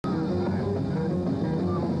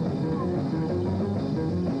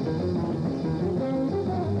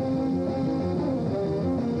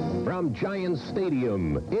from Giants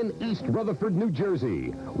Stadium in East Rutherford, New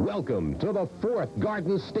Jersey. Welcome to the 4th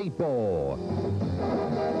Garden State Bowl.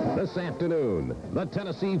 This afternoon, the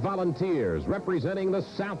Tennessee Volunteers, representing the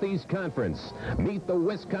Southeast Conference, meet the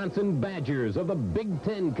Wisconsin Badgers of the Big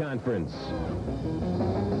Ten Conference.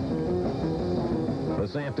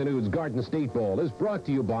 This afternoon's Garden State Bowl is brought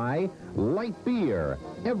to you by Light Beer.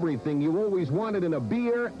 Everything you always wanted in a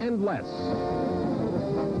beer and less.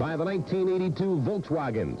 By the 1982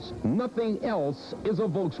 Volkswagens. Nothing else is a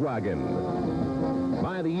Volkswagen.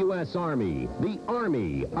 By the U.S. Army. The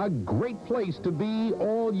Army, a great place to be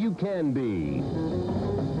all you can be.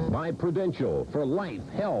 By Prudential, for life,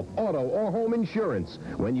 health, auto, or home insurance.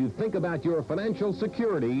 When you think about your financial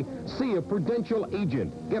security, see a Prudential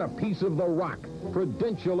agent. Get a piece of the rock.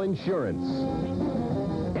 Prudential Insurance.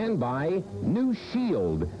 And by New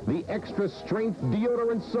Shield, the extra strength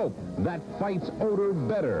deodorant soap that fights odor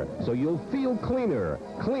better, so you'll feel cleaner,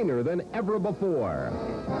 cleaner than ever before.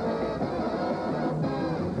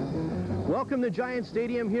 Welcome to Giant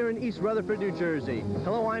Stadium here in East Rutherford, New Jersey.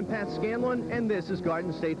 Hello, I'm Pat Scanlon, and this is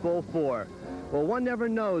Garden State Bowl 4. Well, one never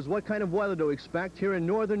knows what kind of weather to expect here in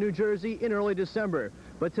northern New Jersey in early December.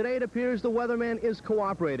 But today it appears the weatherman is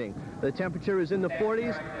cooperating. The temperature is in the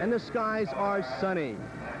 40s, and the skies are sunny.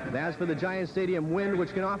 And as for the Giant Stadium wind,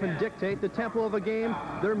 which can often dictate the tempo of a game,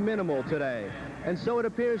 they're minimal today. And so it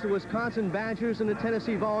appears the Wisconsin Badgers and the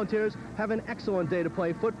Tennessee Volunteers have an excellent day to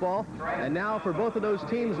play football. And now for both of those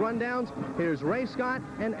teams' rundowns, here's Ray Scott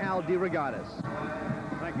and Al DeRogatis.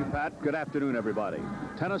 Thank you, Pat. Good afternoon, everybody.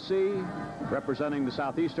 Tennessee representing the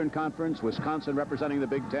Southeastern Conference, Wisconsin representing the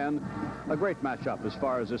Big Ten. A great matchup as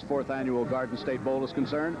far as this 4th annual Garden State Bowl is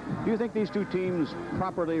concerned. Do you think these two teams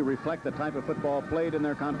properly reflect the type of football played in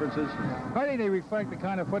their conferences? I think they reflect the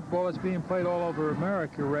kind of football that's being played all over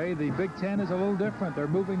America, Ray. The Big Ten is a little different. They're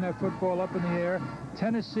moving that football up in the air.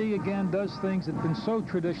 Tennessee, again, does things that have been so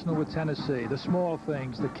traditional with Tennessee. The small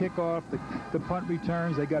things, the kickoff, the punt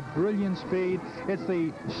returns. They got brilliant speed. It's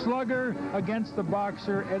the slugger against the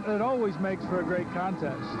boxer, and it always makes for a great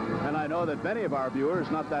contest. And I know that many of our viewers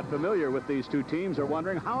not that familiar with these two teams are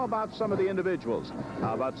wondering, how about some of the individuals?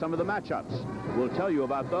 How about some of the matchups? We'll tell you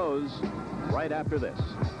about those right after this.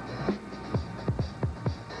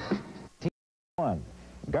 Team 1,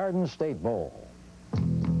 Garden State Bowl.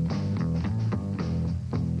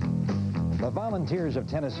 The Volunteers of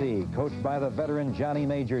Tennessee, coached by the veteran Johnny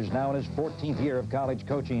Majors, now in his 14th year of college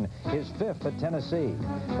coaching, his 5th at Tennessee.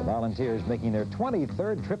 The Volunteers making their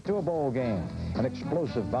 23rd trip to a bowl game. An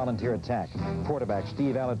explosive Volunteer attack. Quarterback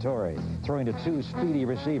Steve Alatorre throwing to 2 speedy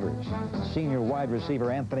receivers. Senior wide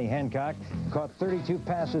receiver Anthony Hancock caught 32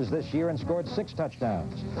 passes this year and scored 6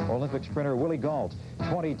 touchdowns. Olympic sprinter Willie Gault,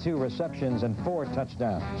 22 receptions and 4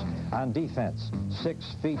 touchdowns. On defense,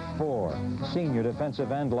 6'4", senior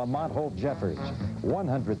defensive end Lamont Holt Jeffords,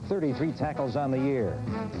 133 tackles on the year.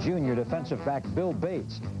 Junior defensive back Bill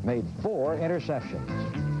Bates made 4 interceptions.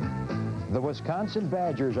 The Wisconsin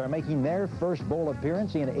Badgers are making their first bowl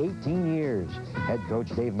appearance in 18 years. Head coach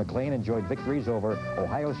Dave McClain enjoyed victories over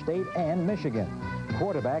Ohio State and Michigan.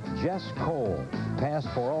 Quarterback Jess Cole passed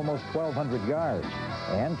for almost 1,200 yards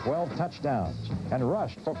and 12 touchdowns, and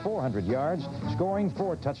rushed for 400 yards, scoring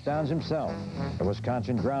 4 touchdowns himself. The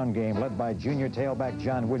Wisconsin ground game led by junior tailback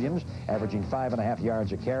John Williams, averaging 5.5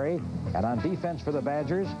 yards a carry. And on defense for the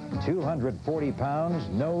Badgers, 240 pounds,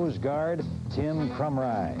 nose guard Tim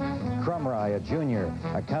Crumry. Crumry, a junior,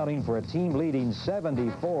 accounting for a team-leading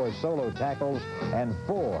 74 solo tackles and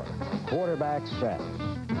 4 quarterback sacks.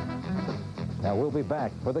 Now we'll be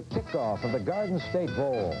back for the kickoff of the Garden State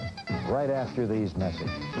Bowl right after these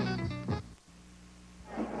messages.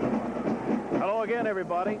 Hello again,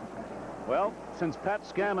 everybody. Well, since Pat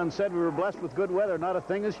Scanlon said we were blessed with good weather, not a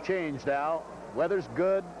thing has changed, Al. Weather's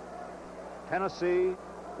good. Tennessee,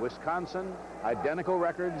 Wisconsin, identical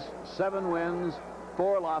records, 7 wins,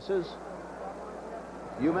 4 losses.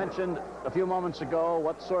 You mentioned a few moments ago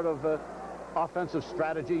what sort of offensive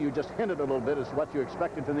strategy, you just hinted a little bit, as what you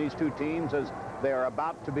expected from these two teams as they are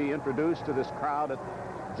about to be introduced to this crowd at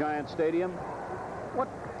Giant Stadium. What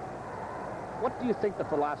do you think the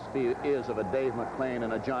philosophy is of a Dave McClain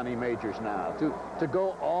and a Johnny Majors now? To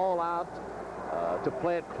go all out, to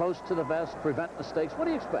play it close to the vest, prevent mistakes? What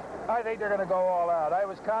do you expect? I think they're going to go all out. I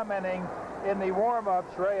was commenting in the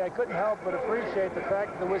warm-ups, Ray, I couldn't help but appreciate the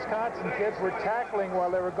fact that the Wisconsin kids were tackling while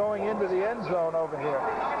they were going into the end zone over here.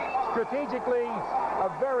 Strategically, a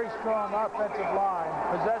very strong offensive line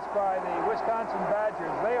possessed by the Wisconsin Badgers.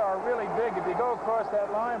 They are really big. If you go across that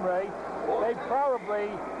line, Ray, they probably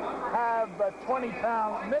have a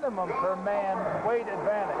 20-pound minimum per man weight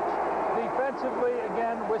advantage. Defensively,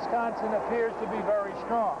 again, Wisconsin appears to be very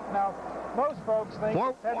strong. Now, most folks think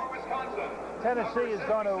Tennessee is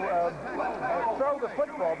going to throw the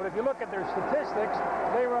football, but if you look at their statistics,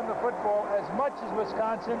 they run the football as much as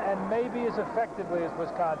Wisconsin and maybe as effectively as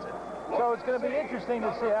Wisconsin. So it's going to be interesting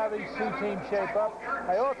to see how these two teams shape up.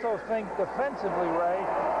 I also think defensively, Ray,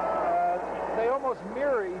 they almost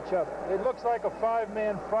mirror each other. It looks like a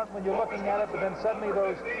five-man front when you're looking at it, but then suddenly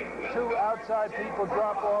those two outside people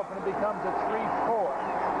drop off and it becomes a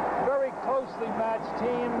 3-4. Very closely matched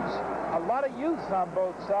teams, a lot of youth on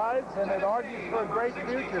both sides, and it argues for a great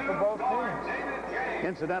future for both teams.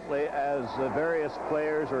 Incidentally, as the various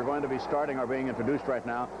players who are going to be starting are being introduced right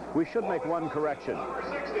now, we should make one correction.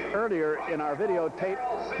 Earlier in our videotape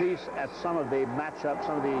piece at some of the matchups,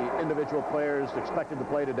 some of the individual players expected to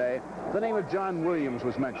play today, the name of John Williams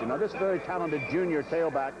was mentioned. Now, this very talented junior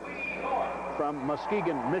tailback from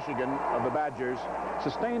Muskegon, Michigan, of the Badgers,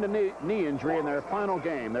 sustained a knee injury in their final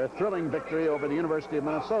game, their thrilling victory over the University of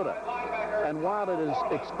Minnesota. And while it is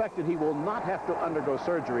expected he will not have to undergo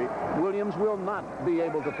surgery, Williams will not be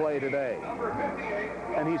able to play today.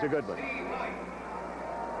 And he's a good one.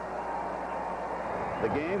 The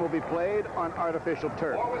game will be played on artificial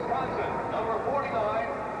turf. For Wisconsin, number 49,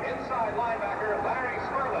 inside linebacker Larry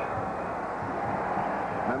Sperlin.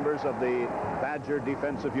 Members of the Badger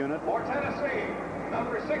defensive unit. For Tennessee,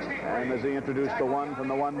 number 63. And as he introduced the one from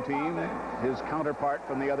the one team, his counterpart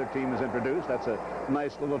from the other team is introduced. That's a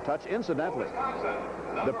nice little touch. Incidentally,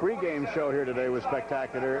 the pregame show here today was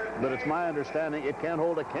spectacular, but it's my understanding it can't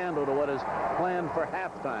hold a candle to what is planned for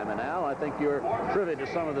halftime. And Al, I think you're privy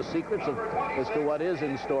to some of the secrets as to what is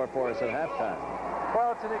in store for us at halftime.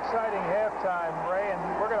 Well, it's an exciting halftime, Ray, and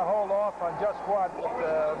we're going to hold off on just what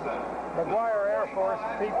McGuire Air Force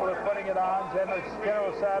people are putting it on,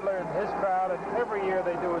 General Sadler and his crowd, and every year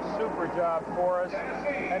they do a super job for us.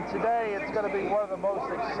 And today it's going to be one of the most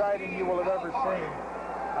exciting you will have ever seen.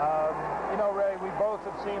 You know, Ray, we both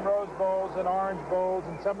have seen Rose Bowls and Orange Bowls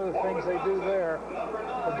and some of the things they do there.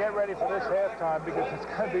 But get ready for this halftime because it's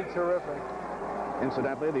going to be terrific.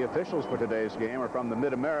 Incidentally, the officials for today's game are from the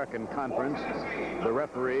Mid-American Conference. The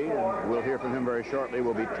referee, and we'll hear from him very shortly,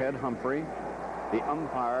 will be Ted Humphrey. The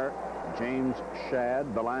umpire, James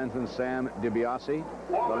Shadd. The linesman, Sam DiBiase.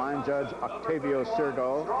 The line judge, Octavio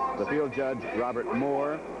Sirgo. The field judge, Robert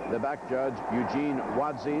Moore. The back judge, Eugene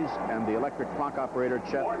Wadzis. And the electric clock operator,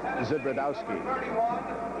 Chet Zibradowski. 31,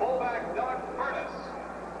 fullback Doug Furness.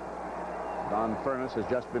 Don Furness has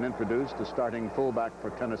just been introduced, the starting fullback for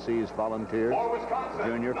Tennessee's Volunteers,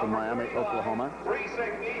 junior from Miami, Oklahoma.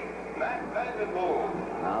 360, Matt Vanden Boom.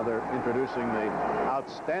 Now they're introducing the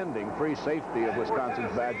outstanding free safety of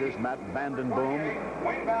Wisconsin's Badgers, Matt Vanden Boom.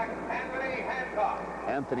 Wingback Anthony Hancock.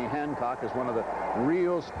 Anthony Hancock is one of the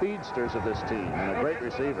real speedsters of this team and a great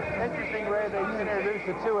receiver. Interesting, Ray, they introduced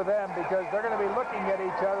the two of them because they're going to be looking at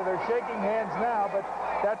each other. They're shaking hands now, but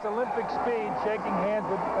that's Olympic speed, shaking hands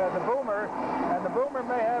with the Boomer, and the Boomer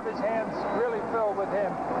may have his hands really filled with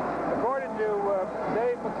him. According to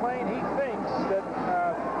Dave McClain, he thinks that,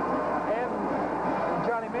 and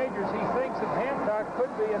Johnny Majors, he thinks that Hancock could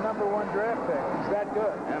be a #1 draft pick. He's that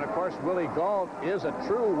good. And, of course, Willie Gault is a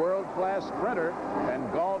true world-class sprinter,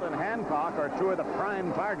 and Gault and Hancock are two of the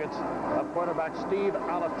prime targets of quarterback Steve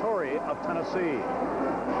Alatorre of Tennessee.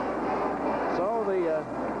 So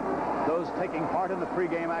those taking part in the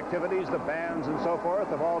pregame activities, the bands and so forth,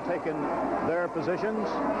 have all taken their positions.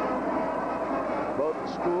 Both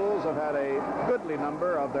schools have had a goodly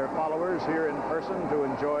number of their followers here in person to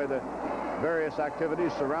enjoy the various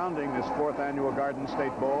activities surrounding this 4th annual Garden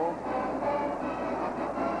State Bowl.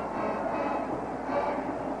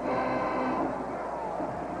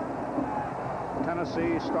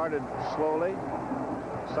 Tennessee started slowly,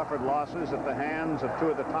 suffered losses at the hands of two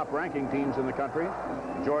of the top-ranking teams in the country,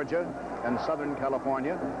 Georgia and Southern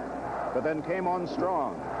California, but then came on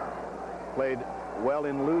strong. Played well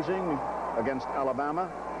in losing against Alabama.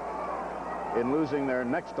 In losing their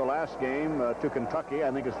next-to-last game to Kentucky,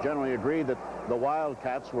 I think it's generally agreed that the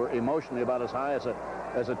Wildcats were emotionally about as high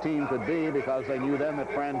as a team could be because they knew then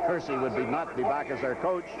that Fran Kersey would not be back as their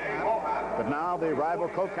coach. But now the rival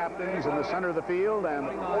co-captains in the center of the field, and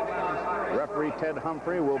referee Ted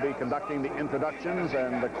Humphrey will be conducting the introductions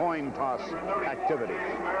and the coin toss activities.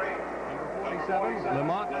 Number 47,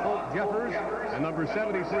 Lamont Hope Jeffers, and number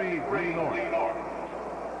 73, Lee North.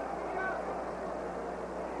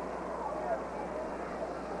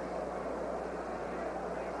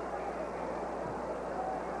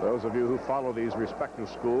 Those of you who follow these respective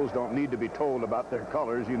schools don't need to be told about their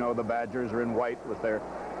colors. You know the Badgers are in white with their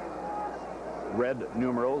red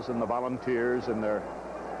numerals and the Volunteers in their...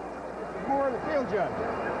 Moore, the field judge.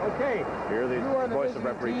 Okay. Here the you are the voice of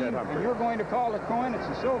visiting referee team, Ted Humphrey. and you're going to call the coin. It's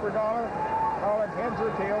a silver dollar. Call it heads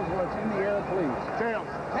or tails. Well, it's in the air, please. Tails.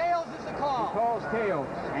 Tails is the call. He calls tails,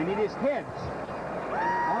 and it is heads.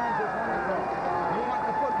 Orange is one of those. You want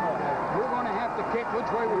the football. We're going to have to kick. Which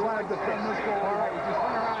way would you like to spin this ball? All right, you just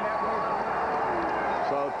run around that way.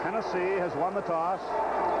 So Tennessee has won the toss.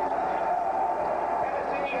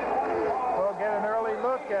 We'll get an early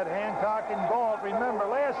look at Hancock and Galt. Remember,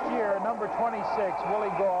 last year, number 26,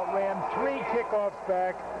 Willie Galt, ran 3 kickoffs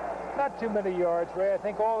back. Not too many yards, Ray. I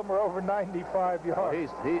think all of them are over 95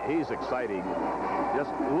 yards. He's exciting.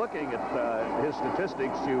 Just looking at his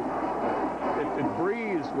statistics, it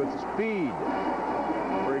breathes with speed.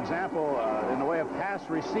 For example, in the way of pass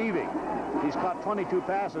receiving, he's caught 22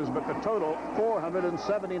 passes, but the total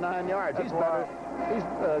 479 yards. He's better. He's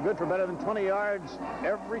good for better than 20 yards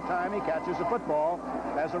every time he catches a football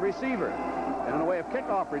as a receiver. And in the way of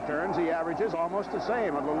kickoff returns, he averages almost the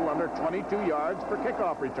same, a little under 22 yards per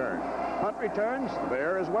kickoff return. Punt returns,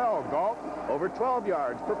 there as well. Galt, over 12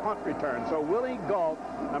 yards per punt return. So Willie Galt,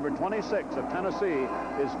 number 26 of Tennessee,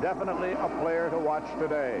 is definitely a player to watch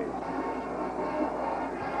today.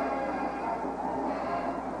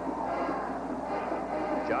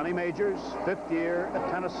 Johnny Majors, 5th year at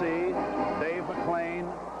Tennessee. Dave McClain,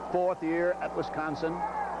 4th year at Wisconsin.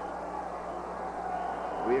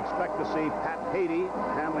 We expect to see Pat Haiti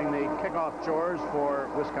handling the kickoff chores for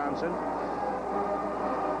Wisconsin.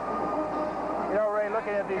 You know, Ray,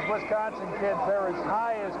 looking at these Wisconsin kids, they're as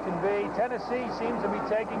high as can be. Tennessee seems to be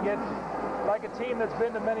taking it like a team that's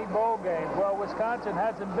been to many bowl games. Well, Wisconsin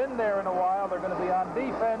hasn't been there in a while. They're going to be on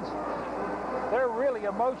defense. They're really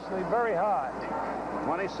emotionally very high.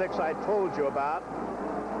 26 I told you about.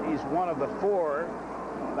 He's one of the 4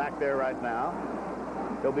 back there right now.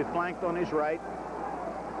 He'll be flanked on his right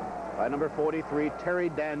by number 43, Terry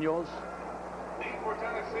Daniels.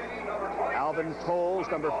 Alvin Tolles,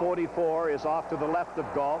 number 44, is off to the left of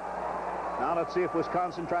Galt. Now let's see if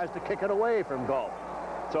Wisconsin tries to kick it away from Galt.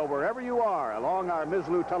 So wherever you are along our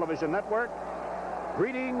Mizzlou television network,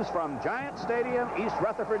 greetings from Giant Stadium, East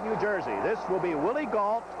Rutherford, New Jersey. This will be Willie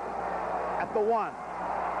Galt at the 1.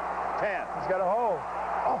 10. He's got a hole.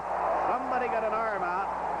 Oh, somebody got an arm out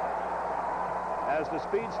as the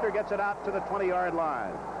speedster gets it out to the 20-yard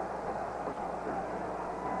line.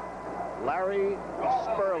 Larry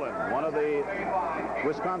Spurlin, one of the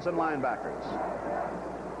Wisconsin linebackers.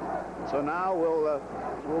 So now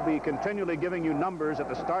we'll be continually giving you numbers at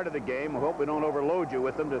the start of the game. We hope we don't overload you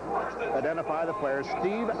with them to identify the players.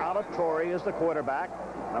 Steve Alatorre is the quarterback,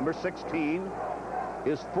 number 16.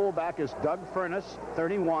 His fullback is Doug Furness,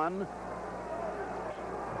 31.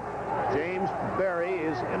 James Berry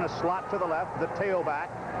is in a slot to the left, the tailback.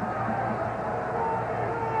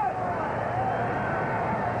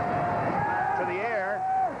 To the air.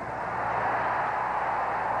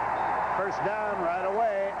 First down right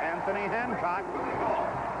away, Anthony Hancock.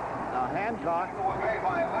 Now Hancock.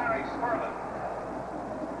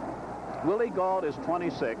 Willie Galt is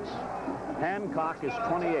 26. Hancock is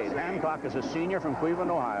 28. Hancock is a senior from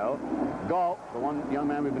Cleveland, Ohio. Galt, the one young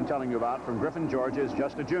man we've been telling you about from Griffin, Georgia, is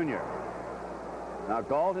just a junior. Now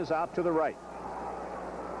Galt is out to the right.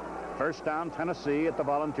 First down, Tennessee at the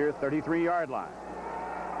Volunteer 33-yard line.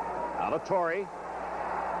 Alatorre.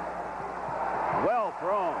 Well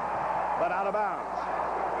thrown, but out of bounds.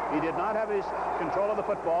 He did not have his control of the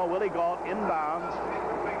football. Willie Galt inbounds.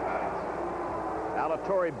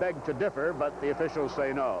 Alatorre begged to differ, but the officials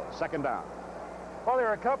say no. Second down. Well, there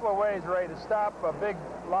are a couple of ways, Ray, to stop a big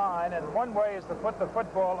line, and one way is to put the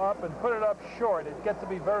football up and put it up short. It gets to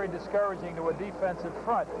be very discouraging to a defensive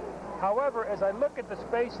front. However, as I look at the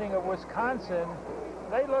spacing of Wisconsin,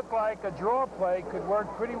 they look like a draw play could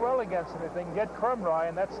work pretty well against them if they can get Crumry,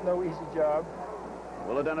 and that's no easy job.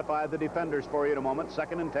 We'll identify the defenders for you in a moment.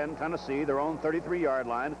 2nd and 10, Tennessee, their own 33-yard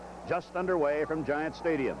line, just underway from Giant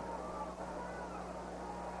Stadium.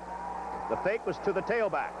 The fake was to the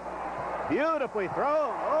tailback. Beautifully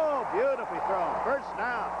thrown. Oh, beautifully thrown. First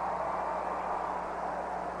down.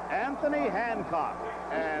 Anthony Hancock.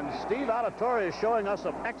 And Steve Alatorre is showing us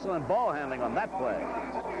some excellent ball handling on that play.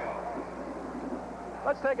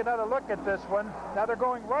 Let's take another look at this one. Now they're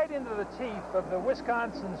going right into the teeth of the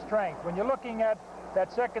Wisconsin strength. When you're looking at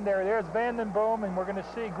that secondary, there's Vanden Boom, and we're going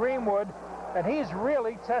to see Greenwood, and he's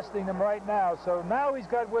really testing them right now. So now he's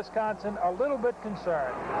got Wisconsin a little bit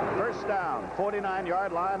concerned. First down,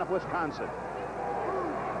 49-yard line of Wisconsin.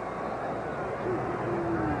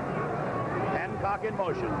 Hancock in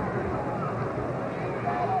motion.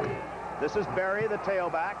 This is Berry, the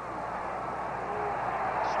tailback.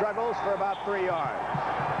 struggles for about 3 yards.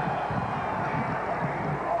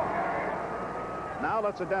 Now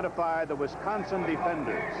let's identify the Wisconsin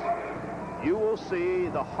defenders. You will see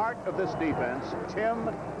the heart of this defense, Tim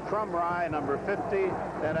Crumry, number 50,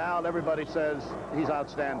 and Al, everybody says he's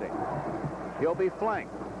outstanding. He'll be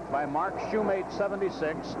flanked by Mark Shoemate,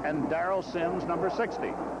 76, and Darrell Sims, number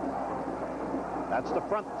 60. That's the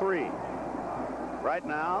front three. Right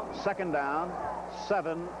now, second down,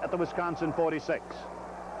 7 at the Wisconsin 46.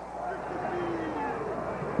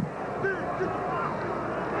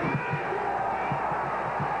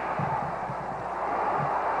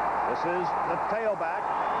 This is the tailback,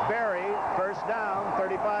 Berry, first down,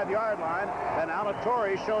 35-yard line, and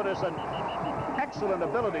Alatorre showed us an excellent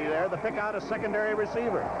ability there to pick out a secondary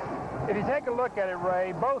receiver. If you take a look at it,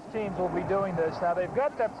 Ray, both teams will be doing this. Now, they've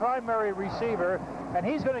got their primary receiver, and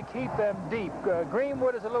he's going to keep them deep.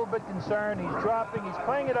 Greenwood is a little bit concerned. He's dropping. He's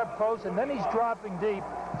playing it up close, and then he's dropping deep.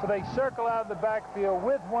 So they circle out of the backfield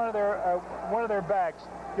with one of their backs.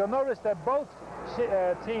 You'll notice that both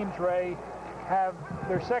teams, Ray, have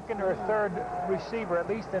their second or third receiver, at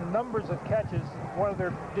least in numbers of catches, one of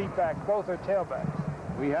their deep backs. Both are tailbacks.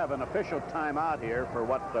 We have an official timeout here for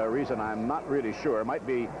what reason I'm not really sure. It might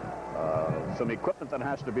be some equipment that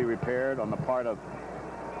has to be repaired on the part of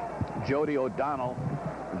Jody O'Donnell,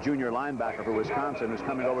 junior linebacker for Wisconsin, who's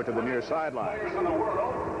coming over to the near sideline.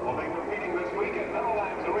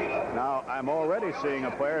 Now, I'm already seeing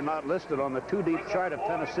a player not listed on the two-deep chart of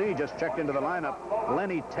Tennessee, just checked into the lineup,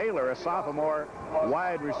 Lenny Taylor, a sophomore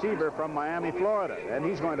wide receiver from Miami, Florida, and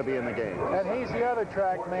he's going to be in the game. And he's the other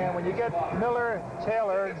track man. When you get Miller,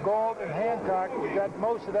 Taylor, Gold, and Hancock, you've got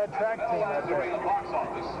most of that track team out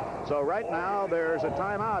there. So right now, there's a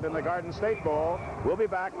timeout in the Garden State Bowl. We'll be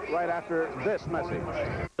back right after this message.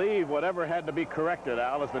 I believe whatever had to be corrected,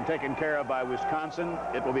 Al, has been taken care of by Wisconsin.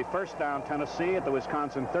 It will be first down Tennessee at the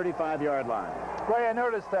Wisconsin 35-yard line. Ray, I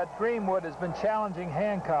noticed that Greenwood has been challenging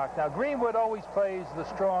Hancock. Now, Greenwood always plays the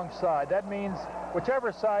strong side. That means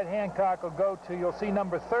whichever side Hancock will go to, you'll see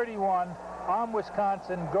number 31 on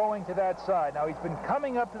Wisconsin going to that side. Now, he's been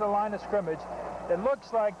coming up to the line of scrimmage. It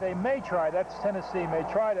looks like they may try, that's Tennessee, may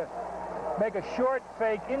try to make a short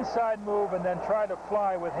fake inside move and then try to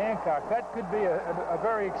fly with Hancock. That could be a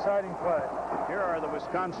very exciting play. Here are the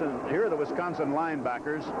Wisconsin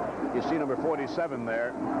linebackers. You see number 47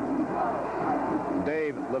 there.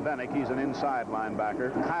 Dave Levenick, he's an inside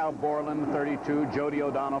linebacker. Kyle Borland, 32. Jody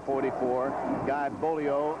O'Donnell, 44. Guy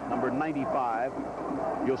Bolio, number 95.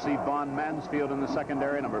 You'll see Vaughn Mansfield in the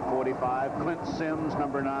secondary, number 45. Clint Sims,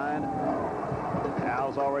 number 9.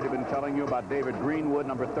 Al's already been telling you about David Greenwood,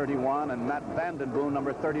 number 31, and Matt Vandenboom,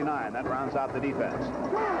 number 39. That rounds out the defense.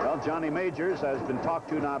 Well, Johnny Majors has been talked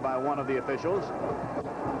to now by one of the officials.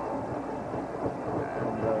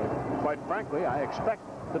 And quite frankly, I expect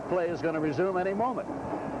the play is going to resume any moment.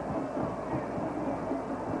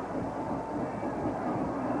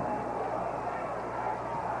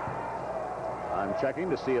 I'm checking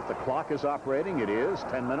to see if the clock is operating. It is.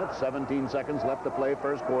 10 minutes, 17 seconds left to play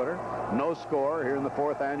first quarter. No score here in the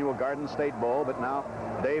 4th annual Garden State Bowl, but now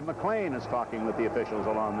Dave McClain is talking with the officials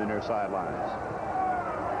along the near sidelines.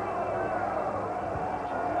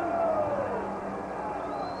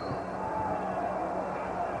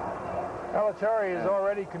 Alatorre has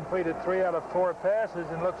already completed 3 out of 4 passes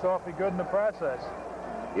and looks awfully good in the process.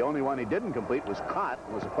 The only one he didn't complete was caught.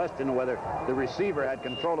 It was a question of whether the receiver had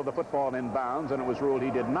control of the football in bounds, and it was ruled he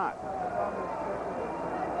did not.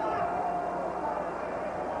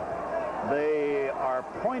 They are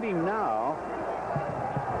pointing now.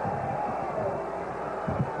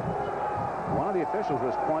 One of the officials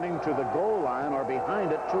was pointing to the goal line or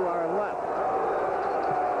behind it to our left.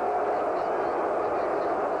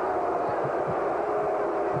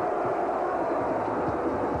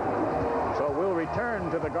 Return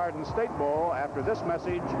to the Garden State Bowl after this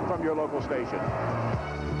message from your local station.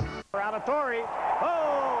 Alatorre.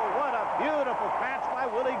 Oh, what a beautiful catch by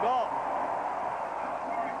Willie Gault.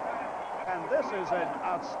 And this is an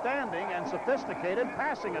outstanding and sophisticated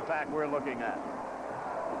passing attack we're looking at.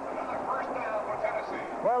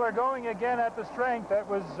 Well, they're going again at the strength. That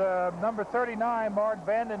was number 39, Mark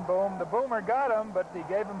Vandenboom. The boomer got him, but he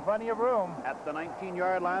gave him plenty of room. At the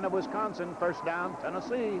 19-yard line of Wisconsin, first down,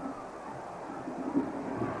 Tennessee.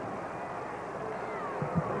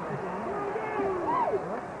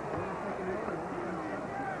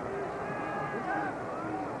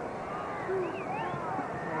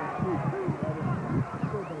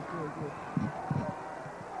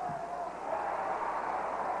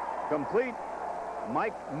 Complete.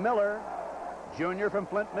 Mike Miller, junior from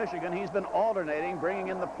Flint, Michigan. He's been alternating, bringing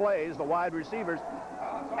in the plays, the wide receivers.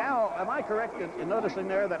 Al, am I correct in noticing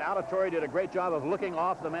there that Alatorre did a great job of looking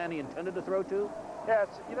off the man he intended to throw to? Yes,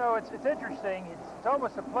 you know, it's interesting. It's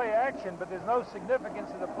almost a play action, but there's no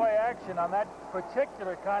significance to the play action on that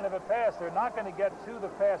particular kind of a pass. They're not going to get to the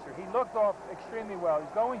passer. He looked off extremely well.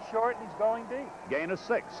 He's going short and he's going deep. Gain of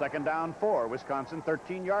 6, second down 4. Wisconsin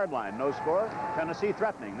 13-yard line. No score. Tennessee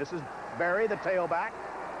threatening. This is Barry, the tailback,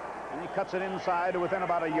 and he cuts it inside to within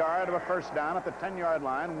about a yard of a first down at the 10-yard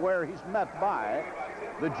line, where he's met by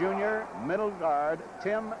the junior middle guard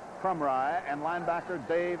Tim Crumry and linebacker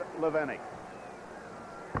Dave Leveni.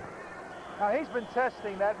 Now, he's been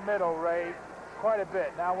testing that middle, Ray, quite a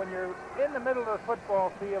bit. Now, when you're in the middle of the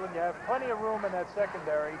football field and you have plenty of room in that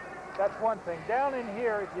secondary, that's one thing. Down in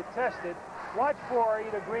here, if you test it, watch for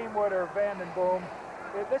either Greenwood or Vandenboom.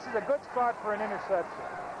 This is a good spot for an interception.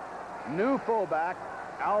 New fullback,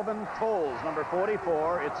 Alvin Tolles, number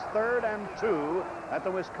 44. It's 3rd and 2 at the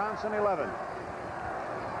Wisconsin 11.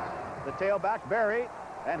 The tailback, Barry,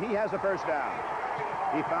 and he has a first down.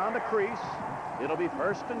 He found a crease. It'll be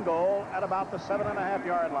 1st and goal at about the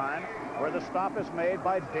 7.5-yard line, where the stop is made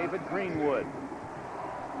by David Greenwood.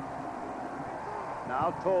 Now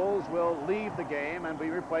Tolles will leave the game and be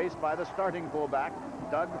replaced by the starting fullback,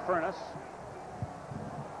 Doug Furness.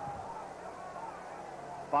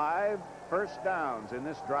 5 first downs in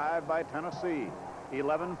this drive by Tennessee.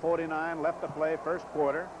 11:49 left to play, first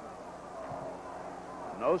quarter.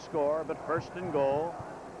 No score, but 1st and goal.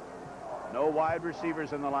 No wide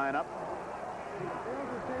receivers in the lineup.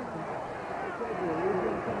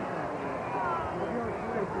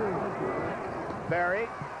 Barry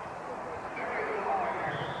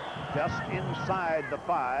just inside the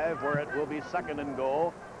 5, where it will be 2nd and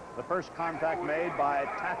goal. The first contact made by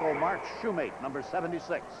tackle Mark Shoemate, number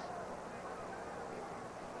 76.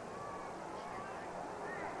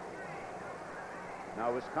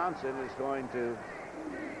 Now Wisconsin is going to...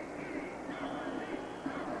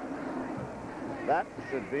 That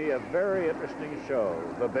should be a very interesting show.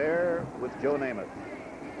 The Bear with Joe Namath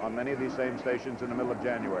on many of these same stations in the middle of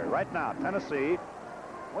January. Right now, Tennessee,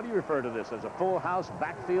 what do you refer to this as, a full house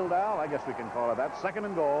backfield, Al? I guess we can call it that. 2nd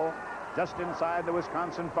and goal, just inside the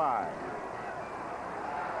Wisconsin 5.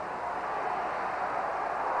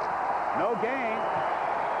 No gain.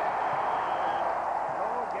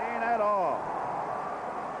 No gain at all.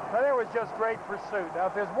 Now, there was just great pursuit. Now,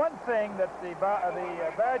 if there's one thing that the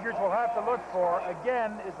Badgers will have to look for,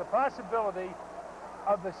 again, is the possibility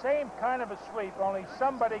of the same kind of a sweep, only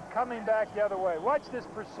somebody coming back the other way. Watch this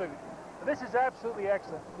pursuit. This is absolutely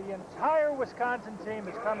excellent. The entire Wisconsin team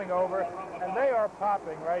is coming over, and they are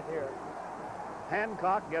popping right here.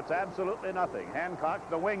 Hancock gets absolutely nothing. Hancock,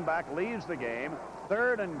 the wingback, leaves the game.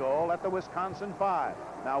 3rd and goal at the Wisconsin 5.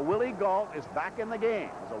 Now, Willie Gault is back in the game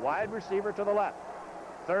as a wide receiver to the left.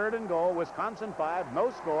 3rd and goal, Wisconsin 5,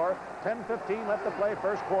 no score, 10:15 left to play,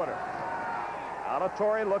 first quarter.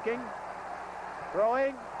 Alatorre looking,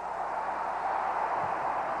 throwing.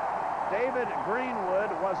 David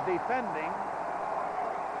Greenwood was defending.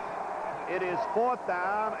 It is 4th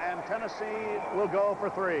down, and Tennessee will go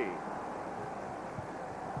for 3.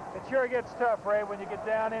 It sure gets tough, Ray, when you get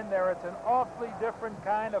down in there. It's an awfully different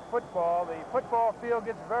kind of football. The football field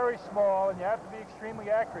gets very small, and you have to be extremely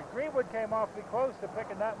accurate. Greenwood came awfully close to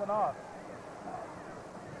picking that one off.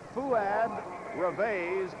 Fuad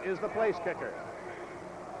Reveiz is the place kicker.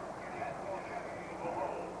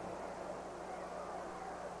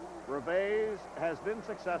 Reveiz has been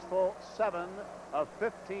successful 7 of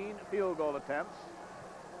 15 field goal attempts.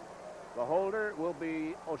 The holder will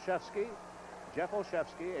be Olszewski, Jeff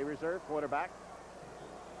Olszewski, a reserve quarterback.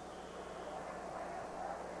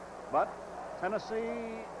 But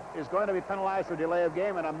Tennessee is going to be penalized for delay of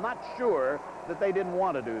game, and I'm not sure that they didn't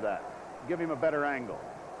want to do that. Give him a better angle.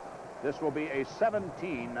 This will be a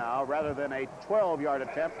 17 now rather than a 12-yard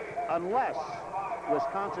attempt, unless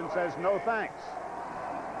Wisconsin says no thanks.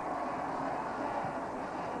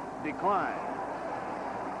 Decline.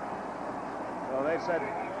 So they said,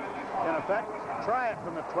 in effect, try it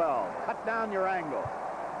from the 12. Cut down your angle.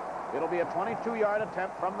 It'll be a 22-yard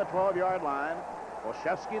attempt from the 12-yard line.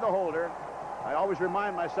 Olszewski, the holder. I always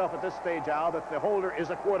remind myself at this stage, Al, that the holder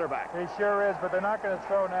is a quarterback. He sure is, but they're not going to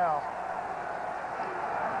throw now.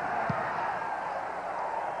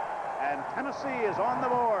 And Tennessee is on the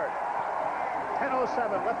board.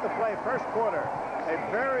 10:07 left to play, first quarter. A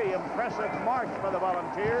very impressive march for the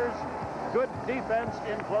Volunteers. Good defense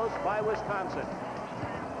in close by Wisconsin.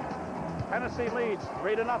 Tennessee leads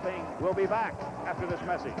 3-0. We'll be back after this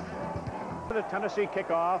message. The Tennessee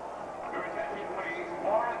kickoff.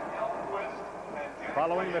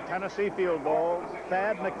 Following the Tennessee field goal,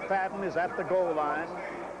 Thad McFadden is at the goal line.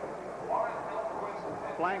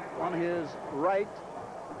 flanked on his right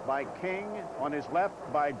by King, on his left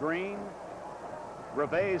by Green.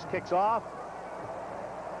 Reves kicks off.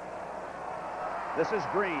 This is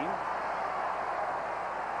Green.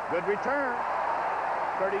 Good return.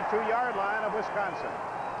 32-yard line of Wisconsin.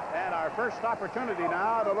 And our first opportunity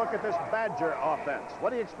now to look at this Badger offense.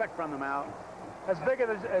 What do you expect from them, Al? As big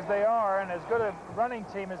as they are and as good a running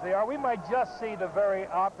team as they are, we might just see the very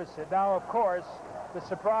opposite. Now, of course, the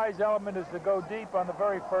surprise element is to go deep on the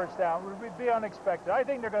very first down. It would be unexpected. I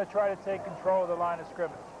think they're going to try to take control of the line of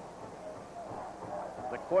scrimmage.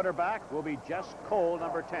 The quarterback will be Jess Cole,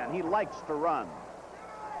 number 10. He likes to run.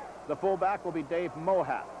 The fullback will be Dave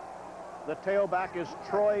Mohat. The tailback is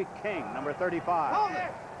Troy King, number 35. Hold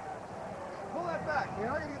it! Pull that back.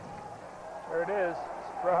 There it is.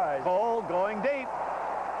 Surprise. Cole going deep.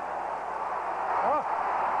 Oh.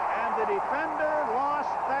 And the defender lost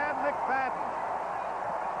Thad McFadden.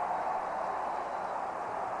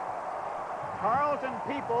 Carlton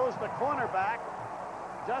Peoples, the cornerback,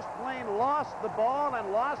 just plain lost the ball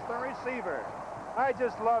and lost the receiver. I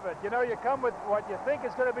just love it. You know, you come with what you think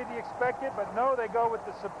is going to be the expected, but no, they go with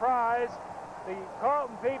the surprise. The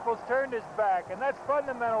Carlton Peoples turned his back, and that's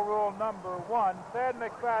fundamental rule number 1. Thad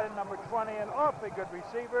McFadden, number 20, an awfully good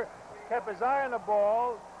receiver, kept his eye on the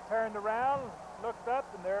ball, turned around, looked up,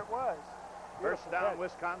 and there it was. First down,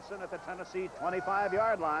 Wisconsin at the Tennessee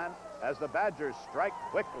 25-yard line as the Badgers strike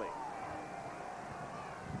quickly.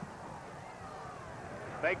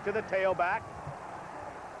 Fake to the tailback.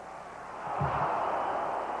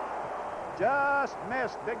 Just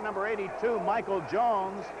missed big number 82, Michael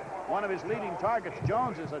Jones, one of his leading targets.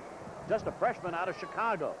 Jones is just a freshman out of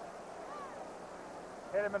Chicago.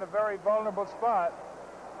 Hit him in a very vulnerable spot.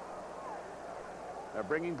 They're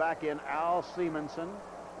bringing back in Al Simonson,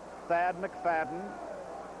 Thad McFadden.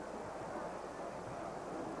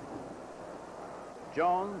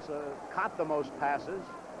 Jones caught the most passes,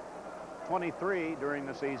 23 during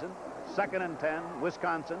the season. 2nd and 10,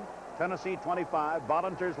 Wisconsin. Tennessee 25,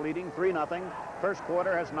 Volunteers leading 3-0. First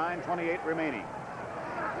quarter has 9:28 remaining.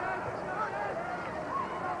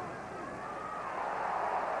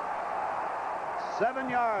 Seven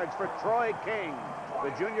yards for Troy King, the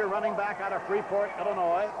junior running back out of Freeport,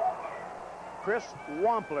 Illinois. Chris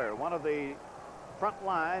Wampler, one of the front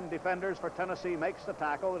line defenders for Tennessee, makes the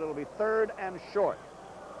tackle. It'll be 3rd and short.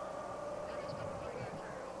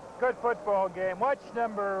 Good football game. Watch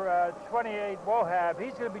number 28, Wohab.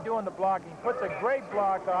 He's going to be doing the blocking. Puts a great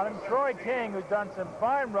block on him. Troy King, who's done some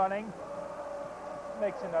fine running,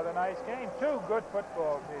 makes another nice game. 2 good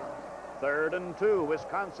football teams. 3rd and 2,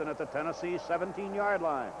 Wisconsin at the Tennessee 17-yard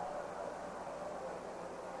line.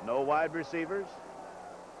 No wide receivers.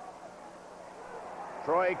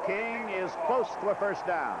 Troy King is close to a first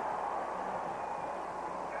down.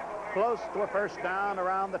 Close to a first down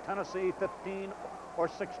around the Tennessee 15 or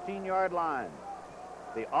 16-yard line.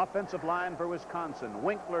 The offensive line for Wisconsin: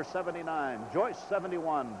 Winkler 79, Joyce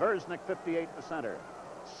 71, Versnick 58 in the center,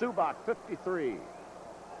 Subak 53,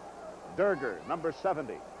 Durger number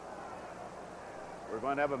 70. We're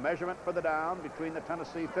going to have a measurement for the down between the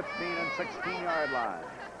Tennessee 15 and 16-yard line.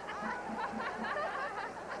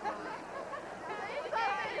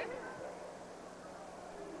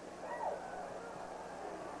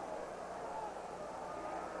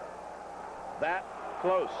 That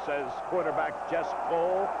close, says quarterback Jess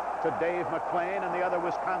Cole to Dave McClain and the other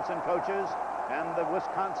Wisconsin coaches. And the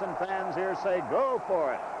Wisconsin fans here say, go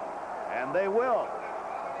for it. And they will.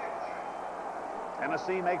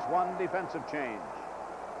 Tennessee makes one defensive change.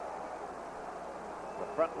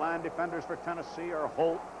 The front line defenders for Tennessee are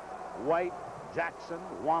Holt, White, Jackson,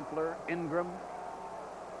 Wampler, Ingram,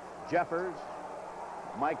 Jeffers,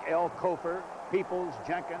 Mike L. Kofer, Peoples,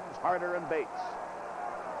 Jenkins, Harder, and Bates.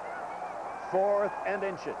 4th and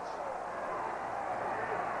inches.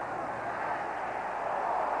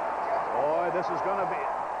 Boy, this is going to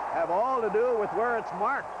have all to do with where it's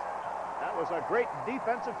marked. That was a great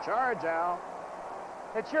defensive charge, Al.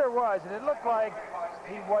 It sure was, and it looked like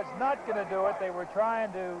he was not going to do it. They were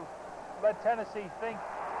trying to let Tennessee think.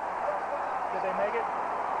 Did they make it?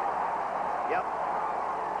 Yep,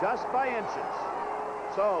 just by inches.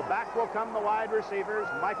 So back will come the wide receivers,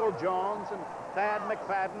 Michael Jones and Thad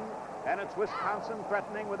McFadden. And it's Wisconsin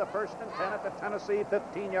threatening with a 1st and 10 at the Tennessee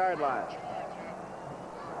 15-yard line.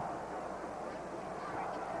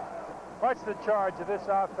 Watch the charge of this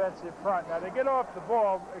offensive front. Now, they get off the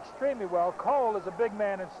ball extremely well. Cole is a big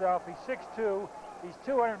man himself. He's 6'2". He's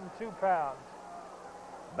 202 pounds.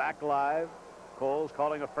 Back live. Coles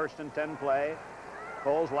calling a 1st and 10 play.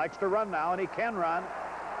 Coles likes to run now, and he can run.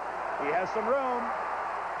 He has some room.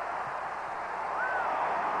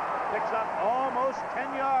 Picks up almost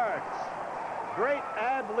 10 yards. Great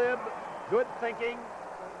ad-lib, good thinking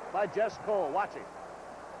by Jess Cole. Watch it.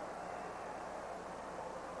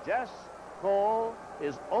 Jess Cole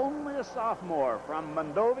is only a sophomore from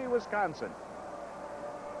Mondovi, Wisconsin.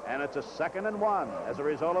 And it's a 2nd and 1 as a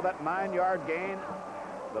result of that 9-yard gain.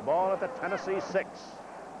 The ball at the Tennessee 6.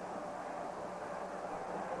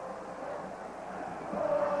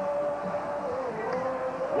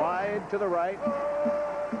 Wide to the right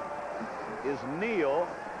is Neal,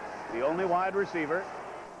 the only wide receiver.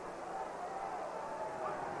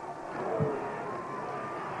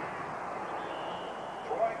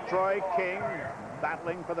 Troy King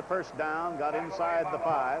battling for the first down, got inside the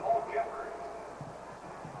 5.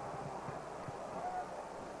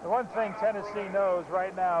 The one thing Tennessee knows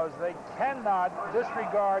right now is they cannot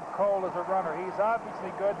disregard Cole as a runner. He's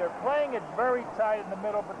obviously good. They're playing it very tight in the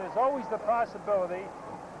middle, but there's always the possibility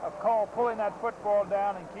of Cole pulling that football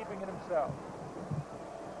down and keeping it himself.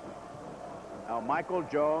 Now Michael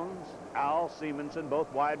Jones, Al Simonson,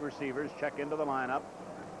 both wide receivers, check into the lineup.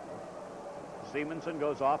 Simonson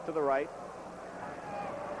goes off to the right.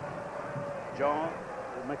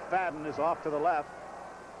 McFadden is off to the left.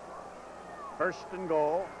 1st and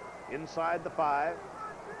goal, inside the 5.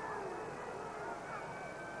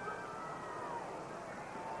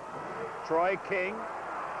 Troy King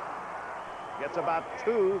gets about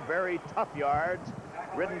 2 very tough yards,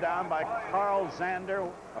 ridden down by Carl Zander,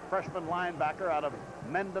 a freshman linebacker out of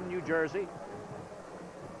Mendham, New Jersey.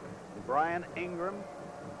 Brian Ingram,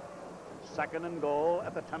 2nd and goal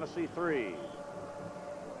at the Tennessee 3.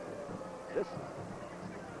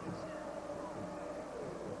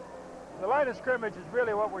 The line of scrimmage is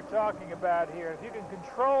really what we're talking about here. If you can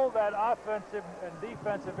control that offensive and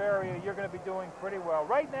defensive area, you're going to be doing pretty well.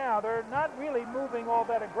 Right now, they're not really moving all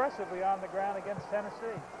that aggressively on the ground against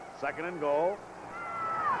Tennessee. 2nd and goal.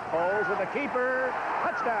 Holes with the keeper.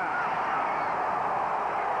 Touchdown.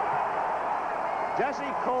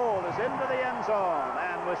 Jesse Cole is into the end zone,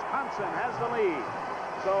 and Wisconsin has the lead.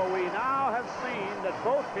 So we now have seen that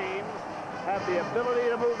both teams have the ability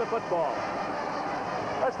to move the football.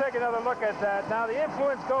 Let's take another look at that. Now, the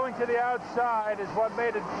influence going to the outside is what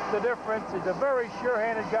made the difference. He's a very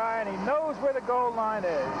sure-handed guy, and he knows where the goal line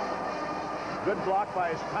is. Good block by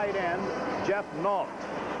his tight end, Jeff Nault.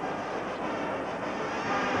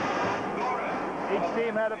 Each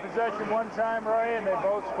team had a possession one time, Ray, and they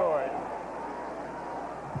both scored.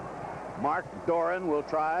 Mark Doran will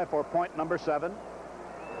try for point number 7.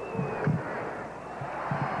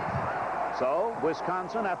 So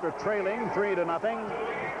Wisconsin, after trailing 3-0,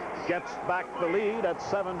 gets back the lead at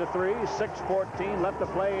 7-3, 6:14 left to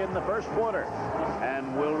play in the first quarter.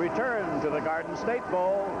 And we'll return to the Garden State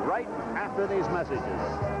Bowl right after these messages.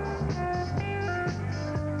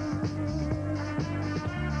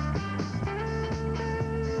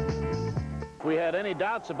 If we had any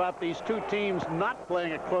doubts about these two teams not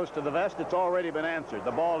playing it close to the vest, it's already been answered.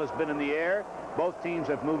 The ball has been in the air. Both teams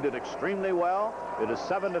have moved it extremely well. It is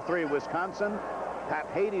 7-3 Wisconsin. Pat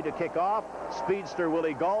Haiti to kick off. Speedster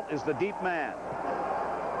Willie Gault is the deep man.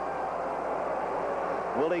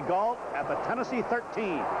 Willie Gault at the Tennessee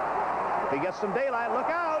 13. If he gets some daylight, look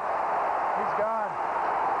out. He's gone.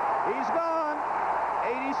 He's gone.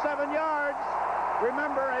 87 yards.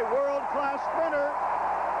 Remember, a world-class sprinter.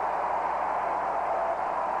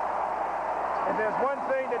 If there's one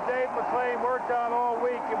thing that Dave McClain worked on all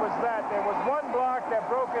week, it was that. There was one block that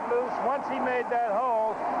broke it loose. Once he made that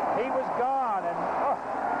hole, he was gone. And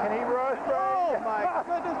can he run? Oh, my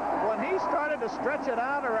goodness. When he started to stretch it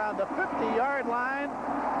out around the 50-yard line,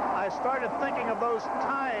 I started thinking of those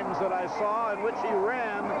times that I saw in which he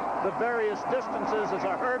ran the various distances as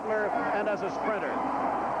a hurdler and as a sprinter.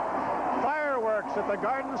 Fireworks at the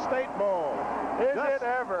Garden State Bowl. Is it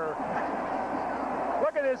ever?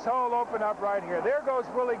 Look at this hole open up right here. There goes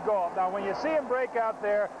Willie Gault. Now, when you see him break out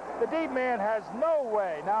there, the deep man has no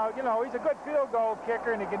way. Now, you know, he's a good field goal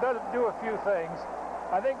kicker, and he can do a few things.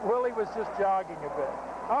 I think Willie was just jogging a bit.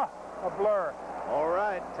 A blur. All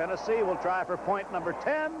right, Tennessee will try for point number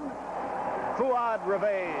 10. Fuad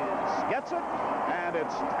Reveiz gets it, and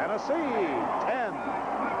it's Tennessee 10.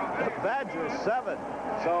 The Badgers 7.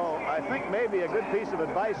 So I think maybe a good piece of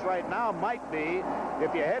advice right now might be,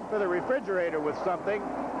 if you head for the refrigerator with something,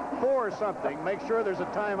 for something, make sure there's a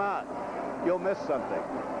timeout. You'll miss something.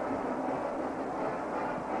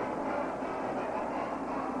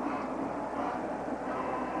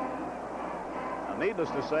 Now, needless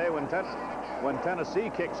to say, when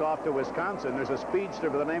Tennessee kicks off to Wisconsin, there's a speedster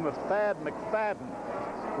by the name of Thad McFadden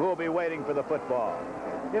who will be waiting for the football.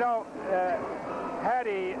 You know,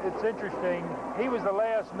 Hattie, it's interesting. He was the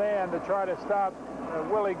last man to try to stop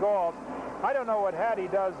Willie Gault. I don't know what hat he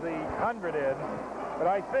does the 100 in, but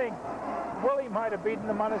I think Willie might have beaten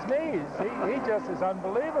him on his knees. He just is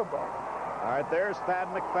unbelievable. All right, there's Thad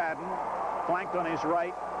McFadden, flanked on his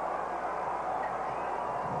right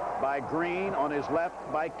by Green, on his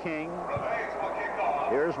left by King.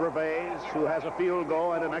 Here's Reveiz, who has a field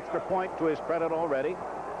goal and an extra point to his credit already.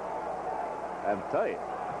 And tell you,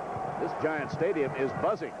 this Giant Stadium is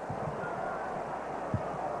buzzing.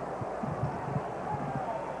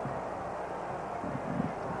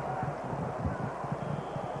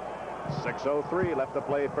 .6:03 left to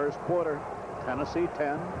play first quarter. Tennessee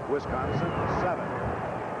 10, Wisconsin 7.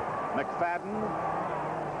 McFadden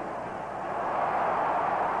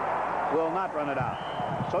will not run it out.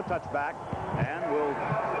 So touchback, and we'll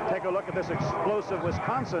take a look at this explosive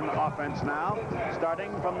Wisconsin offense now,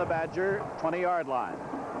 starting from the Badger 20-yard line.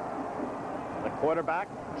 The quarterback,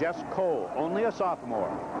 Jess Cole, only a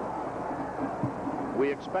sophomore. We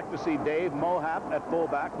expect to see Dave Mohap at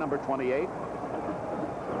fullback, number 28.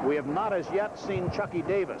 We have not as yet seen Chucky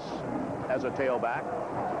Davis as a tailback.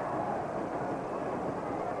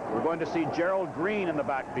 We're going to see Gerald Green in the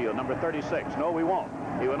backfield, number 36. No, we won't.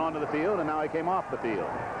 He went onto the field, and now he came off the field.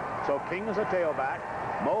 So King is a tailback,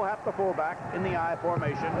 Mohap the fullback in the I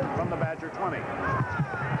formation from the Badger 20.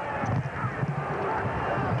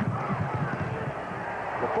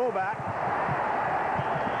 The fullback,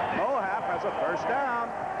 Mohap, has a first down.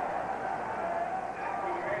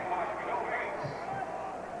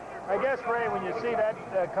 I guess, Ray, when you see that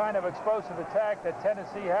kind of explosive attack that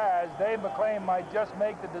Tennessee has, Dave McClain might just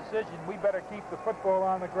make the decision, we better keep the football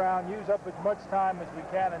on the ground, use up as much time as we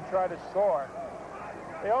can, and try to score.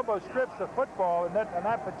 They almost strips the football in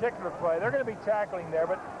that particular play. They're going to be tackling there,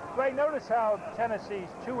 but Ray, notice how Tennessee's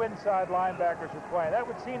two inside linebackers are playing. That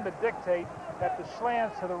would seem to dictate that the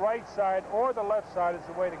slants to the right side or the left side is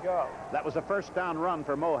the way to go. That was a first down run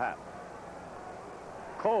for Mohap.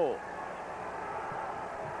 Cole.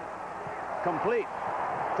 Complete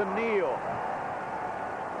to Neal.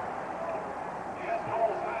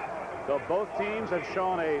 So both teams have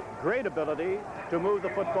shown a great ability to move the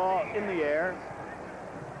football in the air.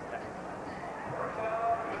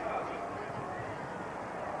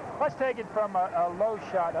 Let's take it from a low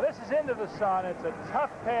shot. Now, this is into the sun. It's a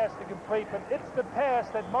tough pass to complete, but it's the pass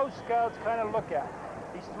that most scouts kind of look at.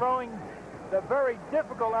 He's throwing the very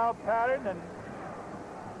difficult out pattern and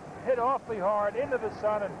hit awfully hard into the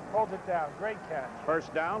sun and pulls it down. Great catch.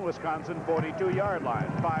 First down, Wisconsin 42-yard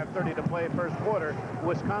line. 5:30 to play first quarter.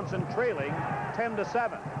 Wisconsin trailing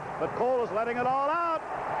 10-7. But Cole is letting it all out.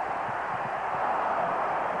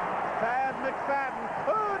 Thad McFadden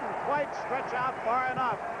couldn't quite stretch out far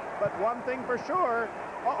enough. But one thing for sure,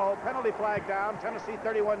 penalty flag down, Tennessee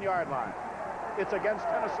 31-yard line. It's against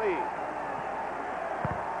Tennessee.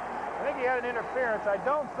 I think he had an interference. I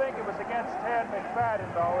don't think it was against Thad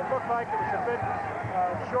McFadden, though. It looked like it was a bit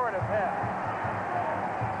short of him.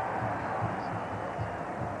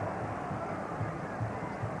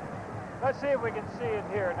 Let's see if we can see it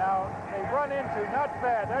here. Now, they run into, not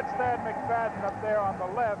Thad, that's Thad McFadden up there on the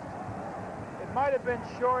left. It might have been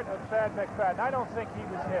short of Thad McFadden. I don't think he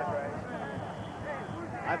was hit, Ray.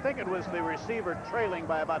 I think it was the receiver trailing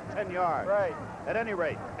by about 10 yards. Right. At any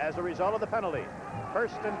rate, as a result of the penalty,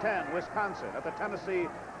 1st and 10, Wisconsin at the Tennessee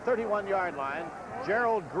 31-yard line.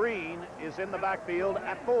 Gerald Green is in the backfield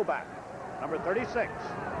at fullback, number 36.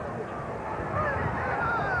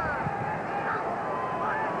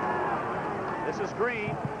 This is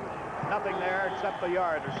Green. Nothing there except a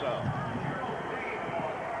yard or so.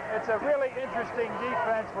 It's a really interesting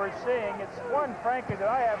defense we're seeing. It's one, frankly, that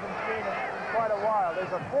I haven't seen in quite a while.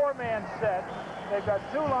 There's a four-man set. They've got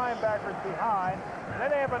two linebackers behind. And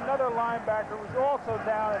then they have another linebacker who's also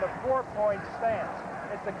down in a four-point stance.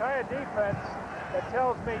 It's the kind of defense that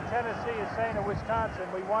tells me Tennessee is saying to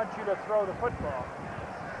Wisconsin, we want you to throw the football.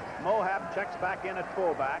 Mohap checks back in at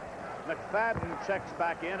fullback. McFadden checks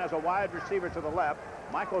back in as a wide receiver to the left.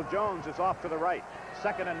 Michael Jones is off to the right.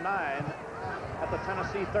 2nd and 9 at the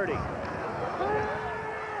Tennessee 30.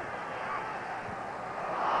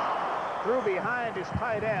 Through behind his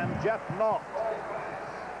tight end, Jeff Nault.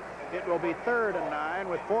 It will be 3rd and 9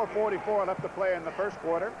 with 4:44 left to play in the first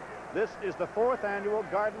quarter. This is the 4th annual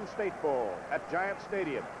Garden State Bowl at Giant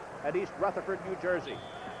Stadium at East Rutherford, New Jersey.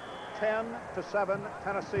 10-7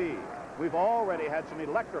 Tennessee. We've already had some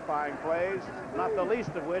electrifying plays, not the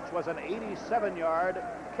least of which was an 87-yard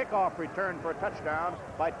kickoff return for a touchdown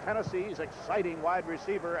by Tennessee's exciting wide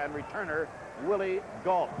receiver and returner, Willie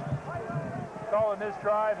Gault. Gault in this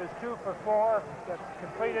drive is 2 for 4. That's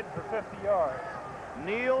completed for 50 yards.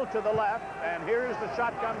 Neal to the left, and here's the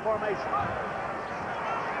shotgun formation.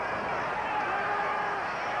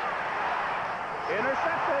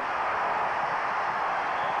 Intercepted.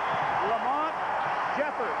 Lamont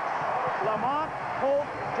Jeffers. Lamont Holt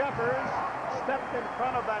Jeffers stepped in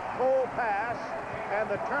front of that Cole pass, and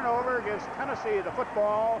the turnover gives Tennessee the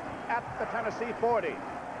football at the Tennessee 40.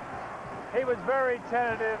 He was very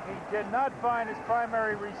tentative. He did not find his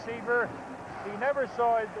primary receiver. He never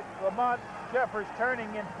saw Lamont Jeffers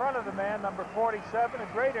turning in front of the man, number 47, a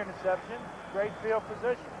great interception, great field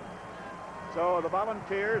position. So the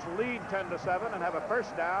Volunteers lead 10-7 and have a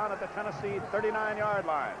first down at the Tennessee 39-yard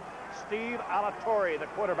line. Steve Alatorre, the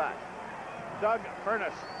quarterback. Doug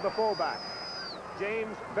Furness, the fullback.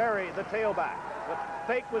 James Berry, the tailback. The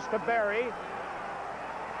fake was to Berry.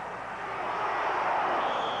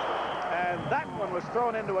 And that one was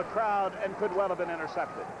thrown into a crowd and could well have been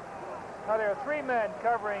intercepted. Now, there are 3 men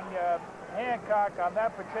covering Hancock on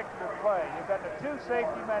that particular play. You've got the 2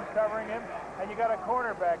 safety men covering him, and you got a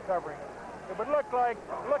cornerback covering him. It would look like,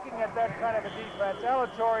 looking at that kind of a defense,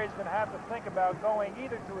 Alatorre is going to have to think about going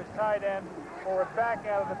either to his tight end or back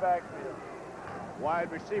out of the backfield.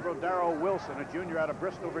 Wide receiver Darrell Wilson, a junior out of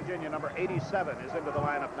Bristol, Virginia, number 87, is into the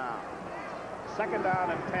lineup now. Second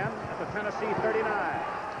down and 10 at the Tennessee 39.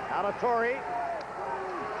 Alatorre,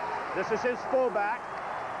 this is his fullback,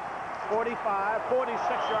 45,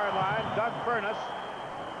 46-yard line, Doug Furness.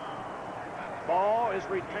 Ball is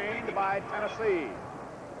retained by Tennessee.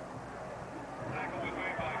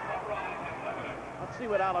 Let's see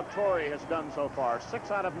what Alatorre has done so far.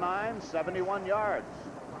 6 out of 9, 71 yards.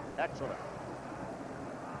 Excellent.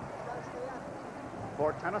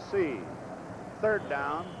 For Tennessee, third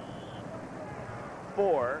down,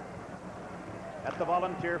 4 at the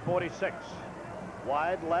Volunteer 46.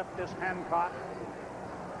 Wide left is Hancock.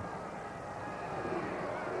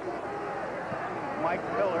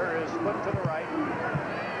 Mike Miller is put to the right.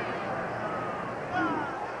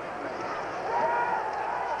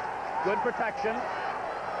 Good protection.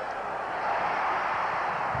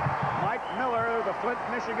 Mike Miller, the Flint,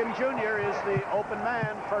 Michigan junior, is the open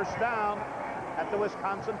man. First down at the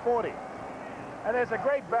Wisconsin 40. And there's a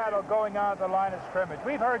great battle going on at the line of scrimmage.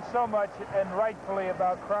 We've heard so much, and rightfully,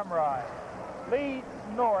 about Crumry. Lee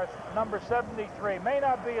North, number 73, may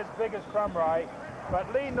not be as big as Crumry,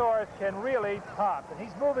 but Lee North can really pop. And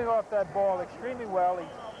he's moving off that ball extremely well.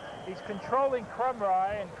 He's controlling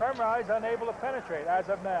Crumry, and Crumry's unable to penetrate as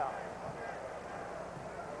of now.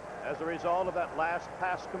 As a result of that last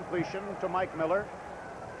pass completion to Mike Miller,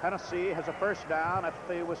 Tennessee has a first down at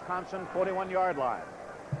the Wisconsin 41-yard line.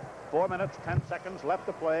 4 minutes, 10 seconds left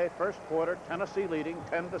to play. First quarter, Tennessee leading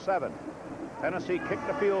 10-7. Tennessee kicked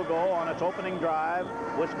a field goal on its opening drive.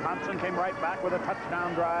 Wisconsin came right back with a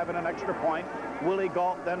touchdown drive and an extra point. Willie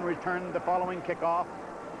Gault then returned the following kickoff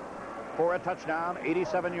for a touchdown,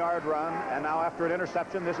 87-yard run. And now after an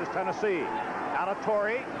interception, this is Tennessee.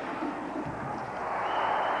 Alatorre.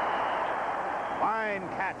 Fine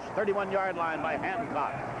catch, 31-yard line by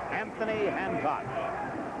Hancock. Anthony Hancock,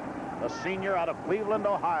 a senior out of Cleveland,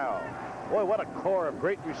 Ohio. Boy, what a core of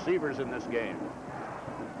great receivers in this game.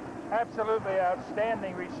 Absolutely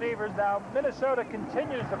outstanding receivers. Now, Minnesota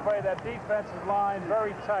continues to play that defensive line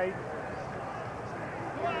very tight.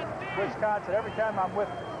 Wisconsin, every time I'm with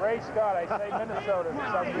Ray Scott, I say Minnesota for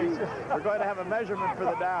some reason. We're going to have a measurement for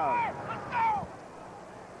the down.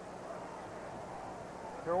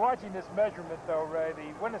 You're watching this measurement, though, Ray.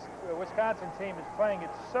 The Wisconsin team is playing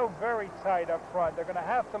it so very tight up front. They're going to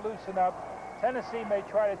have to loosen up. Tennessee may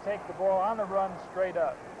try to take the ball on the run straight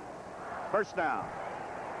up. First down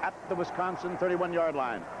at the Wisconsin 31-yard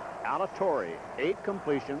line. Alatorre, 8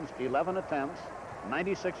 completions, 11 attempts,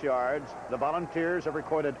 96 yards. The Volunteers have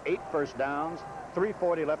recorded 8 first downs,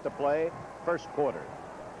 3:40 left to play, first quarter.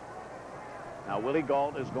 Now Willie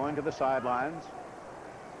Gault is going to the sidelines.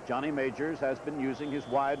 Johnny Majors has been using his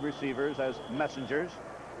wide receivers as messengers.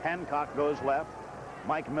 Hancock goes left.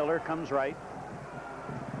 Mike Miller comes right.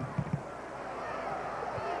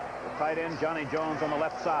 The tight end Johnny Jones on the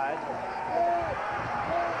left side.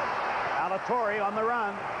 Alatorre on the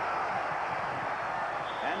run.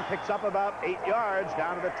 And picks up about 8 yards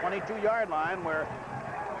down to the 22-yard line, where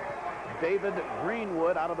David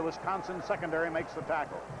Greenwood out of the Wisconsin secondary makes the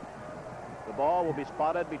tackle. The ball will be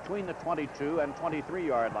spotted between the 22 and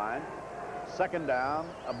 23-yard line. Second down,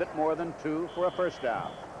 a bit more than 2 for a first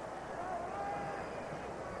down.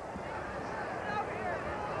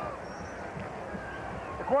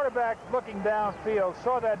 The quarterback, looking downfield,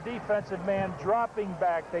 saw that defensive man dropping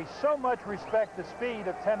back. They so much respect the speed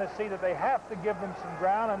of Tennessee that they have to give them some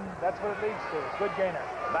ground, and that's what it leads to. Good gainer.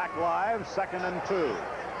 Back live, 2nd and 2.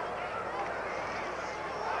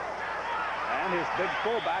 And his big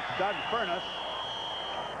fullback, Doug Furness,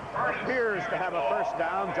 appears to have a first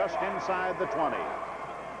down just inside the 20.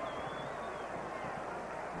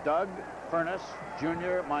 Doug Furness,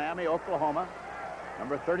 junior, Miami, Oklahoma,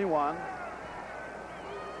 number 31.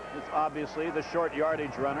 It's obviously the short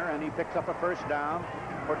yardage runner, and he picks up a first down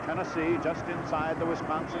for Tennessee just inside the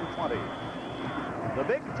Wisconsin 20. The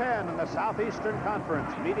Big Ten in the Southeastern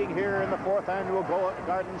Conference meeting here in the 4th annual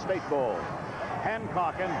Garden State Bowl.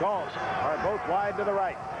 Hancock and Galt are both wide to the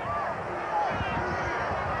right.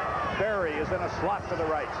 Berry is in a slot to the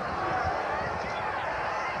right.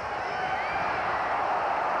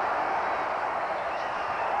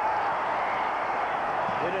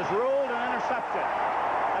 It is ruled an interception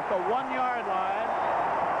at the 1-yard line,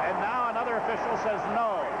 and now another official says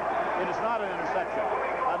no, it is not an interception.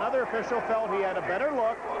 Another official felt he had a better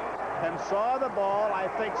look and saw the ball, I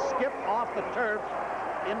think, skip off the turf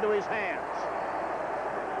into his hands.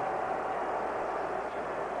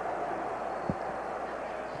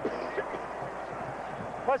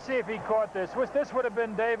 Let's see if he caught this. This would have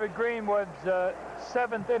been David Greenwood's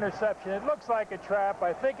 7th interception. It looks like a trap.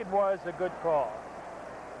 I think it was a good call.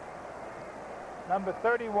 Number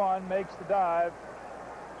 31 makes the dive.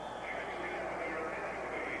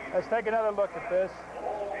 Let's take another look at this.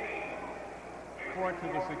 Report to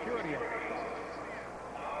the security office.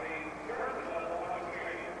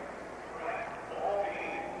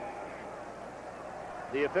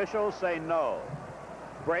 The officials say no.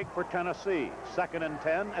 Break for Tennessee. 2nd and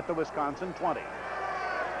 10 at the Wisconsin 20.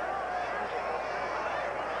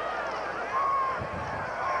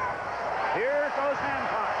 Here goes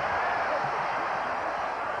Hancock.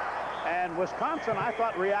 And Wisconsin, I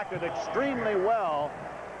thought, reacted extremely well.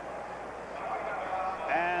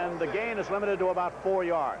 And the gain is limited to about 4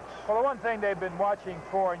 yards. Well, the one thing they've been watching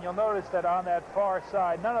for, and you'll notice that on that far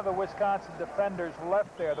side, none of the Wisconsin defenders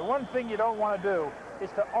left there. The one thing you don't want to do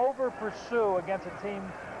is to over-pursue against a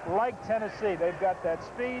team like Tennessee. They've got that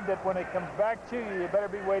speed that when it comes back to you, you better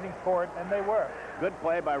be waiting for it, and they were. Good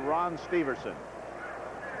play by Ron Steverson.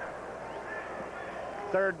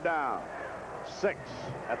 3rd down. 6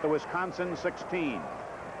 at the Wisconsin 16.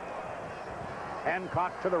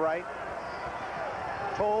 Hancock to the right.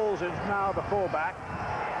 Tolles is now the fullback.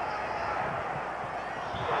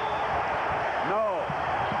 No.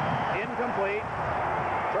 Incomplete.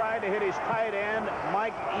 Tried to hit his tight end,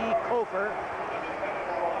 Mike E. Cofer.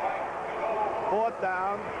 4th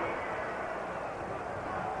down.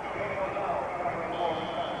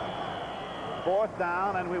 Fourth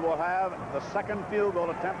down, and we will have the 2nd field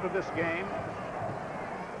goal attempt of this game.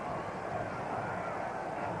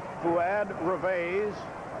 Fuad Reveiz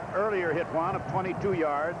earlier hit one of 22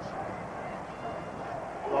 yards.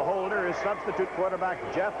 The holder is substitute quarterback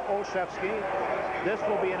Jeff Olszewski. This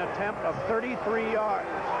will be an attempt of 33 yards.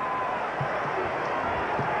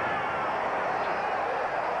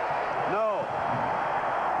 No.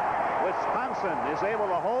 Wisconsin is able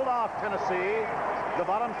to hold off Tennessee. The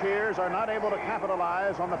Volunteers are not able to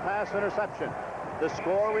capitalize on the pass interception. The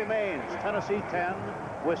score remains Tennessee 10,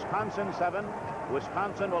 Wisconsin 7.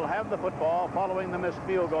 Wisconsin will have the football following the missed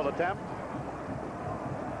field goal attempt.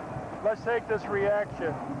 Let's take this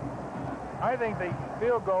reaction. I think the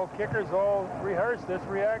field goal kickers all rehearsed this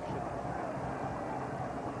reaction.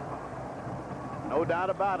 No doubt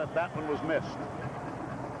about it, that one was missed.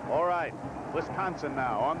 All right, Wisconsin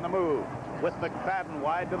now on the move with McFadden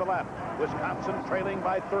wide to the left. Wisconsin trailing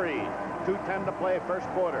by 3. 2:10 to play first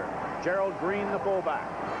quarter. Gerald Green the fullback.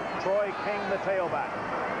 Troy King the tailback.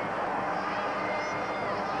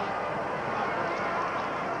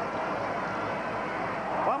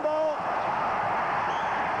 Fumble.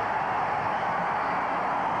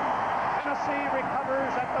 Tennessee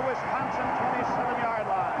recovers at the Wisconsin 27-yard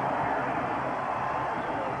line.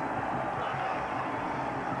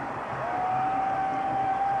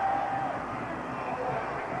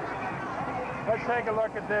 Let's take a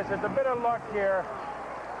look at this. It's a bit of luck here.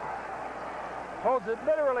 Holds it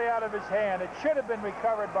literally out of his hand. It should have been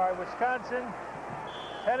recovered by Wisconsin.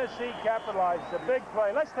 Tennessee capitalized. A big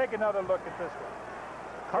play. Let's take another look at this one.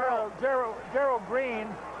 Gerald Green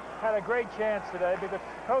had a great chance today because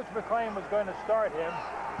Coach McLean was going to start him.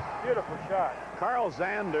 Beautiful shot. Carl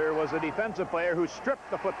Zander was a defensive player who stripped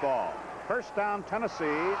the football. First down,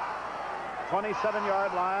 Tennessee.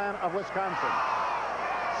 27-yard line of Wisconsin.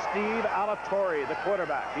 Steve Alatorre, the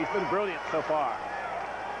quarterback. He's been brilliant so far.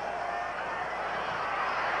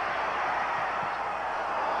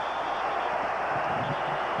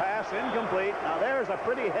 Pass incomplete. Now there's a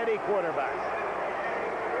pretty heady quarterback.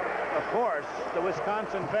 Of course, the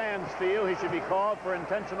Wisconsin fans feel he should be called for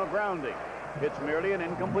intentional grounding. It's merely an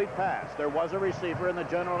incomplete pass. There was a receiver in the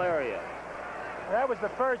general area. That was the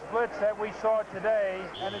first blitz that we saw today,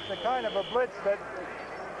 and it's the kind of a blitz that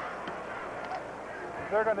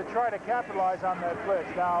they're going to try to capitalize on that blitz.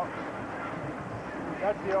 Now,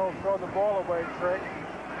 that's the old throw the ball away trick.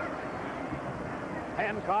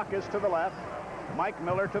 Hancock is to the left. Mike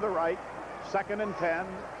Miller to the right. 2nd and 10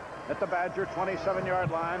 at the Badger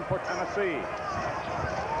 27-yard line for Tennessee.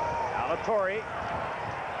 Alatorre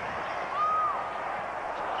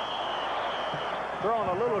thrown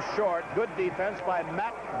a little short. Good defense by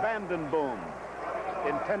Matt Vandenboom.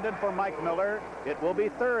 Intended for Mike Miller. It will be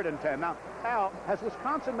 3rd and 10. Now, Al, has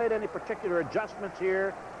Wisconsin made any particular adjustments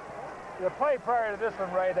here? The play prior to this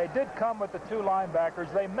one, Ray, they did come with the 2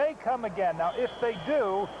 linebackers. They may come again. Now, if they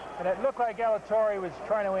do, and it looked like Alatorre was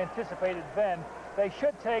trying to anticipate it then, they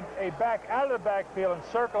should take a back out of the backfield and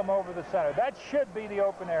circle him over the center. That should be the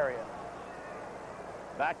open area.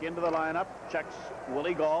 Back into the lineup, checks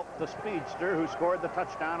Willie Gault, the speedster who scored the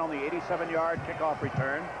touchdown on the 87-yard kickoff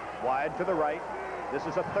return. Wide to the right. This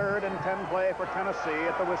is a 3rd and 10 play for Tennessee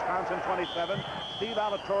at the Wisconsin 27. Steve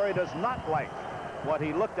Alatorre does not like what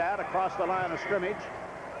he looked at across the line of scrimmage.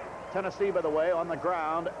 Tennessee, by the way, on the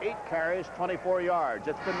ground, 8 carries, 24 yards.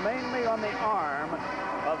 It's been mainly on the arm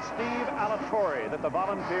of Steve Alatorre that the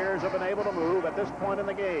Volunteers have been able to move at this point in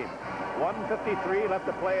the game. 1:53 left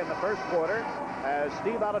to play in the first quarter as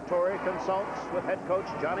Steve Alatorre consults with head coach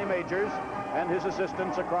Johnny Majors and his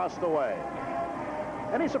assistants across the way.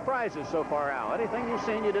 Any surprises so far, Al? Anything you've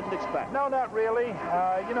seen you didn't expect? No, not really.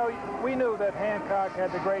 You know, we knew that Hancock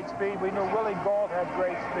had the great speed. We knew Willie Gault had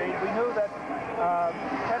great speed. We knew that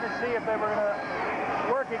Tennessee, if they were going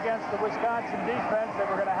to work against the Wisconsin defense, they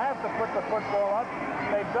were going to have to put the football up.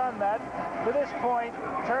 They've done that. To this point,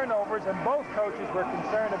 turnovers, and both coaches were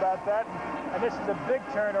concerned about that. And this is a big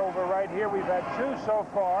turnover right here. We've had 2 so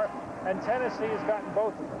far, and Tennessee has gotten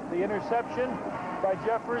both of them. The interception by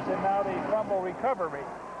Jeffers and now the fumble recovery.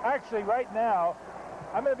 Actually, right now,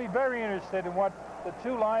 I'm going to be very interested in what the 2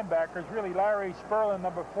 linebackers, really Larry Spurlin,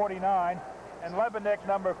 number 49, and Lebenik,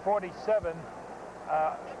 number 47,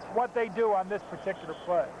 what they do on this particular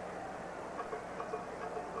play.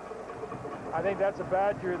 I think that's a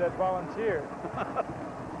Badger that volunteered.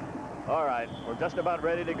 All right, we're just about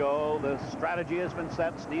ready to go. The strategy has been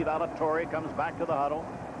set. Steve Alatorre comes back to the huddle.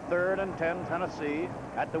 3rd and 10 Tennessee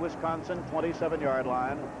at the Wisconsin 27-yard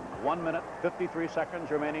line. 1 minute, 53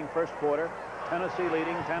 seconds remaining first quarter. Tennessee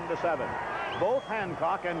leading 10-7. Both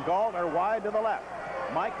Hancock and Gault are wide to the left.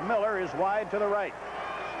 Mike Miller is wide to the right.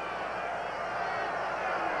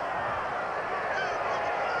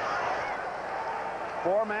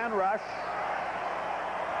 Four-man rush.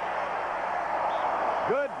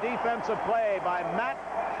 Good defensive play by Matt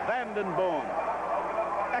Vandenboom.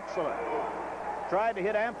 Excellent. Tried to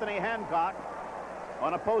hit Anthony Hancock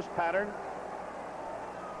on a post pattern.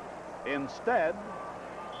 Instead,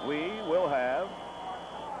 we will have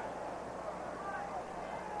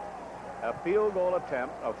a field goal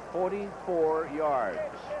attempt of 44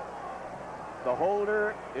 yards. The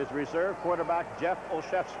holder is reserve quarterback Jeff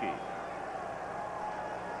Olszewski.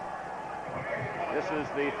 This is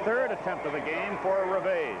the 3rd attempt of the game for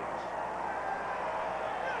Reveiz.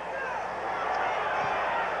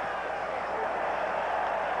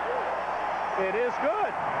 It is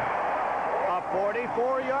good. A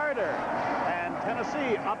 44-yarder. And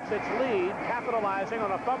Tennessee ups its lead, capitalizing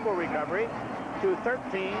on a fumble recovery to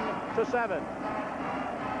 13-7.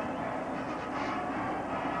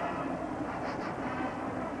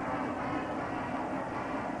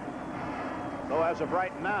 So as of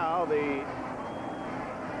right now, the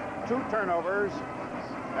 2 turnovers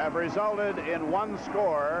have resulted in 1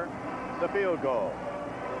 score, the field goal.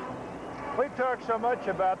 We've talked so much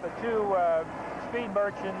about the 2 speed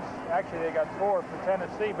merchants. Actually, they got 4 for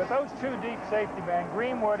Tennessee, but those 2 deep safety men,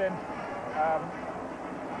 Greenwood and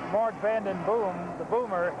Mark Vandenboom, the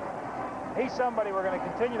boomer, he's somebody we're going to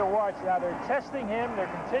continue to watch. Now, they're testing him. They're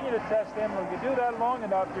continuing to test him. If you do that long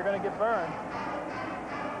enough, you're going to get burned.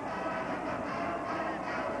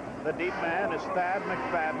 The deep man is Thad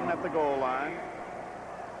McFadden at the goal line.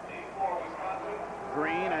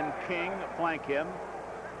 Green and King flank him.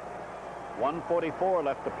 1:44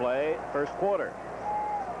 left to play, first quarter.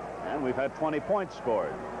 And we've had 20 points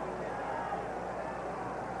scored.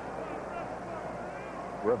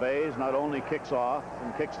 Reveiz not only kicks off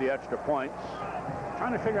and kicks the extra points,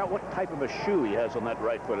 trying to figure out what type of a shoe he has on that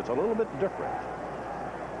right foot. It's a little bit different.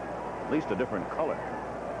 At least a different color.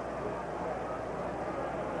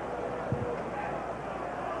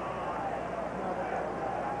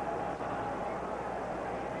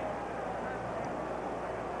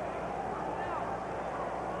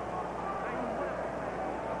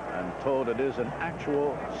 I'm told it is an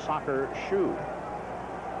actual soccer shoe.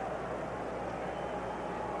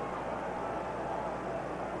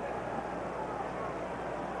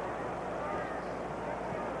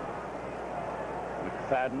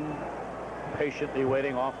 McFadden patiently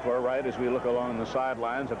waiting off to our right as we look along the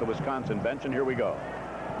sidelines at the Wisconsin bench, and here we go.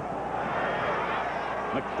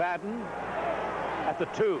 McFadden at the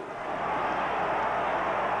 2.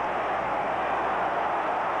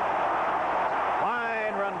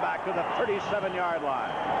 Fine run back to the 37-yard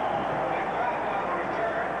line.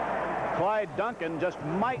 Clyde Duncan just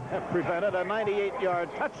might have prevented a 98-yard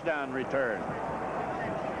touchdown return.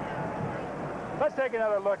 Let's take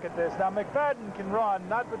another look at this. Now, McFadden can run,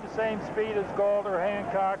 not with the same speed as Gould or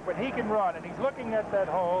Hancock, but he can run, and he's looking at that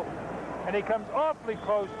hole, and he comes awfully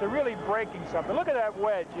close to really breaking something. Look at that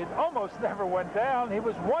wedge. It almost never went down. He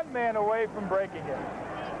was one man away from breaking it.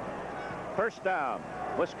 First down,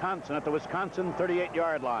 Wisconsin at the Wisconsin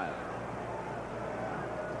 38-yard line.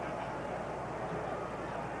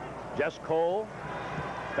 Jess Cole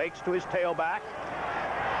fakes to his tailback.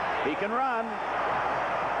 He can run.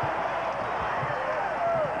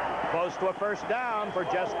 Close to a first down for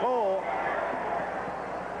Jess Cole.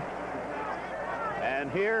 And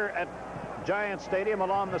here at Giant Stadium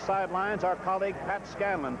along the sidelines, our colleague Pat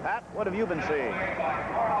Scanlon. Pat, what have you been seeing?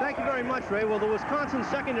 Thank you very much, Ray. Well, the Wisconsin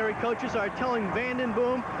secondary coaches are telling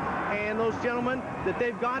Vandenboom and those gentlemen that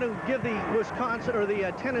they've got to give the Wisconsin or the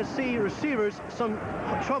Tennessee receivers some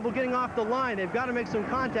trouble getting off the line. They've got to make some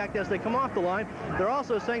contact as they come off the line. They're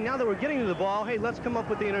also saying now that we're getting to the ball, hey, let's come up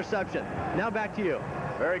with the interception. Now back to you.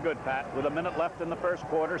 Very good, Pat. With a minute left in the first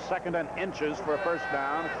quarter, 2nd and inches for a first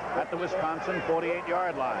down at the Wisconsin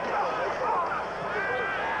 48-yard line.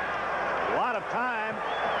 A lot of time.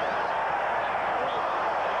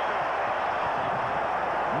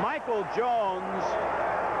 Michael Jones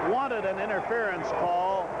wanted an interference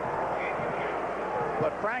call,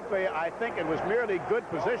 but frankly, I think it was merely good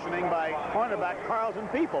positioning by cornerback Carlton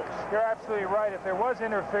Peoples. You're absolutely right. If there was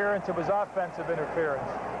interference, it was offensive interference.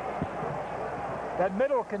 That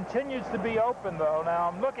middle continues to be open, though.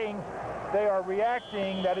 Now, I'm looking. They are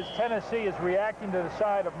reacting. That is, Tennessee is reacting to the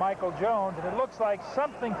side of Michael Jones, and it looks like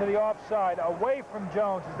something to the offside away from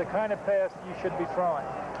Jones is the kind of pass that you should be throwing.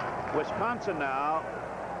 Wisconsin now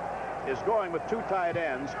is going with 2 tight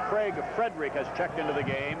ends. Craig Frederick has checked into the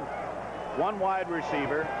game. 1 wide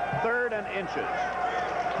receiver, 3rd and inches.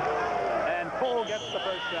 And Cole gets the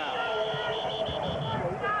first down.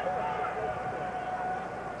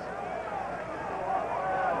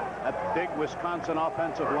 That big Wisconsin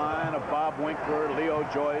offensive line of Bob Winkler, Leo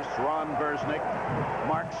Joyce, Ron Versnick,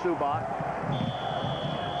 Mark Subak,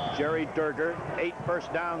 Jerry Durger. 8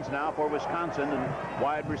 first downs now for Wisconsin, and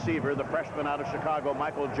wide receiver, the freshman out of Chicago,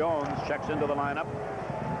 Michael Jones, checks into the lineup.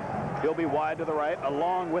 He'll be wide to the right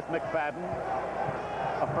along with McFadden.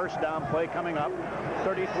 A first down play coming up.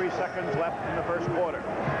 33 seconds left in the first quarter.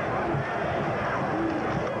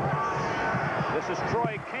 This is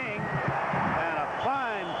Troy King, and a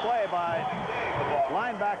fine play by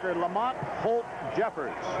linebacker Lamont Holt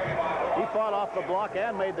Jeffers. He fought off the block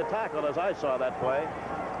and made the tackle as I saw that play.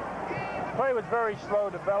 The play was very slow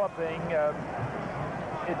developing.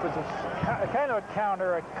 It was a kind of a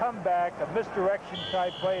counter, a comeback, a misdirection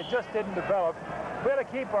type play. It just didn't develop. We got to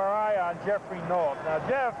keep our eye on Jeffrey Nault. Now,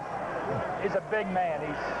 Jeff is a big man.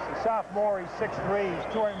 He's a sophomore. He's 6'3".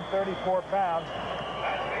 He's 234 pounds.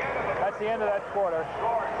 That's the end of that quarter.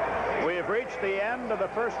 We have reached the end of the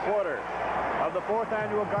first quarter of the 4th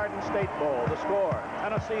annual Garden State Bowl. The score,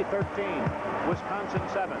 Tennessee 13, Wisconsin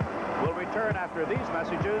 7. We'll return after these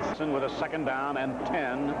messages. With a 2nd down and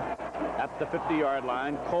 10 at the 50-yard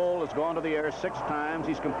line. Cole has gone to the air 6 times.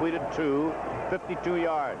 He's completed 2, 52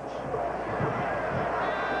 yards.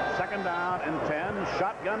 2nd down and 10,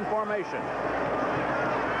 shotgun formation.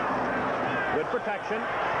 Good protection.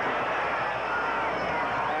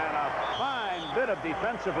 Bit of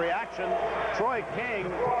defensive reaction. Troy King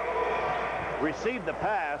received the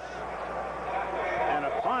pass, and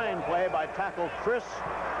a fine play by tackle Chris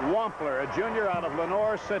Wampler, a junior out of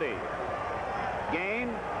Lenore City.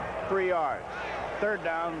 Gain 3 yards. 3rd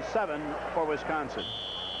down, 7 for Wisconsin.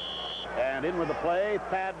 And in with the play,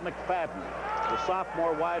 Thad McFadden, the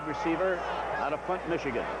sophomore wide receiver out of Flint,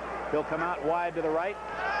 Michigan. He'll come out wide to the right.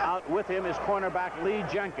 Out with him is cornerback Lee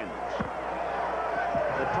Jenkins.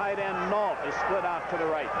 The tight end Nault is split out to the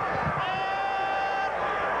right.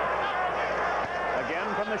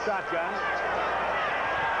 Again from the shotgun.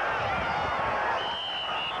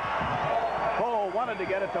 Cole wanted to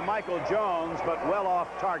get it to Michael Jones, but well off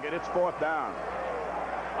target. It's 4th down.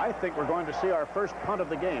 I think we're going to see our first punt of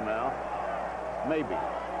the game now. Maybe.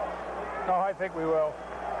 No, I think we will.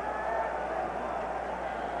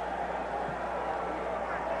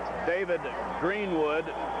 David Greenwood.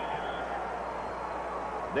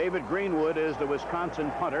 David Greenwood is the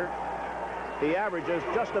Wisconsin punter. He averages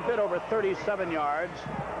just a bit over 37 yards.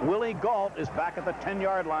 Willie Gault is back at the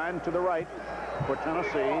 10-yard line to the right for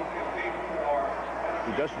Tennessee.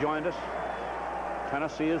 He just joined us.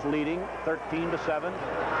 Tennessee is leading 13-7.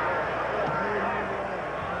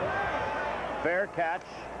 Fair catch.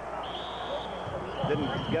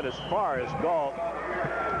 Didn't get as far as Gault.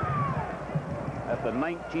 At the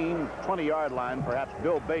 19-20-yard line, perhaps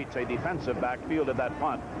Bill Bates, a defensive back, fielded that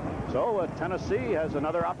punt. So Tennessee has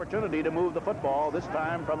another opportunity to move the football, this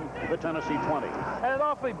time from the Tennessee 20. And an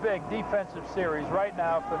awfully big defensive series right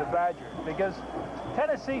now for the Badgers, because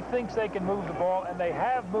Tennessee thinks they can move the ball, and they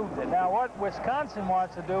have moved it. Now, what Wisconsin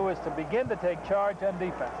wants to do is to begin to take charge on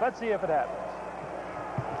defense. Let's see if it happens.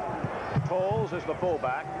 Tolles is the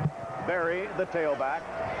fullback. Berry, the tailback.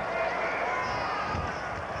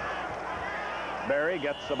 Berry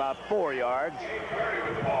gets about 4 yards.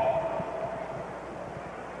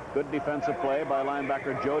 Good defensive play by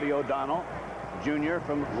linebacker Jody O'Donnell, Jr.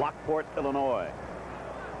 from Lockport, Illinois.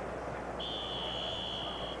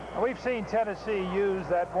 We've seen Tennessee use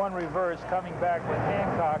that one reverse coming back with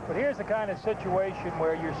Hancock, but here's the kind of situation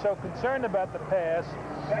where you're so concerned about the pass,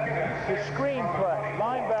 the screen play.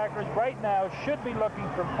 Linebackers right now should be looking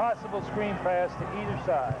for possible screen pass to either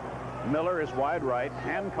side. Miller is wide right,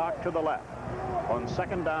 Hancock to the left. On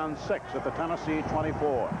 2nd down 6 at the Tennessee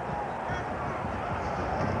 24.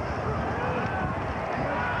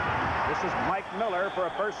 This is Mike Miller for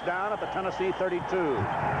a first down at the Tennessee 32. A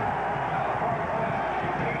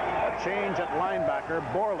change at linebacker.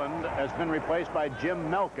 Borland has been replaced by Jim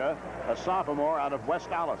Melka, a sophomore out of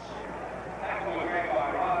West Allis.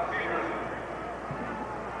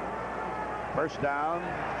 First down,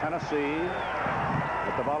 Tennessee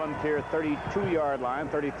at the Volunteer 32-yard line,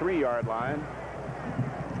 33-yard line.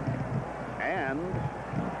 And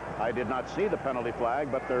I did not see the penalty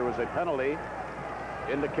flag, but there was a penalty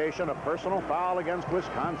indication of personal foul against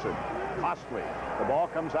Wisconsin. Costly. The ball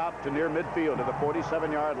comes out to near midfield at the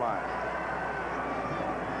 47-yard line.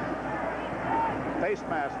 Face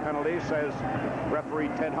mask penalty, says referee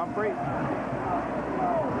Ted Humphrey.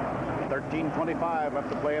 13:25 left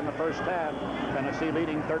to play in the first half. Tennessee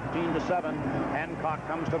leading 13-7. Hancock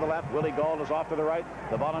comes to the left. Willie Gault is off to the right.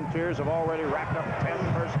 The Volunteers have already racked up 10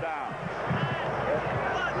 first downs.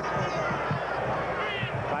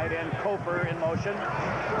 Tight end Koper in motion.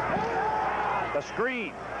 The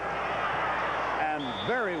screen. And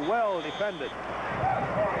very well defended.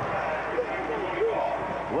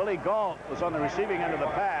 Willie Gault was on the receiving end of the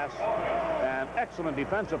pass. An excellent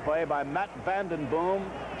defensive play by Matt Vanden Boom,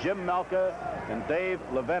 Jim Melka, and Dave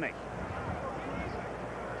Levenick.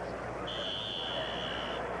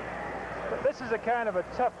 This is a kind of a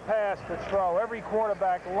tough pass to throw. Every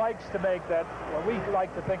quarterback likes to make that, what we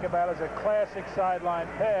like to think about as a classic sideline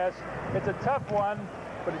pass. It's a tough one,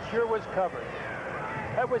 but it sure was covered.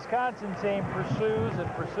 That Wisconsin team pursues and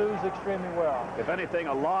pursues extremely well. If anything,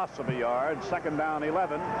 a loss of a yard. 2nd down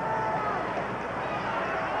 11.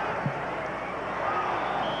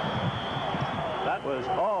 That was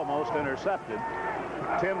almost intercepted.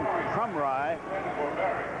 Tim Crumry.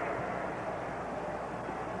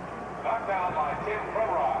 Knocked down by Tim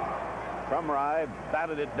Crumry. Crumry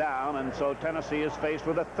batted it down, and so Tennessee is faced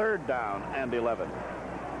with a 3rd down and 11.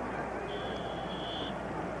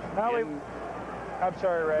 Now I'm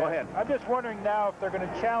sorry, Ray. Go ahead. I'm just wondering now if they're going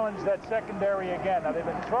to challenge that secondary again. Now, they've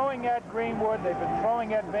been throwing at Greenwood. They've been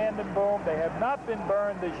throwing at Vanden Boom. They have not been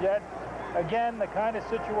burned as yet. Again, the kind of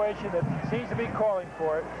situation that seems to be calling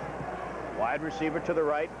for it. Wide receiver to the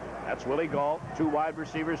right. That's Willie Gault. 2 wide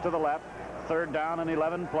receivers to the left. 3rd down and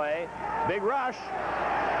 11 play. Big rush.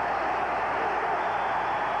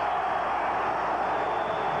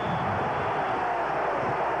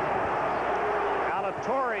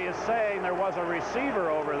 Alatorre is saying there was a receiver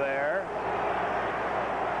over there.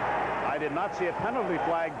 I did not see a penalty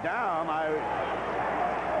flag down.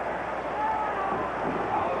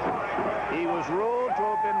 He was ruled to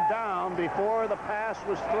have been down before the pass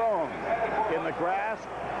was thrown in the grasp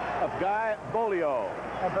of Guy Bolio.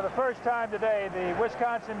 And for the first time today, the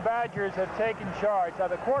Wisconsin Badgers have taken charge. Now,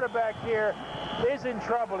 the quarterback here is in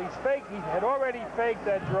trouble. He had already faked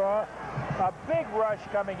that draw. A big rush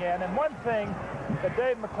coming in. And one thing that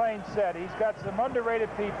Dave McClain said, he's got some underrated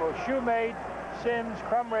people. Shoemate, Sims,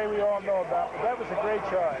 Crumry, we all know about. But that was a great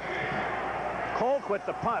charge. Colquitt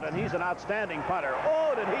the punt, and he's an outstanding punter.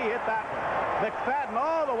 Oh, did he hit that one? McFadden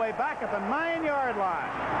all the way back at the 9-yard line.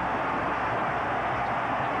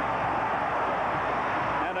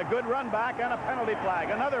 And a good run back and a penalty flag,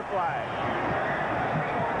 another flag.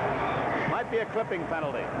 Might be a clipping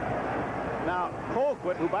penalty. Now,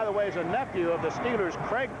 Colquitt, who, by the way, is a nephew of the Steelers'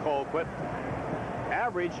 Craig Colquitt,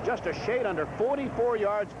 averaged just a shade under 44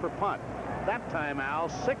 yards per punt. That time, Al,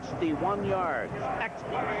 61 yards.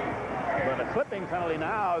 Excellent. But a clipping penalty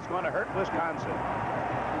now is going to hurt Wisconsin.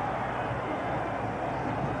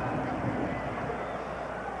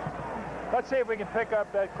 Let's see if we can pick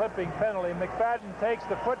up that clipping penalty. McFadden takes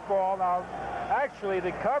the football. Now, actually,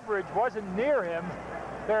 the coverage wasn't near him.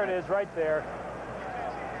 There it is, right there.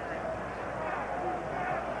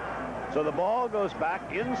 So the ball goes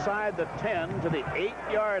back inside the 10 to the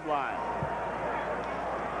 8-yard line.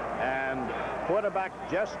 And quarterback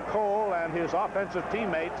Jess Cole and his offensive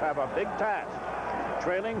teammates have a big task.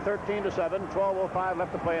 Trailing 13-7, 12:05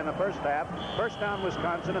 left to play in the first half. First down,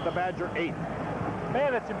 Wisconsin at the Badger 8.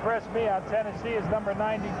 Man, that's impressed me on Tennessee is number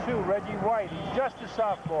 92, Reggie White. He's just a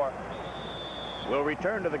sophomore. We'll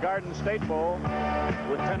return to the Garden State Bowl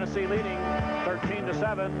with Tennessee leading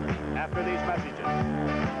 13-7 after these messages.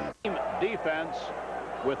 Team defense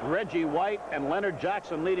with Reggie White and Leonard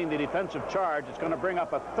Jackson leading the defensive charge. It's going to bring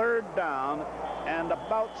up a third down and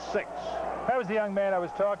about 6. That was the young man I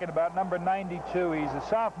was talking about, number 92. He's a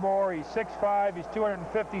sophomore. He's 6'5". He's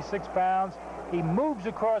 256 pounds. He moves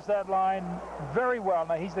across that line very well.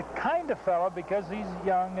 Now, he's the kind of fellow, because he's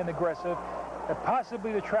young and aggressive, that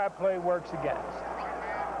possibly the trap play works against.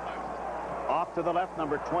 Off to the left,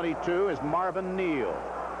 number 22 is Marvin Neal.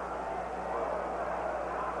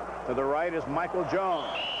 To the right is Michael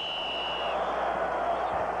Jones.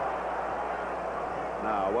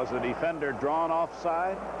 Now, was the defender drawn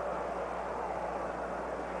offside?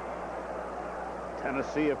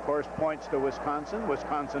 Tennessee, of course, points to Wisconsin.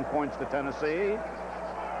 Wisconsin points to Tennessee.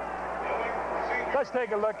 Let's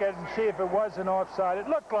take a look at it and see if it was an offside. It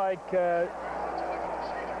looked like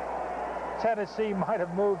Tennessee might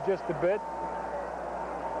have moved just a bit.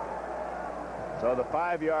 So the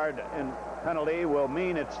 5-yard penalty will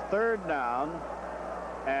mean it's third down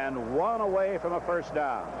and 1 away from a first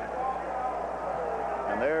down.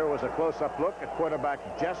 And there was a close-up look at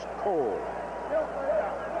quarterback Jess Cole.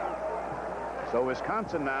 So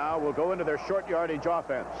Wisconsin now will go into their short yardage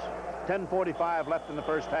offense. 10:45 left in the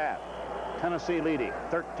first half. Tennessee leading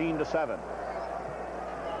 13-7.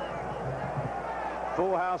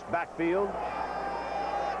 Full house backfield.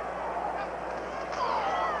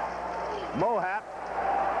 Mohap,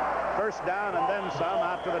 first down and then some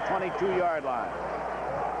out to the 22-yard line.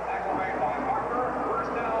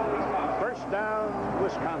 First down,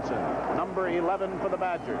 Wisconsin. Number 11 for the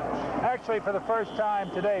Badgers. Actually, for the first time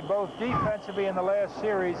today, both defensively in the last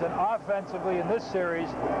series and offensively in this series,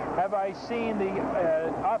 have I seen the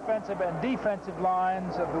offensive and defensive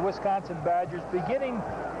lines of the Wisconsin Badgers beginning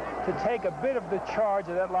to take a bit of the charge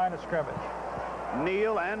of that line of scrimmage.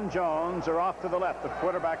 Neal and Jones are off to the left. The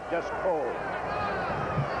quarterback, Jess Cole.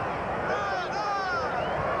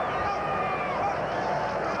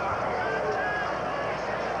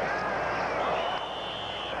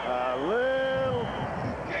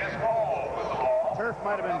 Turf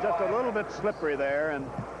might have been just a little bit slippery there, and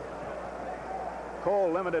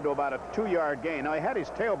Cole limited to about a 2-yard gain. Now, he had his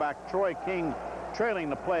tailback, Troy King, trailing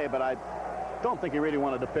the play, but I don't think he really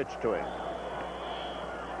wanted to pitch to him.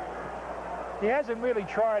 He hasn't really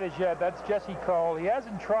tried as yet. That's Jesse Cole. He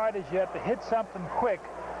hasn't tried as yet to hit something quick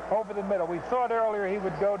over the middle. We thought earlier he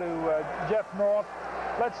would go to Jeff North.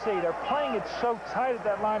 Let's see. They're playing it so tight at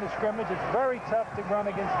that line of scrimmage. It's very tough to run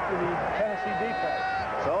against the Tennessee defense.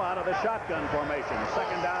 So out of the shotgun formation,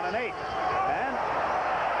 second down and 8. And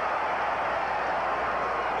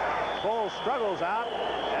Cole struggles out,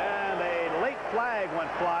 and a late flag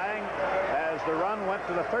went flying as the run went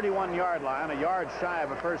to the 31-yard line, a yard shy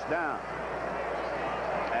of a first down.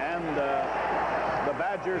 And the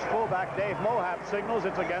Badgers fullback Dave Mohap signals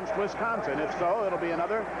it's against Wisconsin. If so, it'll be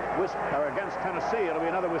another, against Tennessee, it'll be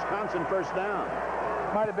another Wisconsin first down.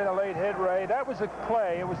 Might have been a late hit, Ray. That was a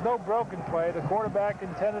play. It was no broken play. The quarterback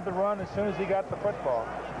intended to run as soon as he got the football.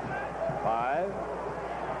 5,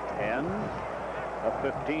 10, a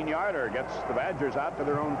 15-yarder gets the Badgers out to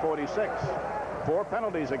their own 46. 4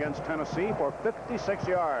 penalties against Tennessee for 56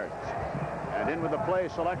 yards. And in with the play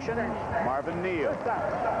selection, Marvin Neal.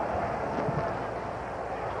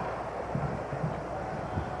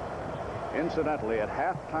 Incidentally, at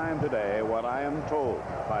halftime today, what I am told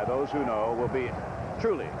by those who know will be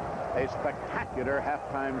truly a spectacular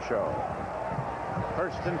halftime show.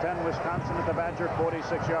 First and 10, Wisconsin at the Badger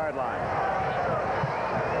 46-yard line.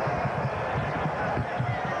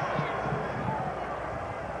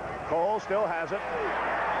 Cole still has it.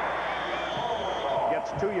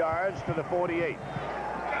 Gets 2 yards to the 48.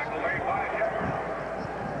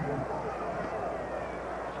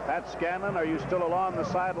 Pat Scanlon, are you still along the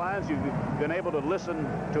sidelines? You've been able to listen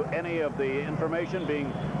to any of the information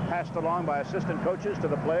being passed along by assistant coaches to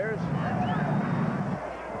the players?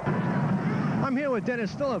 I'm here with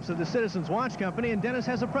Dennis Phillips of the Citizens Watch Company, and Dennis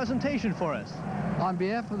has a presentation for us. On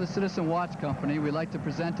behalf of the Citizen Watch Company, we'd like to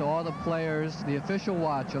present to all the players the official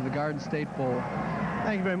watch of the Garden State Bowl.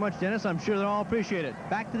 Thank you very much, Dennis. I'm sure they'll all appreciate it.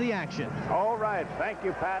 Back to the action. All right. Thank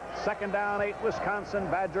you, Pat. 2nd down, 8,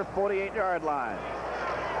 Wisconsin. Badger 48-yard line.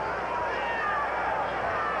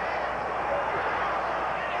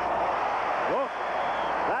 Look,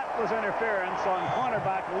 that was interference on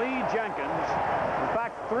cornerback Lee Jenkins. In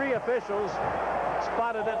fact, 3 officials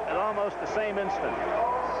spotted it at almost the same instant.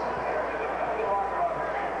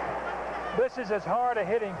 This is as hard a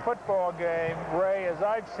hitting football game, Ray, as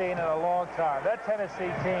I've seen in a long time. That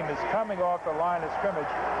Tennessee team is coming off the line of scrimmage.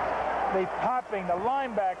 The popping, the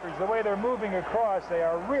linebackers, the way they're moving across, they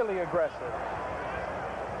are really aggressive.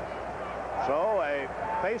 So a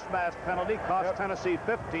face mask penalty cost Tennessee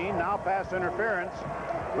 15. Now pass interference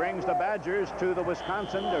brings the Badgers to the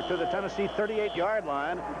Wisconsin, or to the Tennessee 38-yard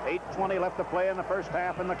line. 8:20 left to play in the first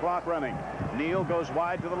half and the clock running. Neal goes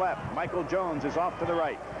wide to the left. Michael Jones is off to the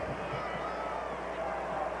right.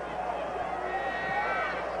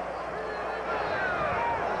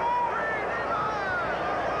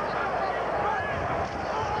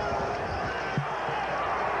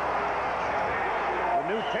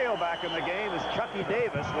 Tailback in the game is Chucky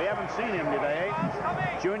Davis. We haven't seen him today.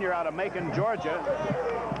 Junior out of Macon, Georgia.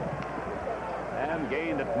 And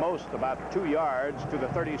gained at most about 2 yards to the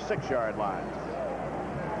 36-yard line.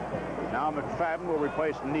 Now McFadden will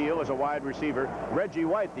replace Neal as a wide receiver. Reggie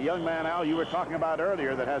White, the young man, Al, you were talking about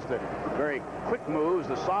earlier, that has the very quick moves,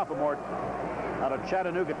 the sophomore out of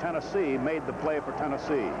Chattanooga, Tennessee, made the play for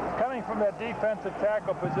Tennessee. Coming from that defensive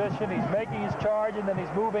tackle position, he's making his charge, and then he's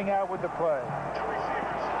moving out with the play.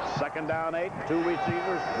 2nd down, 8, 2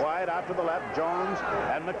 receivers wide out to the left, Jones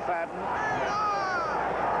and McFadden.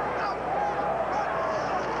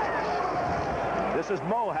 This is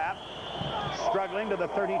Mohap struggling to the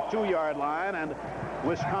 32-yard line, and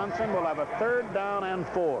Wisconsin will have a 3rd down and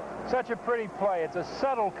 4. Such a pretty play. It's a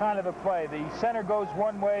subtle kind of a play. The center goes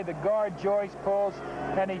one way, the guard Joyce pulls,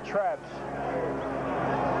 and he traps.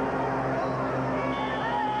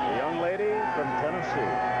 The young lady from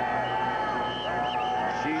Tennessee.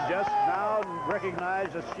 She just now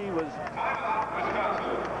recognized that she was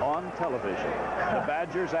on television. The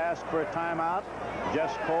Badgers asked for a timeout.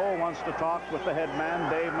 Jess Cole wants to talk with the head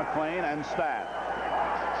man, Dave McClain, and staff.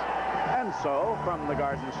 And so, from the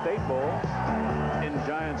Garden State Bowl in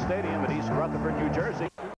Giant Stadium at East Rutherford, New Jersey.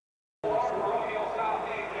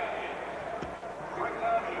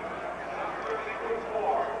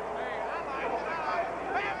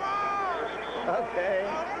 Okay.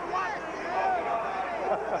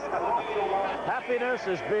 Happiness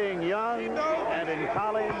is being young and in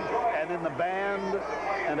college and in the band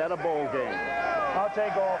and at a bowl game. I'll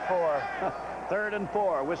take all 4. 3rd and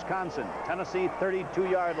 4, Wisconsin. Tennessee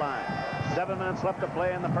 32-yard line. 7 minutes left to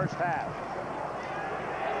play in the first half.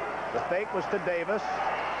 The fake was to Davis.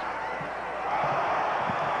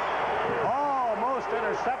 Almost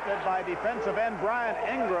intercepted by defensive end Brian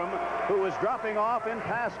Ingram, who was dropping off in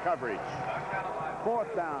pass coverage.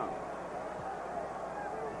 4th down.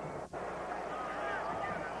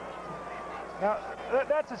 Now,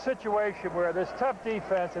 that's a situation where this tough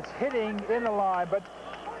defense, it's hitting in the line, but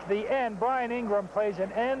the end, Brian Ingram plays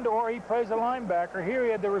an end or he plays a linebacker. Here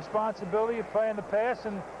he had the responsibility of playing the pass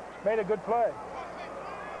and made a good play.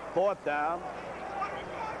 4th down.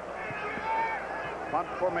 Punt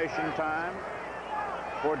formation time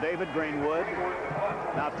for David Greenwood.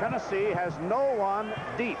 Now Tennessee has no one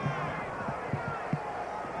deep.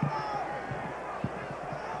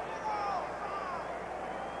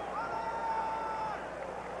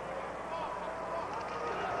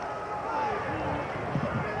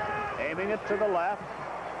 It to the left.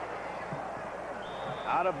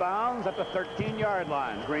 Out of bounds at the 13-yard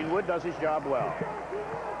line. Greenwood does his job well.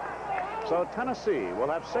 So Tennessee will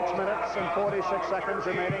have 6 minutes and 46 seconds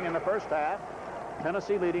remaining in the first half.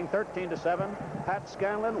 Tennessee leading 13-7. Pat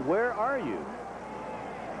Scanlon, where are you?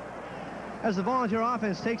 As the Volunteer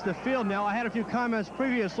offense takes the field now, I had a few comments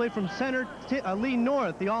previously from center Lee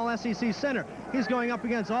North, the All-SEC center. He's going up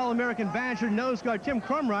against All-American Badger nose guard Tim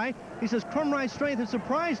Crumry. He says Crumry's strength has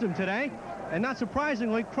surprised him today. And not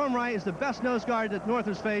surprisingly, Crumry is the best nose guard that North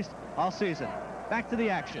has faced all season. Back to the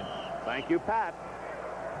action. Thank you, Pat.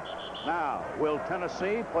 Now, will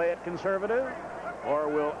Tennessee play it conservative, or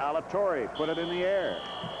will Alatorre put it in the air?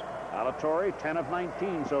 Alatorre, 10 of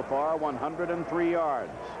 19 so far, 103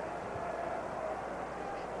 yards.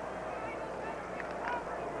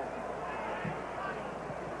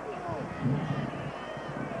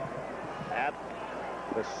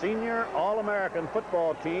 The senior All-American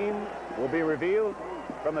football team will be revealed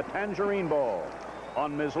from the Tangerine Bowl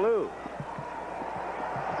on Ms. Lou.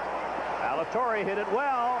 Alatorre hit it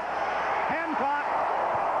well. Hancock.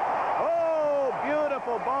 Oh,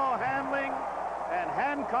 beautiful ball handling. And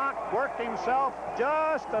Hancock worked himself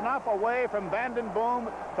just enough away from Vanden Boom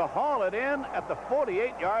to haul it in at the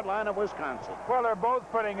 48-yard line of Wisconsin. Well, they're both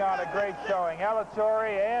putting on a great showing, Alatorre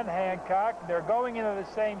and Hancock. They're going into the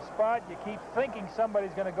same spot. You keep thinking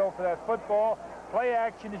somebody's going to go for that football. Play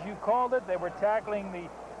action, as you called it. They were tackling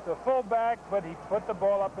the fullback, but he put the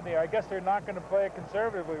ball up in the air. I guess they're not going to play it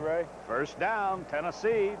conservatively, Ray. First down,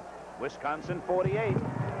 Tennessee, Wisconsin 48.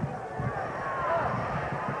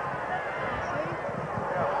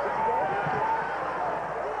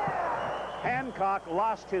 Hancock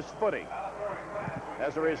lost his footing.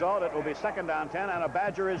 As a result, it will be second down 10, and a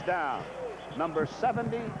Badger is down. Number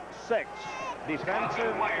 76,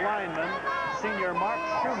 defensive lineman, senior Mark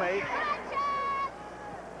Shoemate,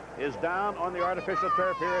 is down on the artificial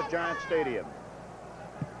turf here at Giant Stadium.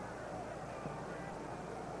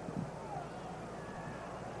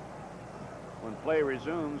 When play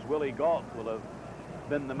resumes, Willie Galt will have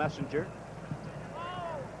been the messenger.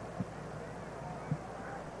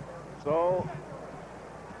 So,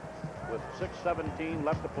 with 6:17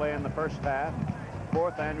 left to play in the first half,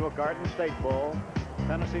 4th annual Garden State Bowl,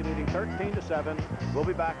 Tennessee leading 13-7. We'll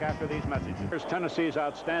be back after these messages. Here's Tennessee's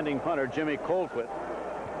outstanding punter, Jimmy Colquitt,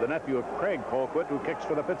 the nephew of Craig Colquitt, who kicks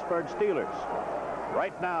for the Pittsburgh Steelers.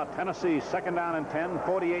 Right now, Tennessee second down and 10,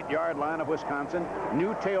 48-yard line of Wisconsin.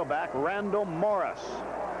 New tailback, Randall Morris,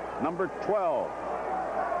 number 12.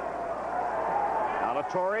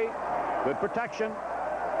 Alatorre, good protection.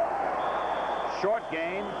 Short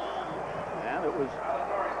gain, and it was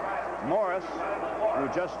Morris, who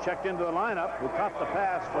just checked into the lineup, who caught the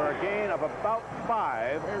pass for a gain of about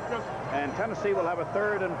 5. And Tennessee will have a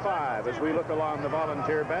 3rd and 5 as we look along the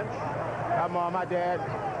volunteer bench. I'm on my dad.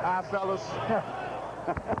 Hi, fellas.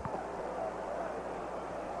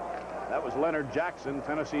 That was Leonard Jackson,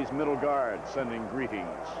 Tennessee's middle guard, sending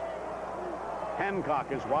greetings.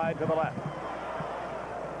 Hancock is wide to the left.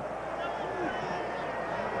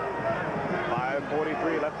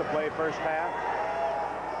 5:43 left to play first half.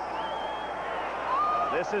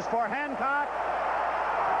 This is for Hancock.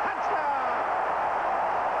 Touchdown!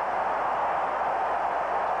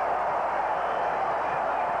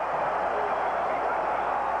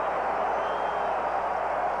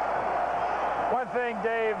 One thing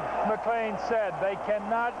Dave McClain said, they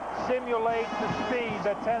cannot simulate the speed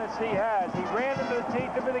that Tennessee has. He ran into the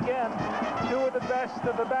teeth of it again. 2 of the best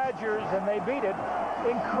of the Badgers, and they beat it.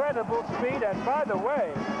 Incredible speed, and by the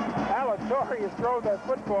way, Alatorre has thrown that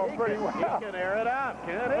football pretty well. He can air it out,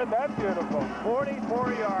 can't he? Isn't that beautiful?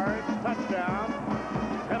 44 yards, touchdown.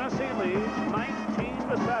 Tennessee leads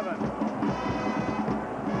 19-7.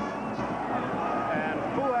 And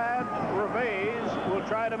Fuad Reveiz will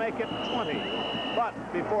try to make it 20. But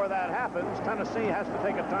before that happens, Tennessee has to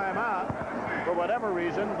take a timeout. For whatever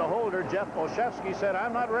reason, the holder, Jeff Olszewski, said,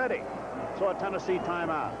 I'm not ready. So a Tennessee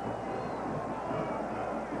timeout.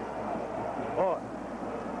 Oh.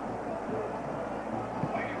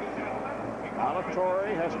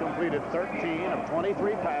 Alatorre has completed 13 of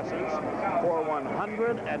 23 passes for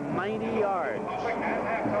 190 yards.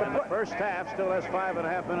 And the first half still has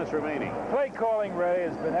 5.5 minutes remaining. Play calling, Ray,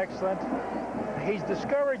 has been excellent. He's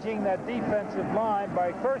discouraging that defensive line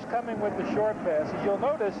by first coming with the short passes. You'll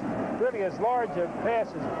notice really as large of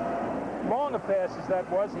passes, long a pass as that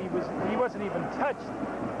was, he wasn't even touched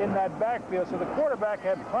in that backfield, so the quarterback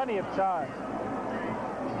had plenty of time.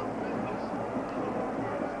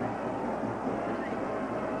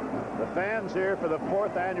 The fans here for the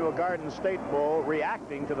 4th annual Garden State Bowl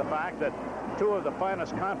reacting to the fact that 2 of the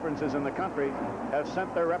finest conferences in the country have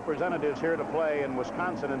sent their representatives here to play in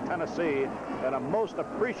Wisconsin and Tennessee, and a most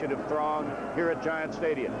appreciative throng here at Giant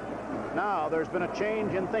Stadium. Now there's been a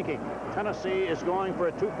change in thinking. Tennessee is going for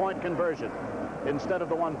a 2-point conversion instead of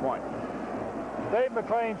the 1 point. Dave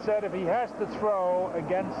McClain said if he has to throw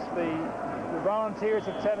against the Volunteers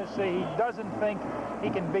of Tennessee, he doesn't think he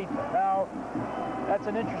can beat them. Now, that's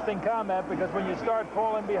an interesting comment, because when you start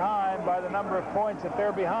falling behind by the number of points that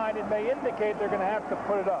they're behind, it may indicate they're going to have to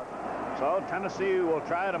put it up. So Tennessee will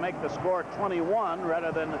try to make the score 21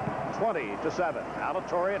 rather than 20-7.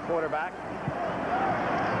 Alatorre at quarterback.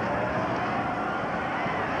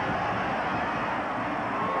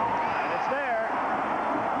 And it's there.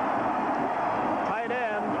 Tight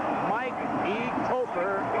end Mike E.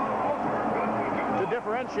 Coper to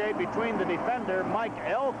differentiate differentiate between the defender, Mike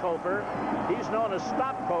L. Cofer. He's known as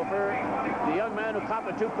Stop Cofer. The young man who caught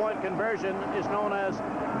the two-point conversion is known as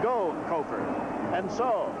Go Cofer. And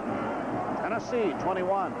so, Tennessee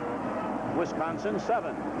 21, Wisconsin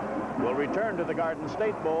 7. We'll return to the Garden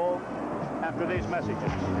State Bowl after these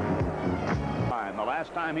messages. The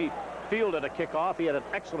last time he fielded a kickoff, he had an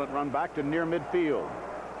excellent run back to near midfield.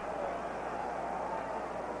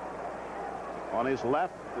 On his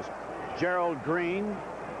left is Gerald Green.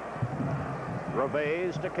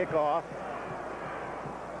 Reves to kick off.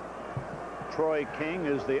 Troy King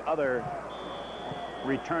is the other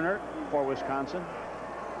returner for Wisconsin.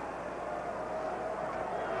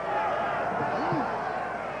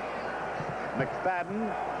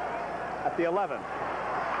 McFadden at the 11.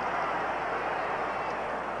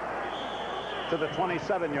 To the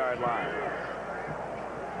 27-yard line.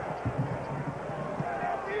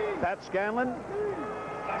 Pat Scanlon.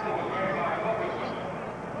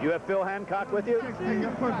 You have Phil Hancock with you?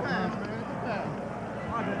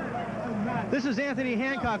 This is Anthony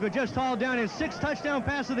Hancock, who just hauled down his 6th touchdown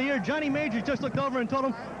pass of the year. Johnny Majors just looked over and told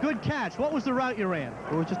him, good catch. What was the route you ran?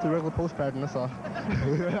 It was just a regular post pattern, that's all.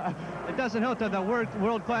 It doesn't help that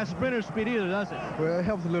world-class sprinter speed either, does it? Well, it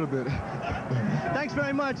helps a little bit. Thanks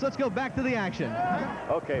very much. Let's go back to the action.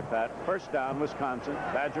 Okay, Pat. First down, Wisconsin.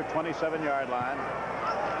 Badger 27-yard line.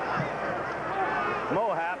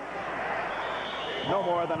 Mohap, no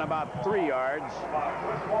more than about 3 yards.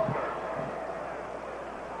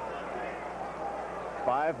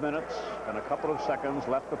 5 minutes and a couple of seconds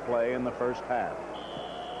left to play in the first half.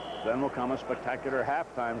 Then will come a spectacular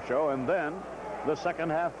halftime show, and then the second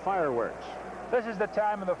half fireworks. This is the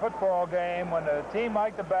time of the football game when a team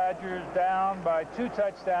like the Badgers, down by 2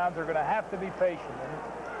 touchdowns, are going to have to be patient.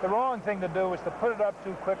 And the wrong thing to do is to put it up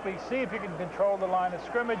too quickly. See if you can control the line of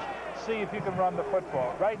scrimmage. See if you can run the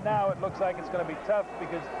football. Right now, it looks like it's going to be tough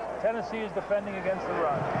because Tennessee is defending against the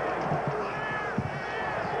run.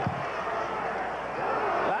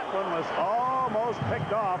 That one was almost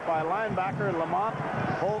picked off by linebacker Lamont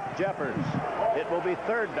Holt Jeffers. It will be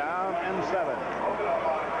 3rd down and 7.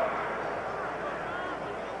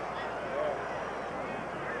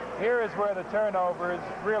 Here is where the turnovers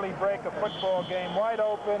really break a football game wide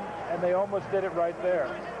open, and they almost did it right there.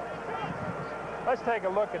 Let's take a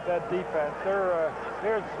look at that defense.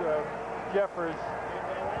 Here's Jeffers.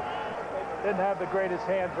 Didn't have the greatest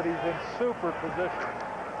hands, but he's in super position.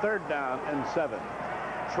 3rd down and 7.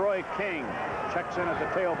 Troy King checks in at the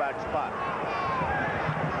tailback spot.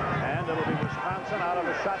 And it'll be Wisconsin out of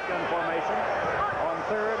the shotgun formation on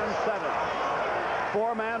 3rd and 7.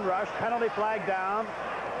 4-man rush, penalty flag down.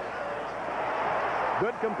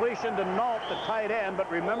 Good completion to Nault, the tight end, but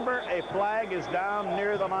remember, a flag is down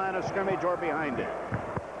near the line of scrimmage or behind it.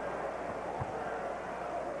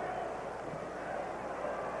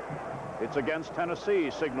 It's against Tennessee,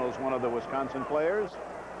 signals one of the Wisconsin players.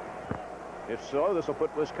 If so, this will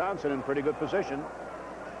put Wisconsin in pretty good position.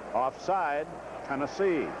 Offside,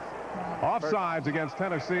 Tennessee. Offsides against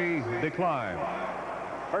Tennessee decline.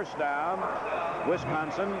 First down,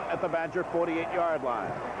 Wisconsin at the Badger 48-yard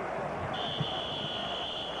line.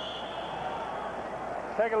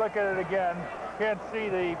 Take a look at it again. Can't see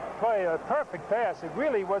the play. A perfect pass. It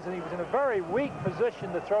really wasn't. He was in a very weak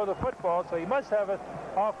position to throw the football, so he must have an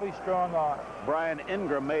awfully strong arm. Brian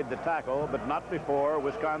Ingram made the tackle, but not before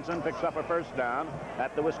Wisconsin picks up a first down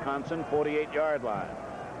at the Wisconsin 48-yard line.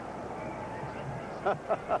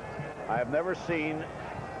 I have never seen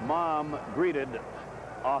Mom greeted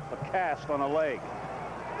off a cast on a leg.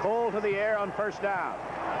 Cole to the air on first down.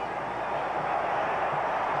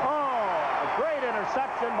 Great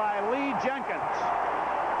interception by Lee Jenkins.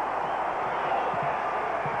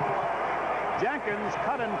 Jenkins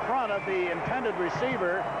cut in front of the intended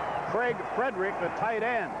receiver, Craig Frederick, the tight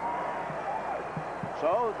end.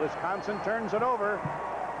 So Wisconsin turns it over.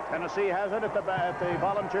 Tennessee has it at the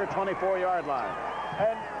Volunteer 24-yard line.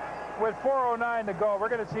 And with 4:09 to go, we're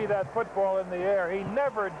going to see that football in the air. He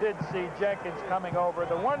never did see Jenkins coming over.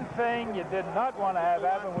 The one thing you did not want to have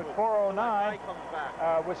happen with 4:09,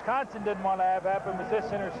 Wisconsin didn't want to have happen with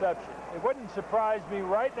this interception. It wouldn't surprise me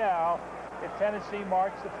right now if Tennessee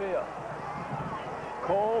marks the field.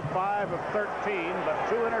 Cole 5 of 13, but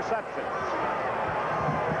 2 interceptions.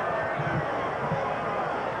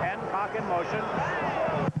 Hancock in motion.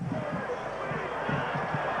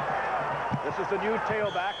 This is the new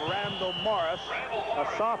tailback, Randall Morris, a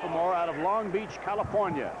sophomore out of Long Beach,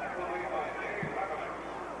 California.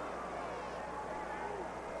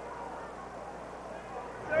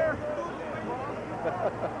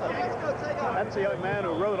 That's the young man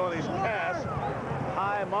who wrote on his cast,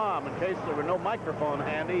 "Hi, Mom." In case there were no microphone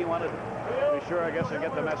handy, he wanted Be sure, I guess, to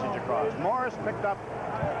get the message across. Morris picked up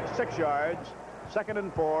 6 yards, 2nd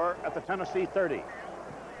and 4 at the Tennessee 30.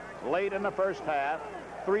 Late in the first half,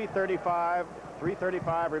 3:35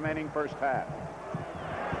 remaining first half.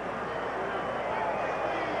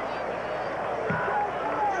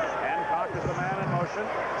 Hancock is the man in motion.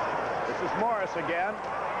 This is Morris again.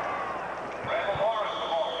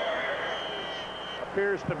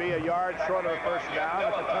 Appears to be a yard short of a first down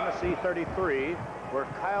at the Tennessee 33, where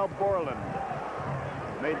Kyle Borland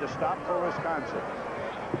made the stop for Wisconsin.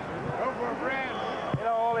 Go for Brand. You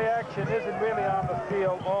know, all the action isn't really on the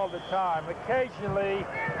field all the time. Occasionally,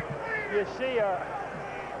 you see a...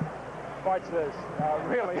 Watch this.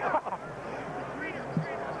 Really.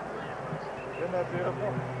 Isn't that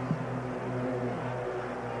beautiful?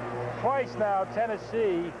 Twice now,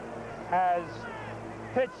 Tennessee has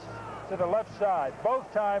pitched to the left side.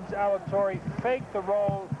 Both times, Alatorre faked the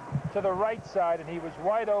roll to the right side, and he was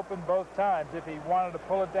wide open both times if he wanted to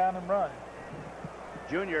pull it down and run.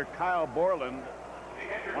 Junior Kyle Borland,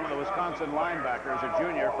 one of the Wisconsin linebackers, a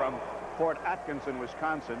junior from Fort Atkinson,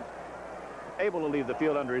 Wisconsin, able to leave the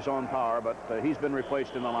field under his own power, but he's been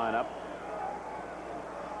replaced in the lineup.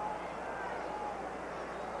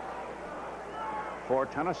 For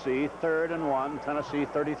Tennessee, 3rd and 1, Tennessee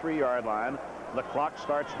 33-yard line. The clock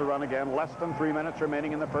starts to run again. Less than 3 minutes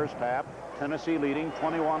remaining in the first half. Tennessee leading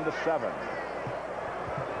 21-7.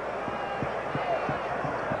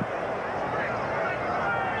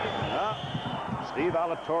 Steve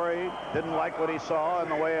Alatorre didn't like what he saw in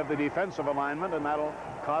the way of the defensive alignment, and that'll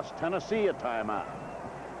cost Tennessee a timeout.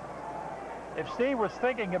 If Steve was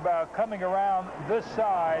thinking about coming around this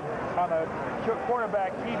side on a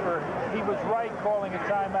quarterback keeper, he was right calling a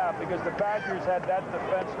timeout because the Badgers had that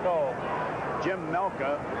defense called. Jim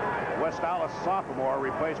Melka, West Allis sophomore,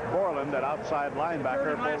 replaced Borland at outside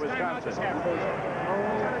linebacker for Wisconsin.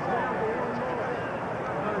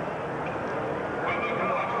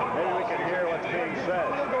 Maybe we can hear what's being said.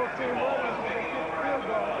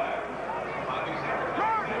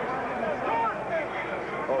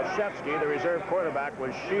 Olszewski, the reserve quarterback,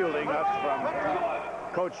 was shielding us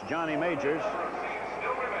from Coach Johnny Majors.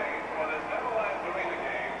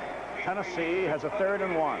 Tennessee has a 3rd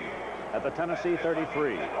and 1 at the Tennessee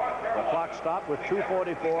 33. The clock stopped with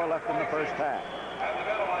 2:44 left in the first half.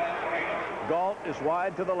 Galt is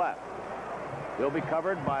wide to the left. He'll be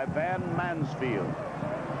covered by Van Mansfield.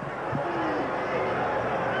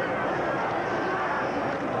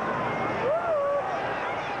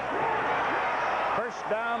 First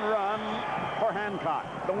down run for Hancock,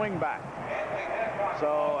 the wingback.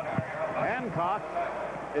 So Hancock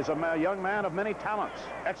is a young man of many talents.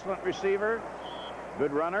 Excellent receiver,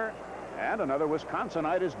 good runner, and another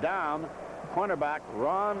Wisconsinite is down, cornerback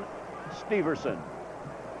Ron Steverson.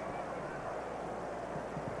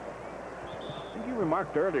 I think you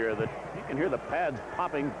remarked earlier that you can hear the pads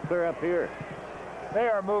popping clear up here. They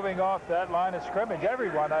are moving off that line of scrimmage.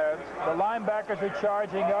 Everyone, the linebackers are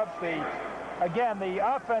charging up. Again, the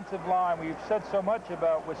offensive line, we've said so much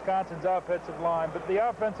about Wisconsin's offensive line, but the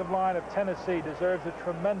offensive line of Tennessee deserves a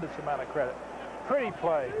tremendous amount of credit. Pretty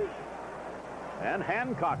play. And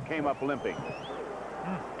Hancock came up limping.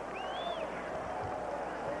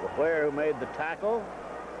 The player who made the tackle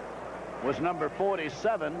was number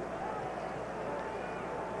 47.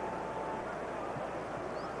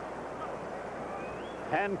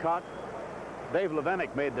 Hancock, Dave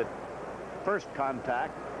Levenik made the first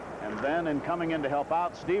contact, and then in coming in to help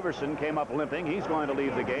out, Steverson came up limping. He's going to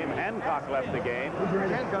leave the game. Hancock left the game.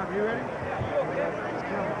 Hancock, you ready?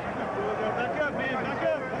 Back up, man, back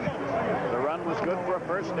up. The run was good for a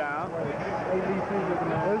first down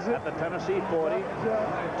at the Tennessee 40.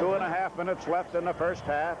 2.5 minutes left in the first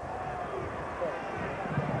half.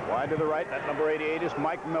 Wide to the right, that number 88 is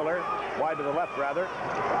Mike Miller. Wide to the left, rather.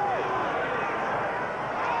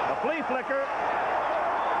 A flea flicker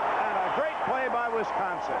and a great play by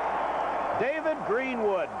Wisconsin. David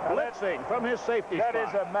Greenwood blitzing from his safety spot. That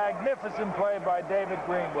is a magnificent play by David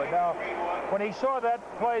Greenwood. Now, when he saw that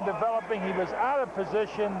play developing, he was out of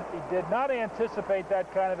position. He did not anticipate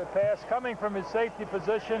that kind of a pass coming from his safety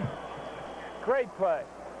position. Great play.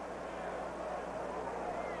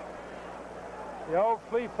 The old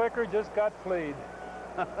flea flicker just got fleed.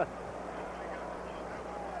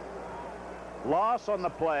 Loss on the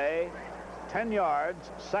play, 10 yards,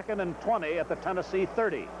 2nd and 20 at the Tennessee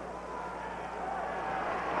 30.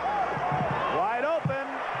 Wide open.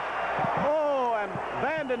 Oh, and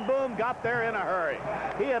Vanden Boom got there in a hurry.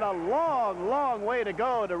 He had a long, long way to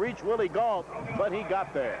go to reach Willie Galt, but he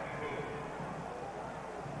got there.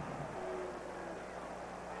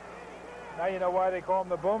 Now you know why they call him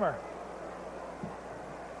the Boomer.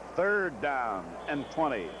 Third down and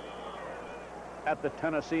 20 at the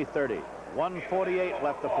Tennessee 30. 1:48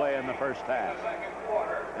 left to play in the first half.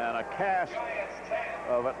 And a cast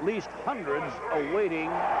of at least hundreds awaiting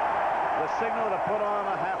the signal to put on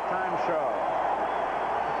a halftime show.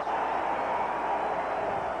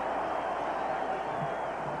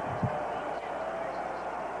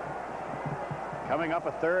 Coming up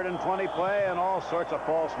a 3rd and 20 play and all sorts of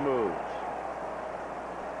false moves.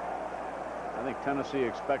 I think Tennessee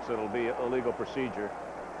expects it'll be illegal procedure.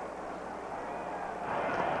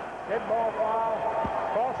 Hit ball foul,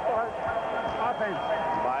 false start, offense.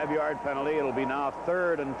 5-yard penalty. It'll be now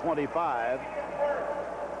 3rd and 25.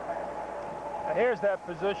 Now here's that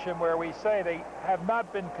position where we say they have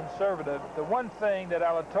not been conservative. The one thing that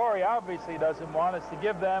Alatorre obviously doesn't want is to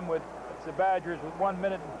give them, with the Badgers, with 1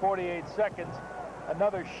 minute and 48 seconds,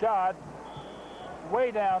 another shot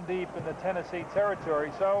way down deep in the Tennessee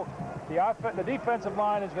territory. So the defensive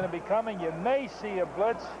line is going to be coming. You may see a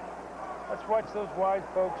blitz. Let's watch those wise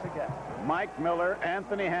folks again. Mike Miller,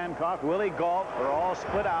 Anthony Hancock, Willie Gault are all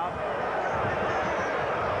split out.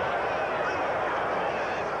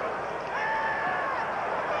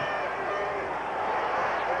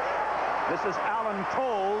 This is Alan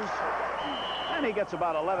Coles, and he gets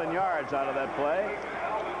about 11 yards out of that play.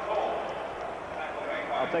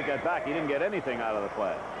 I'll take that back. He didn't get anything out of the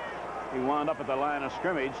play. He wound up at the line of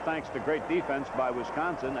scrimmage thanks to great defense by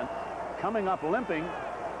Wisconsin. And coming up limping,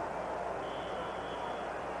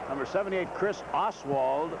 number 78, Chris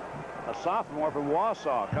Oswald, a sophomore from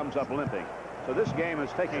Wausau, comes up limping. So this game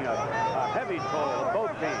is taking a heavy toll of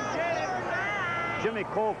both teams. Jimmy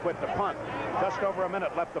Colquitt the punt. Just over a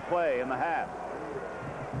minute left to play in the half.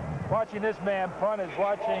 Watching this man punt is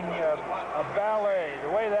watching a ballet. The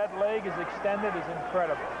way that leg is extended is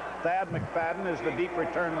incredible. Thad McFadden is the deep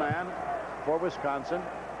return man for Wisconsin.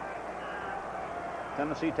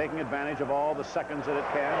 Tennessee taking advantage of all the seconds that it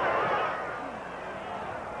can.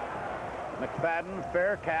 McFadden,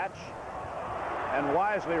 fair catch, and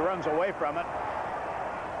wisely runs away from it.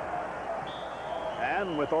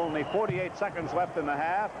 And with only 48 seconds left in the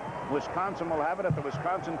half, Wisconsin will have it at the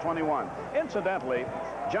Wisconsin 21. Incidentally,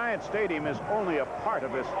 Giant Stadium is only a part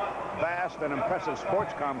of this vast and impressive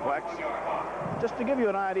sports complex. Just to give you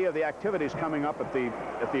an idea of the activities coming up at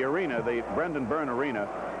the arena, the Brendan Byrne Arena,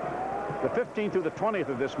 the 15th through the 20th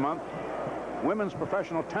of this month, Women's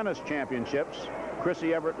Professional Tennis Championships.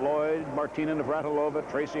 Chrissy Everett Lloyd, Martina Navratilova,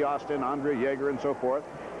 Tracy Austin, Andrea Jaeger, and so forth.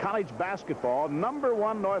 College basketball,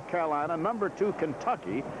 #1 North Carolina, #2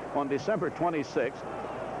 Kentucky on December 26th.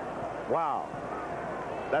 Wow.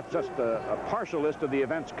 That's just a partial list of the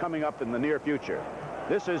events coming up in the near future.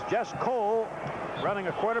 This is Jess Cole running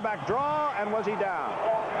a quarterback draw, and was he down?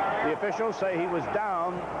 The officials say he was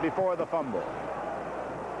down before the fumble.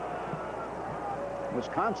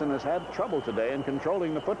 Wisconsin has had trouble today in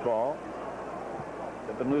controlling the football.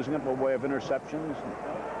 They've been losing it by way of interceptions,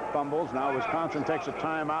 fumbles. Now Wisconsin takes a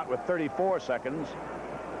timeout with 34 seconds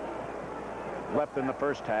left in the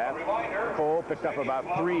first half. Cole picked up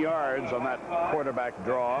about 3 yards on that quarterback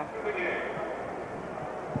draw.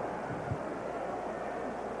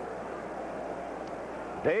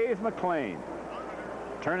 Dave McClain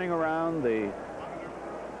turning around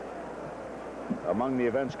among the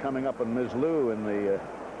events coming up in Missoula in the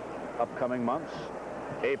upcoming months.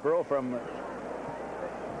 April from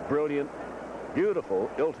brilliant, beautiful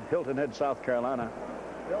Hilton Head, South Carolina.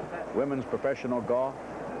 Women's professional golf,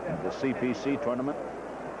 the CPC tournament.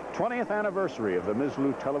 20th anniversary of the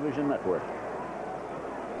Missoula Television Network.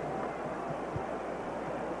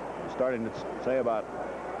 Starting to say about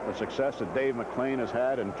the success that Dave McClain has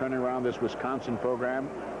had in turning around this Wisconsin program.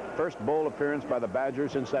 First bowl appearance by the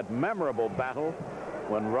Badgers since that memorable battle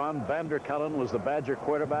when Ron Vanderkellen was the Badger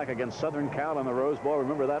quarterback against Southern Cal in the Rose Bowl.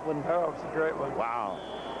 Remember that one? Oh, it was a great one. Wow.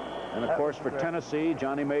 And of course for Tennessee,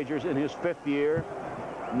 Johnny Majors in his 5th year,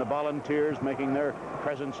 and the Volunteers making their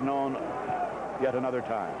presence known yet another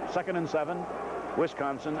time. 2nd and 7,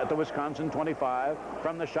 Wisconsin at the Wisconsin 25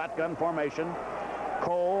 from the shotgun formation.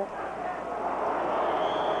 Cole.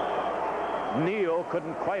 Neal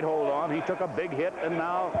couldn't quite hold on. He took a big hit, and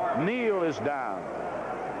now Neal is down.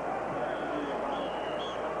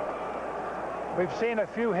 We've seen a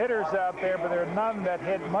few hitters out there, but there are none that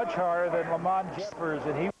hit much harder than Lamont Jeffers,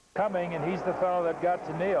 and he was coming, and he's the fellow that got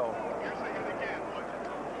to Neal.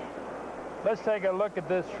 Let's take a look at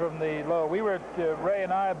this from the low. Ray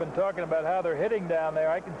and I have been talking about how they're hitting down there.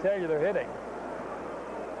 I can tell you they're hitting.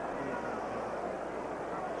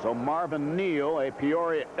 So Marvin Neal, a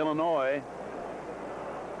Peoria, Illinois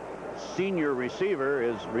senior receiver,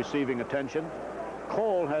 is receiving attention.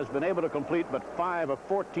 Cole has been able to complete but 5 of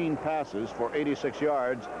 14 passes for 86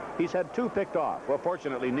 yards He's had 2 picked off. Well,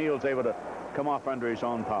 fortunately, Neal's able to come off under his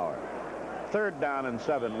own power. 3rd down and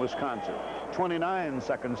 7, Wisconsin. 29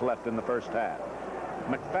 seconds left in the first half.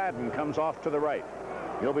 McFadden comes off to the right.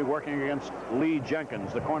 He'll be working against Lee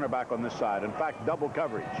Jenkins, the cornerback on this side. In fact, double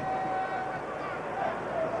coverage.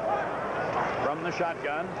 From the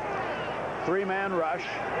shotgun, 3-man rush.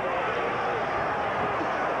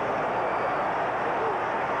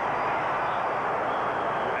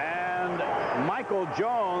 And Michael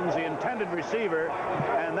Jones, the intended receiver,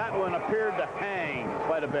 and that one appeared to hang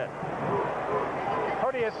quite a bit.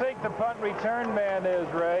 Who do you think the punt return man is,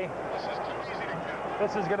 Ray?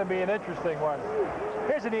 This is going to be an interesting one.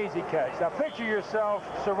 Here's an easy catch. Now picture yourself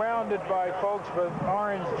surrounded by folks with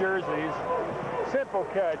orange jerseys. Simple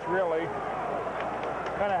catch, really.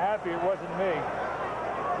 Kind of happy it wasn't me.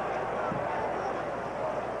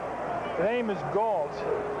 The name is Gault.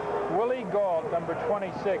 Willie Gault, number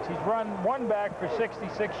 26. He's run one back for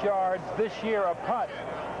 66 yards. This year, a punt.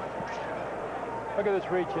 Look at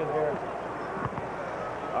this reach in here.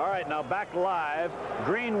 All right, now back live.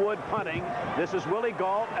 Greenwood punting. This is Willie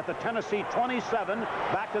Gault at the Tennessee 27.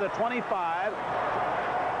 Back to the 25.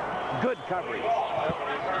 Good coverage.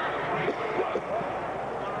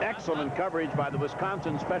 Excellent coverage by the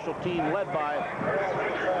Wisconsin special team led by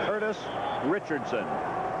Curtis Richardson.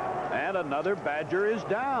 And another Badger is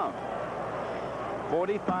down.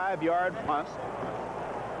 45-yard punt.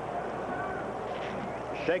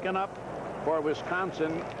 Shaken up for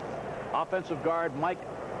Wisconsin. Offensive guard Mark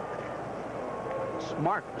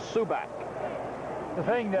Subak. The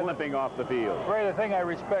thing that limping off the field. Ray, the thing I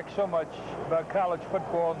respect so much about college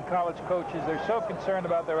football and college coaches, they're so concerned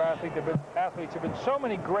about their athletes. There have been so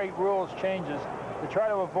many great rules changes to try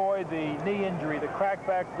to avoid the knee injury. The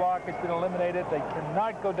crackback block has been eliminated. They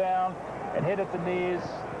cannot go down and hit at the knees.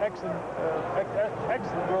 Excellent,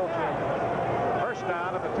 excellent rule changes. First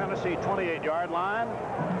down at the Tennessee 28-yard line.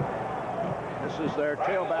 This is their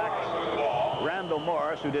tailback, Randall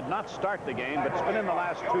Morris, who did not start the game, but has been in the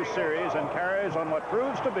last 2 series and carries on what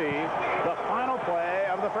proves to be the final play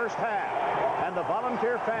of the first half. And the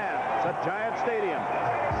Volunteer fans at Giant Stadium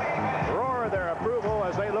roar their approval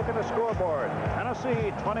as they look at the scoreboard.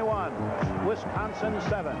 Tennessee 21, Wisconsin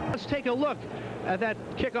 7. Let's take a look at that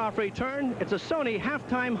kickoff return. It's a Sony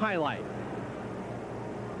halftime highlight.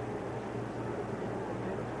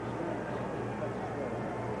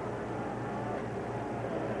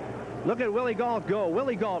 Look at Willie Gault go.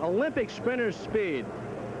 Willie Gault, Olympic sprinter speed.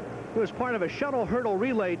 He was part of a shuttle hurdle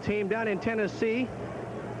relay team down in Tennessee,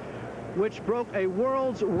 which broke a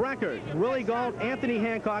world's record. Willie Gault, Anthony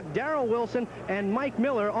Hancock, Darrell Wilson, and Mike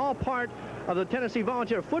Miller, all part of the Tennessee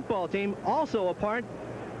Volunteer football team, also a part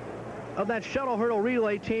of that shuttle hurdle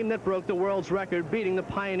relay team that broke the world's record, beating the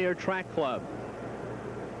Pioneer Track Club.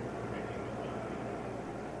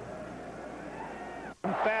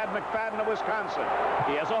 Thad McFadden of Wisconsin.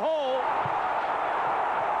 He has a hole.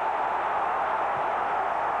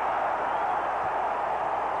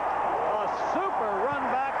 A super run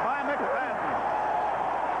back by McFadden.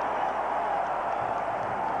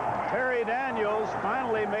 Terry Daniels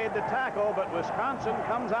finally made the tackle, but Wisconsin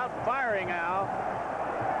comes out firing now.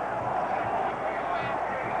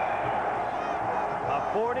 A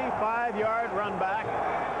 45-yard run back.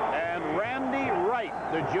 And Randy Wright,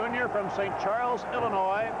 the junior from St. Charles,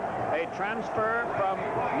 Illinois, a transfer from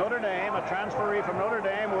Notre Dame, a transferee from Notre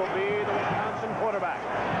Dame, will be the Wisconsin quarterback.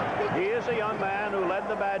 He is a young man who led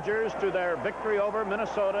the Badgers to their victory over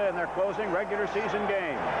Minnesota in their closing regular season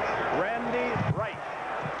game. Randy Wright.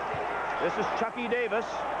 This is Chucky Davis.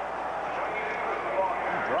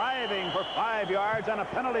 Driving for 5 yards, and a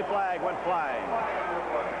penalty flag went flying.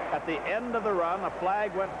 At the end of the run, a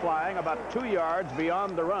flag went flying about 2 yards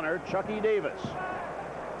beyond the runner, Chucky Davis.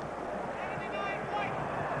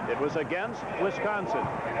 It was against Wisconsin.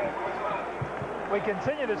 We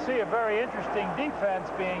continue to see a very interesting defense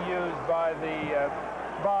being used by the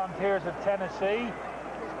Volunteers of Tennessee.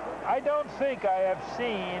 I don't think I have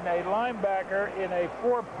seen a linebacker in a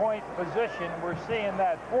 4-point position. We're seeing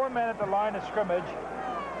that 4 men at the line of scrimmage.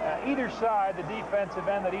 Either side, the defensive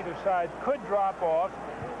end at either side could drop off.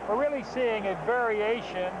 We're really seeing a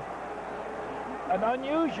variation, an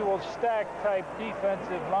unusual stack-type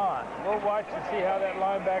defensive line. We'll watch and see how that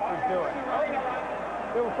linebacker's doing.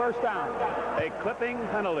 Still first down. A clipping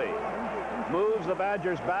penalty moves the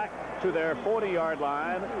Badgers back to their 40-yard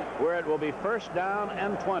line, where it will be first down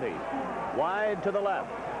and 20. Wide to the left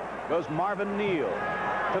goes Marvin Neal.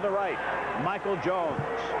 To the right, Michael Jones.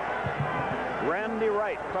 Randy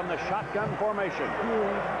Wright from the shotgun formation,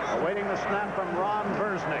 awaiting the snap from Ron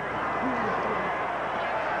Versnick.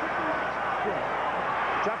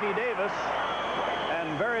 Chucky Davis and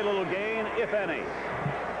and very little gain, if any.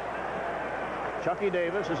 Chucky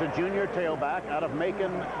Davis is a junior tailback out of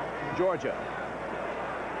Macon, Georgia.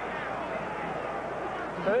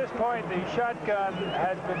 To this point, the shotgun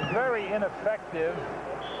has been very ineffective.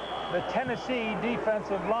 The Tennessee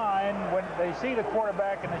defensive line, when they see the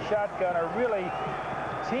quarterback in the shotgun, are really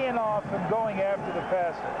teeing off and going after the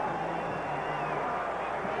passer.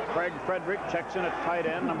 Craig Frederick checks in at tight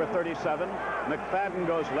end, number 37. McFadden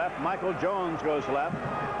goes left. Michael Jones goes left.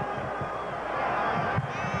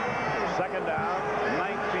 Second down,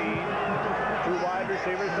 19. Two wide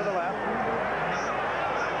receivers to the left.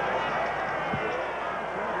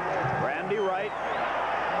 Randy Wright.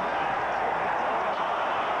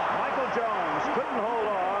 Michael Jones couldn't hold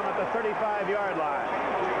on at the 35-yard line.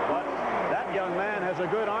 But that young man has a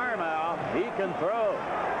good arm, Al. He can throw.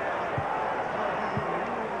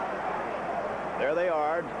 There they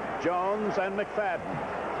are, Jones and McFadden.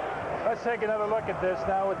 Let's take another look at this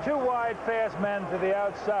now. With two wide, fast men to the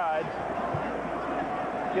outside,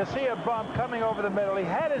 you'll see a bump coming over the middle. He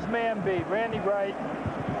had his man beat, Randy Wright,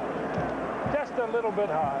 just a little bit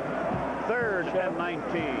high. Third and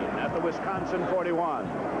 19 at the Wisconsin 41.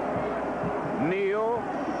 Neal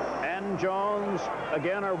and Jones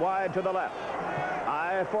again are wide to the left.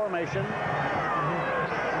 I formation.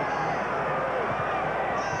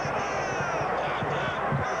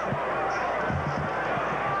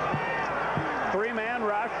 Three-man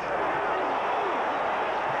rush.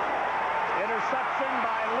 Interception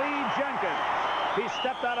by Lee Jenkins. He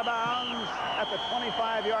stepped out of bounds at the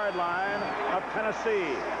 25-yard line of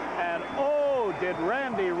Tennessee. And oh, did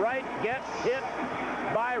Randy Wright get hit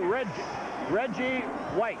by Reggie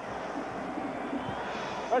White.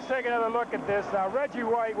 Let's take another look at this now. Reggie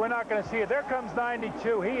White, we're not going to see it. There comes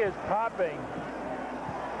 92. He is popping.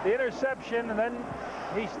 The interception, and then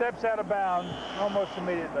he steps out of bounds almost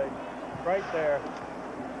immediately. Right there.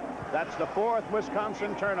 That's the fourth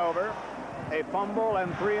Wisconsin turnover, a fumble,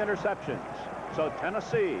 and 3 interceptions. So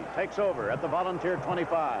Tennessee takes over at the Volunteer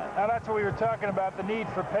 25. Now that's what we were talking about, the need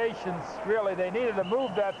for patience. Really, they needed to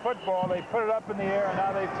move that football. They put it up in the air, and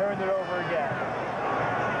now they've turned it over again.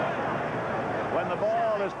 When the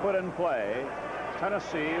ball is put in play,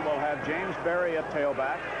 Tennessee will have James Berry at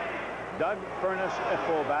tailback, Doug Furness at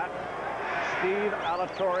fullback, Steve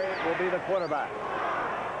Alatorre will be the quarterback.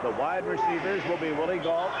 The wide receivers will be Willie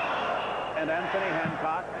Galt and Anthony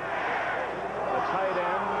Hancock. The tight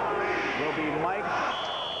end will be Mike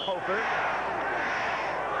Cofer.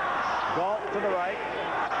 Galt to the right,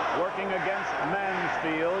 working against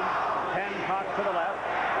Mansfield. Hancock to the left,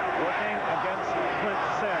 working against Clint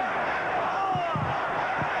Sims.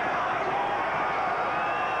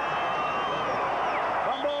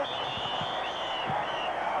 Fumble.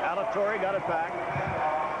 Alatorre got it back.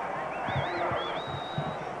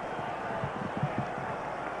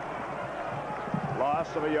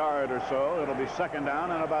 Loss of a yard or so. It'll be second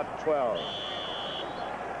down and about 12.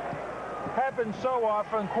 Happens so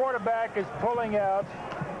often. Quarterback is pulling out.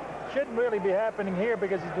 Shouldn't really be happening here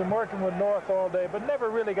because he's been working with North all day, but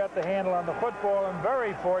never really got the handle on the football and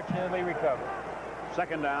very fortunately recovered.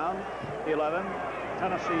 Second down, 11.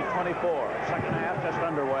 Tennessee 24. Second half just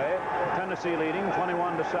underway. Tennessee leading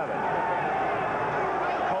 21-7.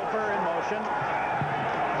 Cofer in motion.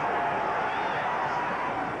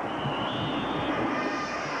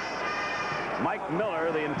 Mike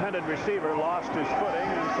Miller, the intended receiver, lost his footing,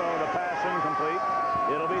 and so the pass incomplete.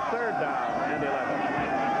 It'll be third down and 11.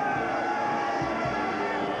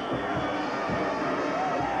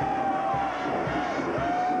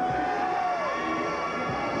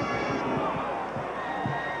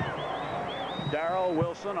 Darrell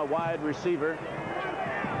Wilson, a wide receiver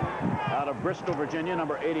out of Bristol, Virginia,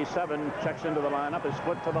 number 87, checks into the lineup, his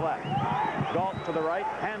foot to the left. Galt to the right,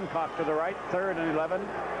 Hancock to the right, third and 11.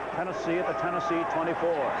 Tennessee at the Tennessee 24.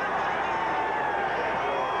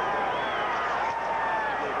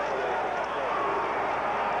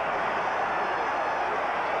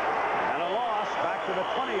 And a loss back to the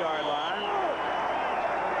 20-yard line.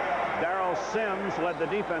 Darrell Sims led the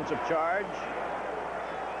defensive charge.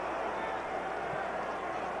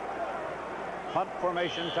 Punt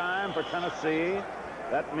formation time for Tennessee.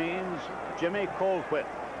 That means Jimmy Colquitt.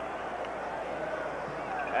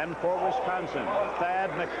 And for Wisconsin, Thad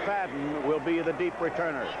McFadden will be the deep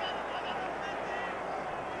returner.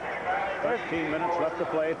 13 minutes left to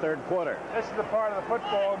play, third quarter. This is the part of the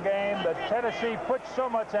football game that Tennessee puts so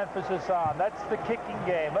much emphasis on. That's the kicking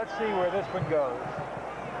game. Let's see where this one goes.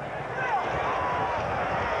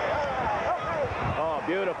 Oh,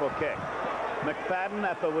 beautiful kick. McFadden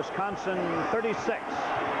at the Wisconsin 36.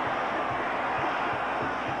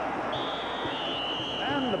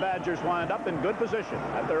 And the Badgers managers wind up in good position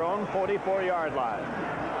at their own 44-yard line.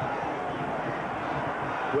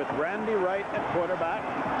 With Randy Wright at quarterback.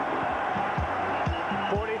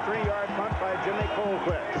 43-yard punt by Jimmy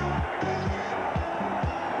Colquitt.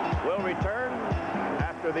 Will return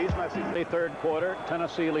after these messages. The third quarter,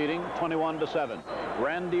 Tennessee leading 21-7.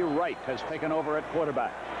 Randy Wright has taken over at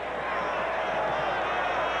quarterback.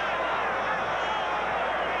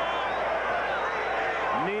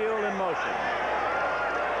 Neal in motion.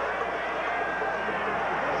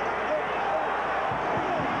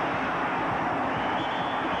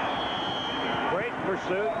 Great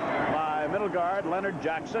pursuit by middle guard Leonard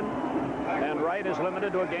Jackson, and Wright is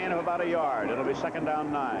limited to a gain of about a yard. It'll be second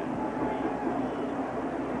down 9.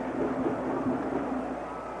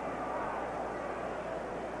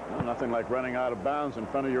 Well, nothing like running out of bounds in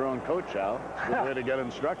front of your own coach, Al. Good way to get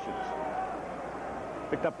instructions.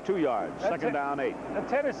 Picked up 2 yards. Second down 8. The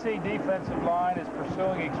Tennessee defensive line is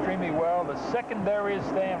pursuing extremely well. The secondary is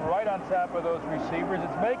staying right on top of those receivers.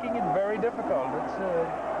 It's making it very difficult. It's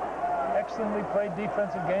an excellently played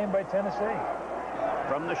defensive game by Tennessee.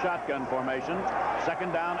 From the shotgun formation,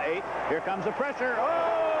 second down 8. Here comes the pressure.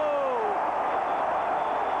 Oh!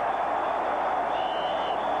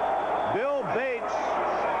 Bill Bates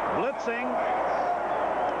blitzing.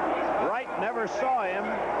 Wright never saw him.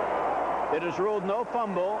 It is ruled no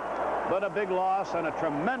fumble, but a big loss and a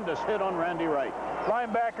tremendous hit on Randy Wright.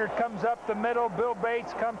 Linebacker comes up the middle. Bill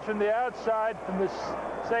Bates comes from the outside from the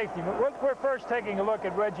safety. We're first taking a look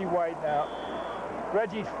at Reggie White now.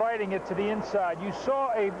 Reggie's fighting it to the inside. You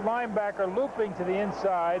saw a linebacker looping to the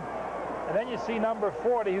inside, and then you see number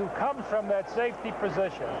 40 who comes from that safety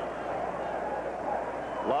position.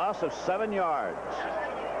 Loss of 7 yards.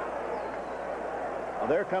 Well,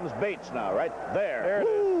 there comes Bates now, right there. There it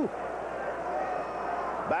is.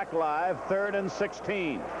 Back live, 3rd and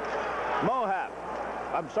 16.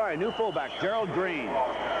 New fullback, Gerald Green.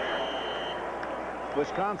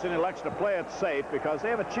 Wisconsin elects to play it safe because they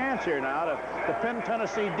have a chance here now to pin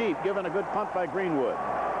Tennessee deep, given a good punt by Greenwood.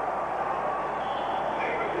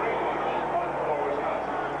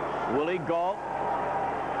 Willie Gault,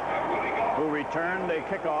 who returned a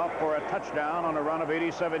kickoff for a touchdown on a run of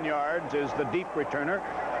 87 yards, is the deep returner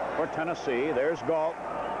for Tennessee. There's Gault.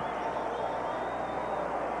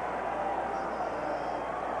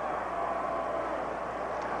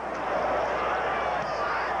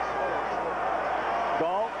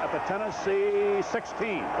 The Tennessee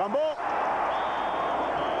 16. Fumble.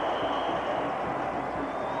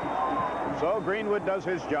 So Greenwood does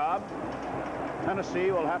his job.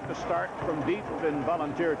 Tennessee will have to start from deep in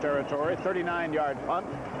Volunteer territory. 39-yard punt.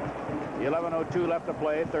 11:02 left to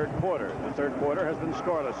play, third quarter. The third quarter has been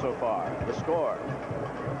scoreless so far. The score,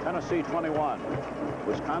 Tennessee 21,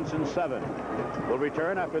 Wisconsin 7. We'll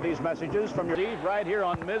return after these messages from your Steve right here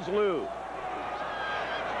on Ms. Lou.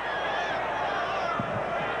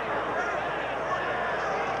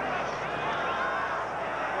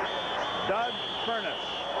 Doug Furness,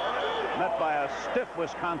 met by a stiff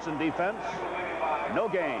Wisconsin defense. No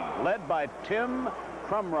gain, led by Tim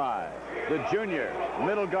Crumry, the junior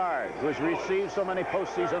middle guard who has received so many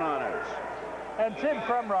postseason honors. And Tim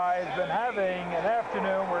Crumry has been having an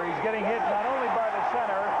afternoon where he's getting hit not only by the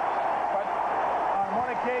center, but on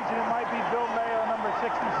one occasion it might be Bill Mayo, number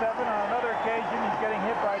 67. On another occasion he's getting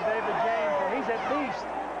hit by David James. And he's at least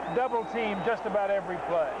double-teamed just about every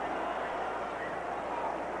play.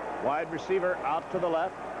 Wide receiver out to the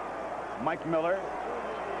left. Mike Miller,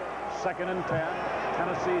 2nd and 10.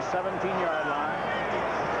 Tennessee 17-yard line.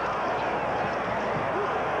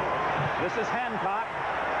 This is Hancock,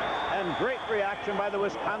 and great reaction by the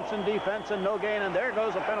Wisconsin defense, and no gain, and there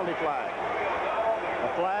goes a penalty flag.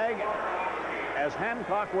 A flag as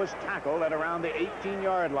Hancock was tackled at around the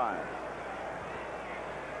 18-yard line.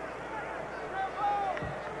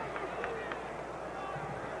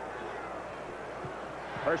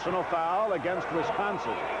 Personal foul against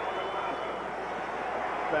Wisconsin.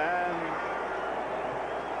 And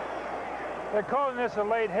they're calling this a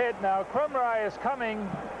late hit now. Crumry is coming.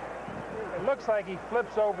 It looks like he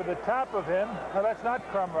flips over the top of him. No, that's not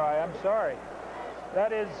Crumry. I'm sorry.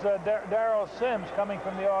 That is Darrell Sims coming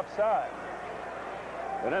from the offside.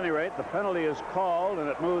 At any rate, the penalty is called, and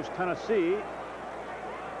it moves Tennessee.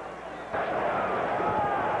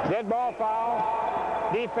 Dead ball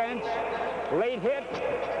foul. Defense. Late hit.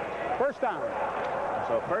 First down.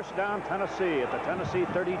 So first down, Tennessee at the Tennessee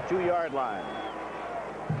 32-yard line.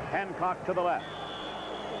 Hancock to the left.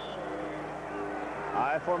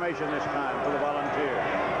 I formation this time for the Volunteers.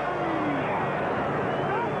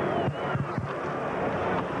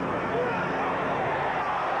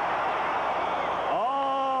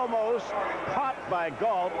 Almost caught by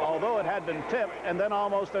Galt, although it had been tipped and then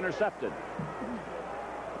almost intercepted.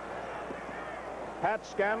 Pat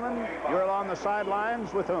Scanlon, you're along the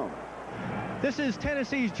sidelines with whom? This is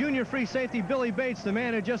Tennessee's junior free safety, Billy Bates, the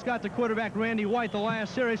man who just got to quarterback Randy White the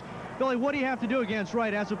last series. Billy, what do you have to do against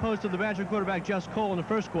Wright as opposed to the Badger quarterback, Jess Cole, in the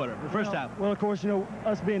first half? Well, of course,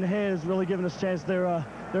 us being ahead is really giving us a chance. They're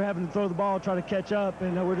having to throw the ball, try to catch up,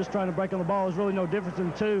 and we're just trying to break on the ball. There's really no difference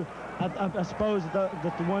in the two. I suppose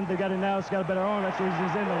that the one they got in now has got a better arm. That's the reason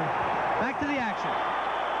he's in there. Back to the action.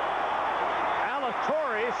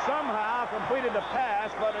 Alatorre somehow completed the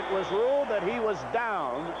pass, but it was ruled that he was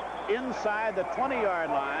down inside the 20-yard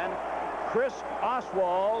line. Chris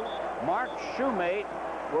Oswald, Mark Shoemate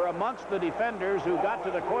were amongst the defenders who got to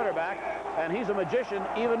the quarterback, and he's a magician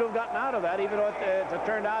even to have gotten out of that, even though it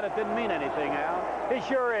turned out it didn't mean anything, Al. He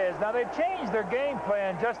sure is. Now, they've changed their game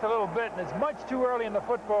plan just a little bit, and it's much too early in the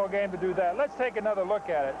football game to do that. Let's take another look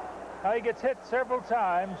at it. Now, he gets hit several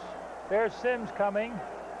times. There's Sims coming.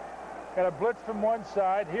 Got a blitz from one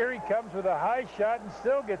side. Here he comes with a high shot and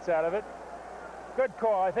still gets out of it. Good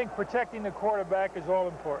call. I think protecting the quarterback is all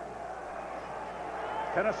important.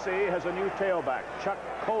 Tennessee has a new tailback, Chuck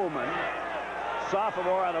Coleman,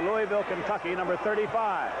 sophomore out of Louisville, Kentucky, number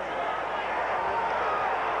 35.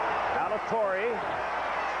 Alatorre.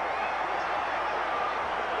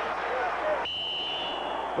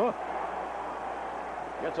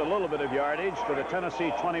 Gets a little bit of yardage to the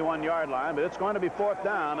Tennessee 21-yard line, but it's going to be fourth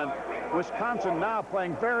down, and Wisconsin now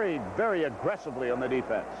playing very, very aggressively on the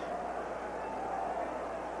defense.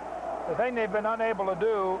 The thing they've been unable to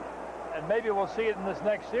do, and maybe we'll see it in this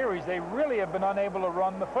next series, they really have been unable to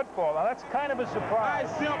run the football. Now, that's kind of a surprise.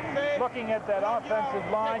 Looking at that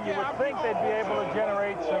offensive line, you would think they'd be able to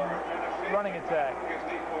generate some running attack.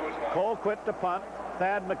 Colquitt to punt.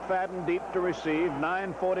 Thad McFadden deep to receive.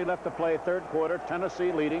 9:40 left to play, third quarter.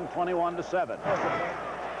 Tennessee leading 21-7.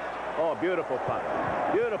 Oh, beautiful punt.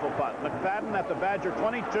 Beautiful punt. McFadden at the Badger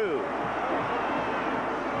 22.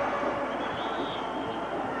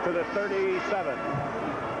 To the 37.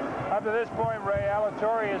 Up to this point, Ray,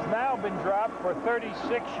 Alatorre has now been dropped for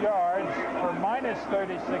 36 yards, for minus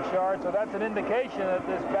 36 yards, so that's an indication that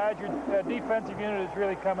this Badger defensive unit is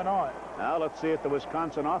really coming on. Now let's see if the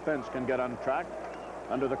Wisconsin offense can get on track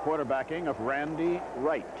under the quarterbacking of Randy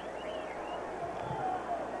Wright.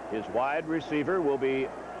 His wide receiver will be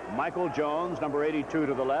Michael Jones, number 82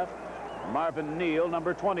 to the left. Marvin Neal,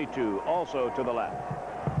 number 22, also to the left.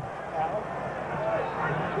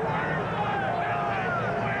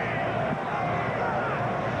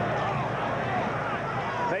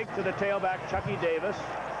 Fake to the tailback, Chucky Davis.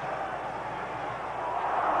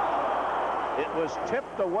 It was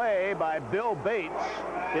tipped away by Bill Bates,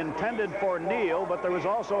 intended for Neal, but there was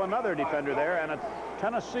also another defender there, and a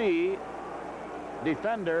Tennessee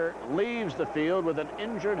defender leaves the field with an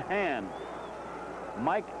injured hand.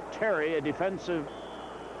 Mike Terry,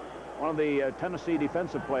 one of the Tennessee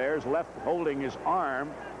defensive players, left holding his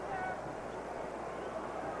arm.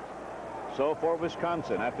 So for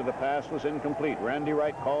Wisconsin, after the pass was incomplete, Randy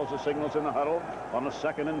Wright calls the signals in the huddle on a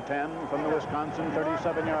 2nd and 10 from the Wisconsin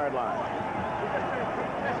 37-yard line.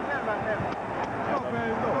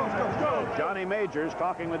 Johnny Majors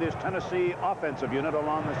talking with his Tennessee offensive unit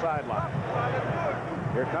along the sideline.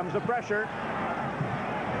 Here comes the pressure.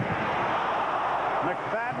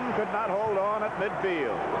 McFadden could not hold on at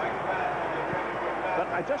midfield. But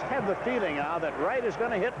I just have the feeling now that Wright is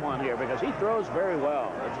going to hit one here because he throws very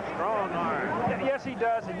well. It's a strong arm. Yes, he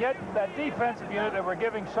does, and yet that defensive unit that we're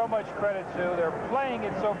giving so much credit to, they're playing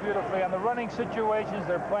it so beautifully. On the running situations,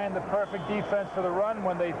 they're playing the perfect defense for the run.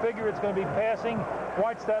 When they figure it's going to be passing,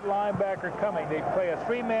 watch that linebacker coming. They play a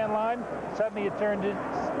 3-man line. Suddenly it turns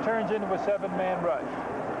into a 7-man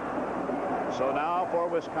rush. So now for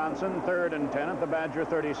Wisconsin, 3rd and 10 at the Badger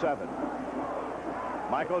 37.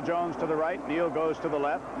 Michael Jones to the right. Neal goes to the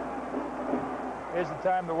left. Here's the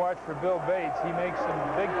time to watch for Bill Bates. He makes some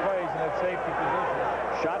big plays in that safety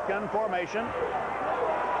position. Shotgun formation.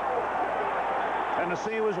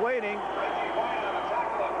 Tennessee was waiting.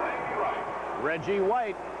 Reggie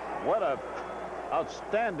White. What a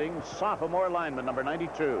outstanding sophomore lineman, number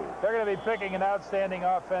 92. They're going to be picking an outstanding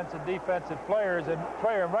offensive, defensive player.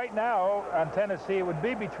 And right now on Tennessee, it would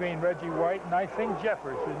be between Reggie White and I think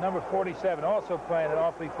Jeffers, who's number 47, also playing an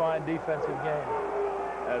awfully fine defensive game.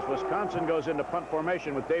 As Wisconsin goes into punt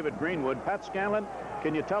formation with David Greenwood, Pat Scanlon,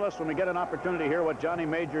 can you tell us when we get an opportunity here what Johnny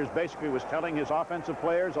Majors basically was telling his offensive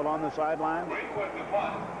players along the sideline? Greenwood to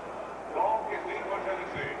punt. Ball is in for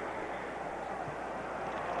Tennessee.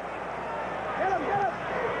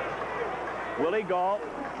 Willie Galt,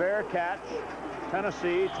 fair catch,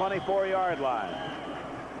 Tennessee 24-yard line.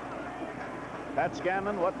 Pat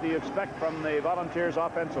Scanlon, what do you expect from the Volunteers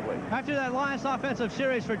offensively? After that last offensive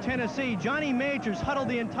series for Tennessee, Johnny Majors huddled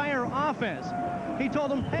the entire offense. He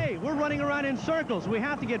told them, hey, we're running around in circles. We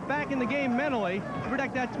have to get back in the game mentally to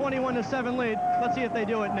protect that 21-7 lead. Let's see if they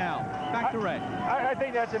do it now. Back to Ray. I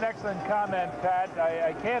think that's an excellent comment, Pat.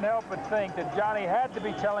 I can't help but think that Johnny had to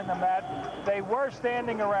be telling them that. They were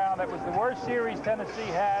standing around. That was the worst series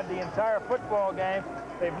Tennessee had the entire football game.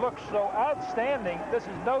 They've looked so outstanding. This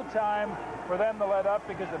is no time for them to let up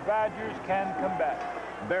because the Badgers can come back.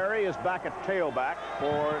 Berry is back at tailback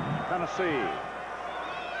for Tennessee.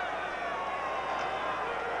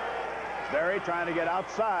 Berry trying to get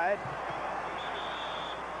outside.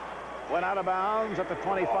 Went out of bounds at the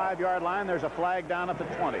 25-yard line. There's a flag down at the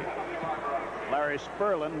 20. Larry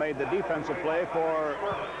Spurlin made the defensive play for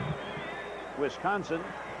Wisconsin.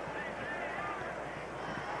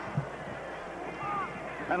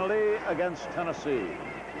 Penalty against Tennessee.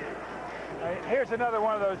 Here's another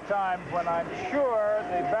one of those times when I'm sure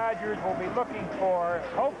the Badgers will be looking for,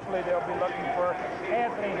 hopefully they'll be looking for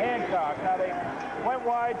Anthony Hancock. Now they went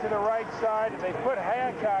wide to the right side and they put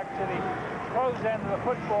Hancock to the close end of the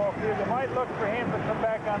football field. They might look for him to come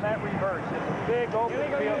back on that reverse. It's a big open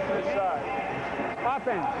field to the side.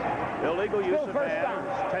 Offense. Illegal use of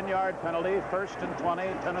hands. 10-yard penalty. 1st and 20.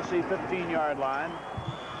 Tennessee 15-yard line.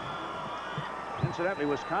 Incidentally,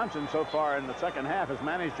 Wisconsin so far in the second half has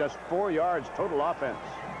managed just 4 yards total offense.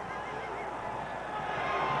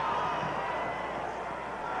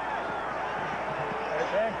 There's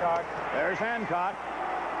Hancock. There's Hancock.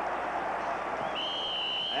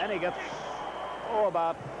 And he gets,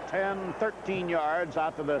 about 10, 13 yards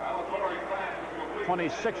out to the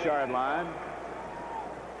 26-yard line.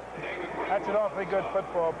 That's an awfully good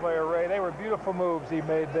football player, Ray. They were beautiful moves he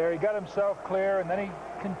made there. He got himself clear, and then he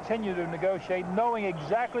continued to negotiate, knowing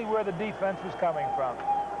exactly where the defense was coming from.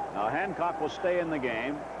 Now, Hancock will stay in the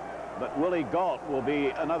game, but Willie Galt will be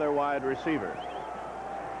another wide receiver.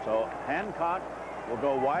 So Hancock will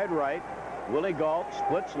go wide right. Willie Galt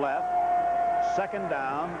splits left. 2nd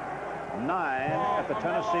down, 9 at the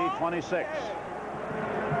Tennessee 26.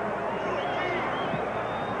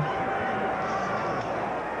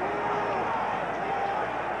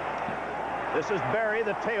 This is Berry,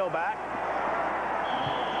 the tailback.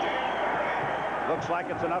 Looks like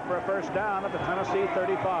it's enough for a 1st down at the Tennessee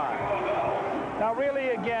 35. Now, really,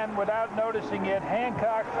 again, without noticing it,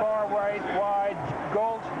 Hancock far right, wide,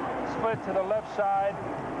 Galt split to the left side.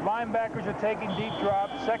 Linebackers are taking deep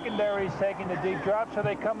drops. Secondary is taking the deep drop, so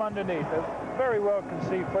they come underneath. A very well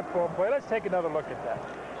conceived football play. Let's take another look at that.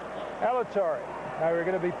 Alatorre. Now, we're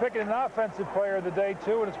going to be picking an offensive player of the day,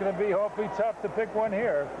 too, and it's going to be hopefully tough to pick one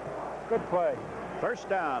here. Good play. 1st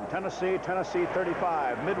down, Tennessee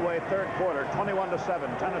 35. Midway 3rd quarter,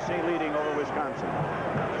 21-7. Tennessee leading over Wisconsin.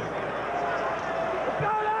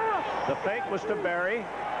 The fake was to Berry.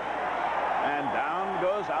 And down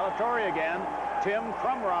goes Alatorre again. Tim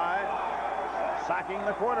Crumry sacking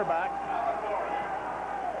the quarterback.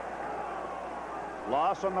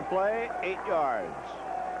 Loss on the play, 8 yards.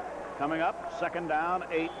 Coming up, 2nd down,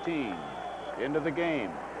 18. Into the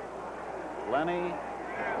game. Lenny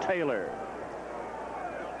Taylor.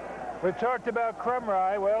 We've talked about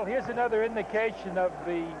Crumry. Well, here's another indication of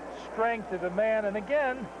the strength of the man. And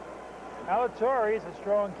again, Alatorre is a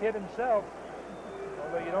strong kid himself,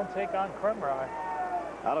 although you don't take on Crumry.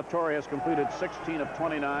 Alatorre has completed 16 of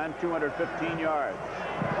 29, 215 yards.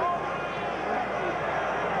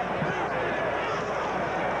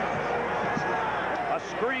 A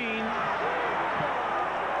screen.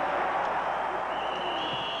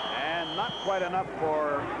 And not quite enough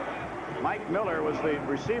for Mike Miller was the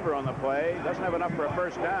receiver on the play. Doesn't have enough for a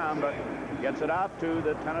 1st down, but gets it out to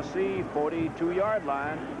the Tennessee 42-yard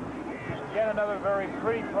line. Again, another very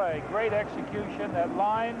pretty play. Great execution. That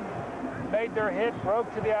line made their hit,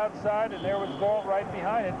 broke to the outside, and there was Galt right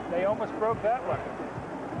behind it. They almost broke that one.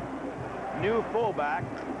 New fullback.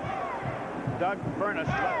 Doug Furness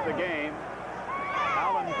left the game.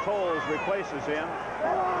 Alan Tolles replaces him.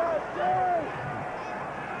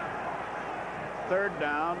 3rd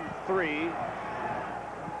down, 3.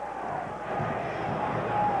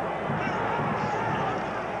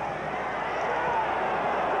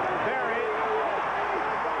 Berry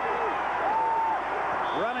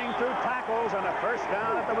running through tackles and a 1st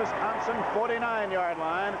down at the Wisconsin 49-yard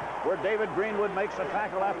line, where David Greenwood makes a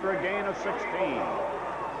tackle after a gain of 16.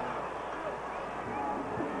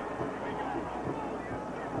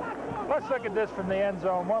 Let's look at this from the end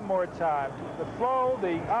zone one more time. The flow,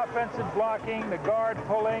 the offensive blocking, the guard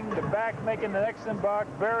pulling, the back making the excellent block,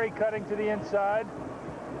 Berry cutting to the inside.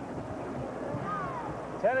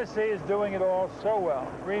 Tennessee is doing it all so well.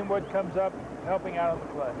 Greenwood comes up helping out on the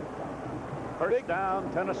play. First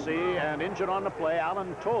down, Tennessee, and injured on the play,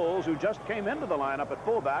 Alan Tolles, who just came into the lineup at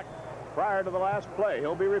fullback prior to the last play.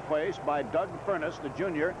 He'll be replaced by Doug Furness, the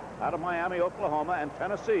junior, out of Miami, Oklahoma, and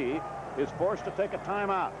Tennessee is forced to take a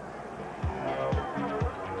timeout.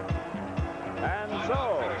 And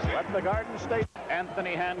so, at the Garden State,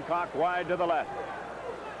 Anthony Hancock wide to the left.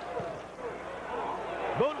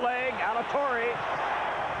 Bootleg, Alatorre.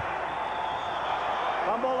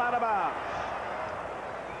 Fumble out of bounds.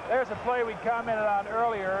 There's a play we commented on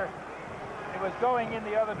earlier. It was going in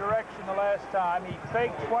the other direction the last time. He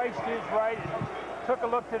faked twice to his right, took a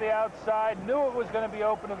look to the outside, knew it was going to be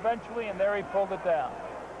open eventually, and there he pulled it down.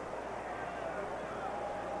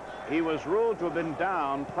 He was ruled to have been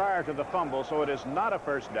down prior to the fumble, so it is not a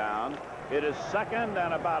first down. It is second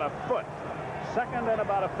and about a foot. Second and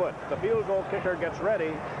about a foot. The field goal kicker gets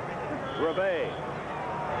ready. Reve.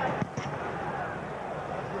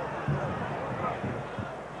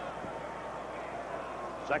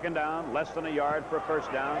 Second down, less than a yard for a first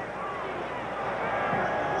down.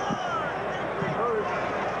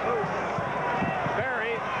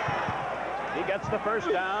 Berry. He gets the first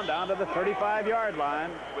down to the 35-yard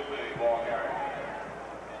line.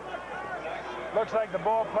 Looks like the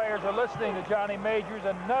ball players are listening to Johnny Majors.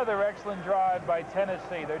 Another excellent drive by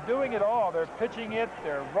Tennessee. They're doing it all. They're pitching it.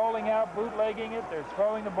 They're rolling out, bootlegging it. They're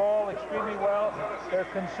throwing the ball extremely well. They're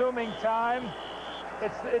consuming time.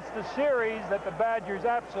 It's the series that the Badgers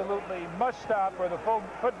absolutely must stop or the full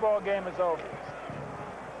football game is over.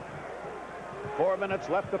 4 minutes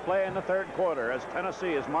left to play in the third quarter as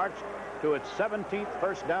Tennessee has marched to its 17th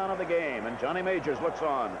first down of the game, and Johnny Majors looks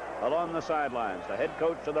on along the sidelines, the head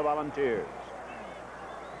coach of the Volunteers.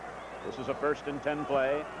 This is a 1st and 10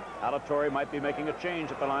 play. Alatorre might be making a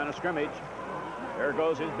change at the line of scrimmage. There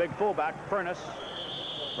goes his big fullback, Furness,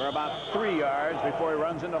 for about 3 yards before he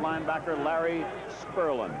runs into linebacker Larry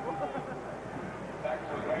Spurlin.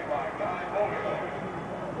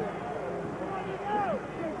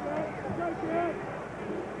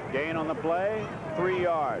 Gain on the play, 3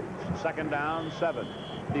 yards. Second down, 7.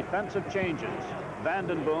 Defensive changes.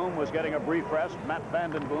 Vandenboom was getting a brief rest. Matt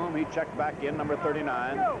Vandenboom, he checked back in, number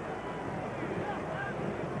 39.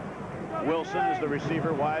 Wilson is the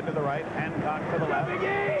receiver wide to the right. Hancock to the left.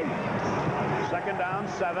 Second down,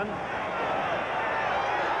 7.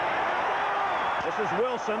 This is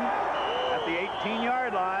Wilson at the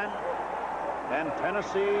 18-yard line. And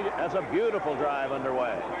Tennessee has a beautiful drive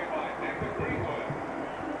underway.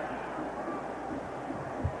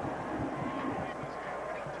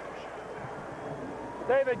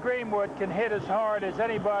 David Greenwood can hit as hard as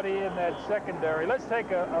anybody in that secondary. Let's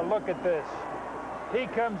take a look at this. He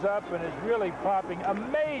comes up and is really popping.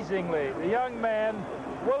 Amazingly, the young man,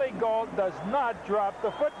 Willie Gault, does not drop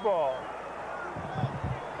the football.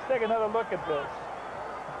 Let's take another look at this.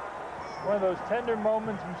 One of those tender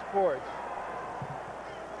moments in sports.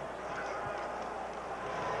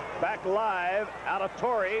 Back live,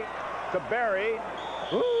 Alatorre to Berry.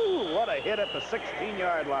 Ooh, what a hit at the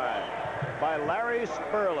 16-yard line by Larry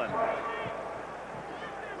Spurlin.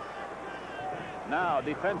 Now,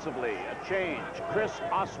 defensively, a change. Chris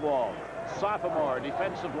Oswald, sophomore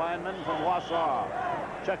defensive lineman from Wausau,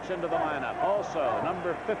 checks into the lineup. Also,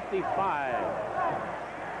 number 55.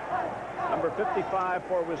 Number 55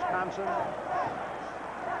 for Wisconsin,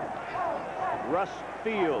 Russ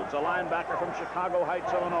Fields, a linebacker from Chicago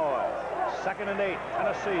Heights, Illinois. 2nd and 8,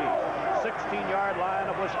 Tennessee. 16-yard line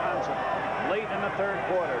of Wisconsin. Late in the third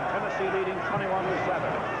quarter, Tennessee leading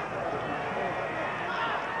 21-7.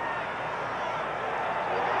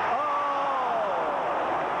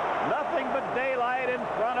 Daylight in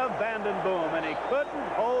front of Vandenboom, and he couldn't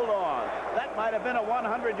hold on. That might have been a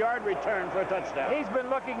 100-yard return for a touchdown. He's been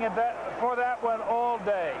looking at that one all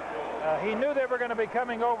day. He knew they were going to be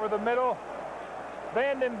coming over the middle.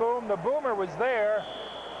 Vandenboom, the boomer, was there,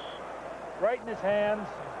 right in his hands,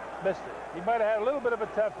 missed it. He might have had a little bit of a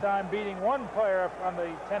tough time beating one player on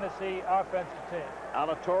the Tennessee offensive team.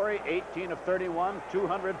 Alatorre, 18 of 31,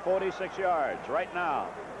 246 yards. Right now,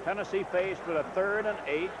 Tennessee faced with a 3rd and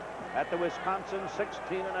 8 at the Wisconsin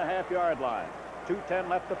 16.5-yard line. 2:10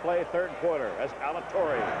 left to play, third quarter, as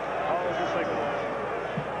Alatorre calls the signal.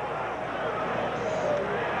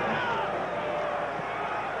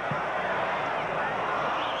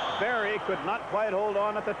 Berry could not quite hold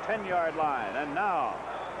on at the 10-yard line, and now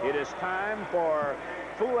it is time for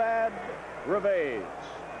Fouad Reveiz.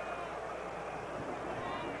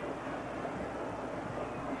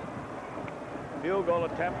 Field goal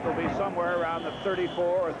attempt will be somewhere around the 34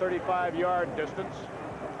 or 35-yard distance.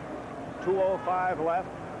 2:05 left.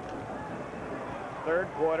 Third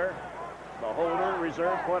quarter. The holder,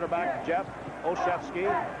 reserve quarterback Jeff Olszewski.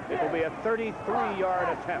 It will be a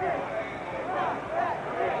 33-yard attempt.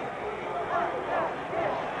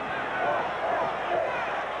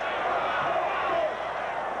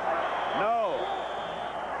 No.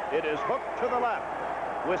 It is hooked to the left.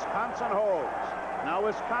 Wisconsin holds. Now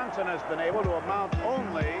Wisconsin has been able to amount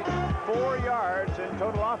only 4 yards in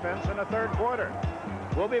total offense in the third quarter.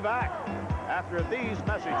 We'll be back after these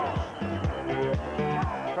messages.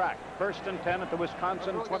 Track, 1st and 10 at the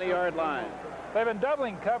Wisconsin 20-yard line. They've been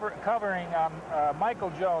doubling covering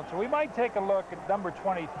Michael Jones, so we might take a look at number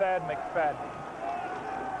 20, Thad McFadden.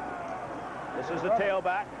 This is the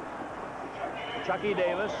tailback, Chucky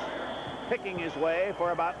Davis, picking his way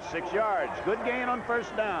for about 6 yards. Good gain on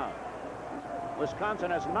first down.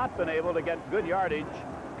 Wisconsin has not been able to get good yardage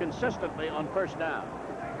consistently on first down.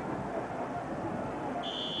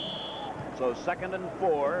 So 2nd and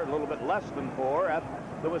 4, a little bit less than 4 at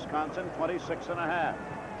the Wisconsin 26.5.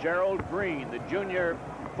 Gerald Green, the junior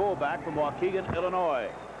fullback from Waukegan, Illinois.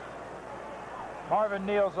 Marvin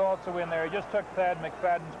Neal's also in there. He just took Thad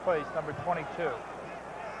McFadden's place, number 22.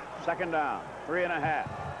 2nd down, 3.5.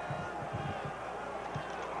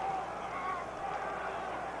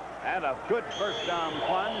 And a good first down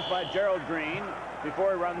plunge by Gerald Green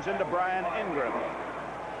before he runs into Brian Ingram.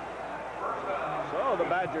 So the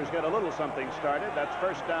Badgers get a little something started. That's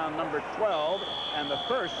first down number 12 and the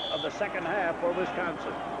first of the second half for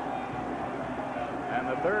Wisconsin. And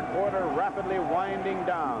the third quarter rapidly winding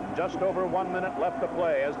down. Just over 1 minute left to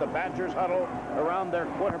play as the Badgers huddle around their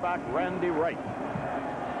quarterback, Randy Wright.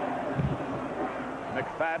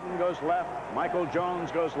 McFadden goes left. Michael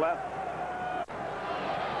Jones goes left.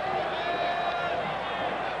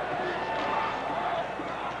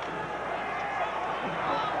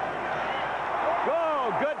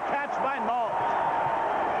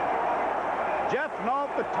 Jeff Nault,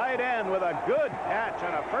 the tight end, with a good catch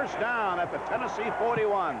and a first down at the Tennessee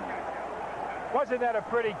 41. Wasn't that a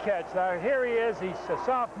pretty catch? Now, here he is. He's a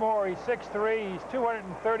sophomore. He's 6'3". He's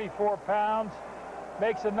 234 pounds.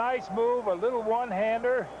 Makes a nice move, a little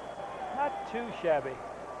one-hander. Not too shabby.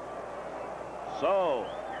 So,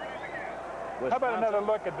 Wisconsin. How about another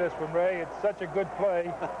look at this one, Ray? It's such a good play.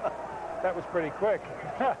 That was pretty quick.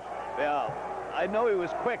 Well, I know he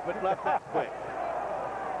was quick, but not that quick.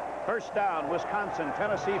 First down, Wisconsin,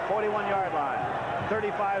 Tennessee 41-yard line.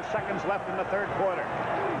 35 seconds left in the third quarter.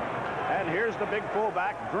 And here's the big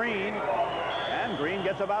fullback, Green. And Green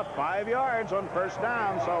gets about 5 yards on first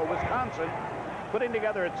down. So Wisconsin putting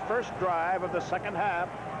together its first drive of the second half,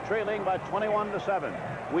 trailing by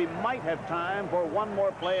 21-7. We might have time for one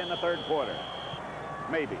more play in the third quarter.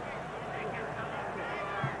 Maybe.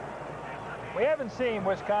 We haven't seen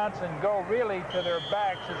Wisconsin go really to their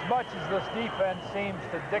backs as much as this defense seems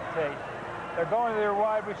to dictate. They're going to their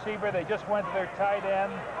wide receiver. They just went to their tight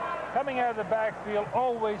end. Coming out of the backfield,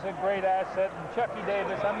 always a great asset. And Chucky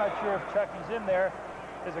Davis, I'm not sure if Chucky's in there,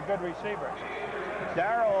 is a good receiver.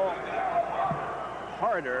 Darryl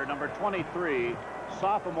Harder, number 23,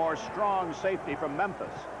 sophomore strong safety from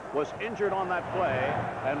Memphis, was injured on that play,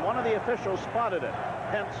 and one of the officials spotted it,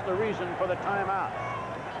 hence the reason for the timeout.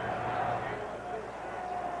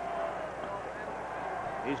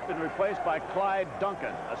 He's been replaced by Clyde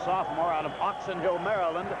Duncan, a sophomore out of Oxon Hill,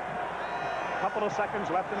 Maryland. A couple of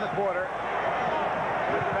seconds left in the quarter.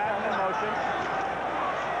 McFadden in motion.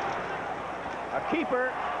 A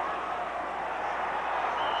keeper.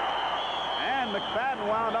 And McFadden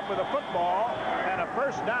wound up with a football and a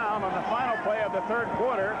first down on the final play of the third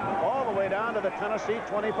quarter, all the way down to the Tennessee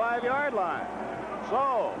 25-yard line.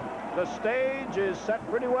 So the stage is set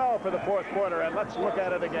pretty well for the fourth quarter, and let's look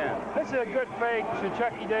at it again. This is a good fake to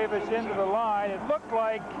Chucky Davis into the line. It looked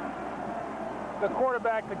like the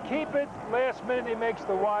quarterback could keep it. Last minute, he makes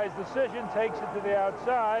the wise decision, takes it to the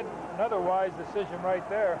outside. Another wise decision right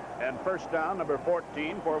there. And first down, number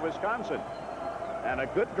 14 for Wisconsin. And a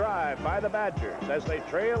good drive by the Badgers as they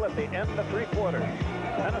trail at the end of three quarters.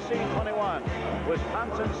 Tennessee 21,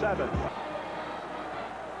 Wisconsin 7.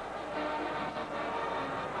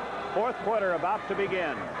 Fourth quarter about to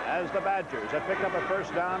begin as the Badgers have picked up a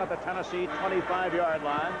first down at the Tennessee 25-yard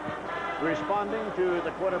line, responding to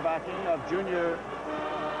the quarterbacking of junior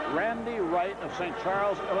Randy Wright of St.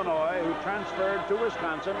 Charles, Illinois, who transferred to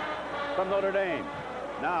Wisconsin from Notre Dame.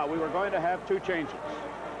 Now, we were going to have two changes.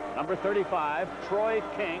 Number 35, Troy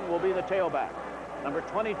King, will be the tailback. Number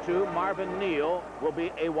 22, Marvin Neal, will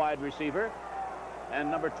be a wide receiver. And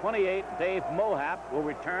number 28, Dave Mohap, will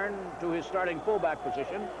return to his starting fullback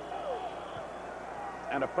position.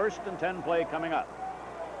 And a 1st and 10 play coming up.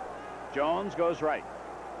 Jones goes right.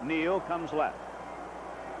 Neal comes left.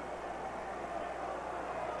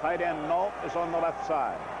 Tight end Nault is on the left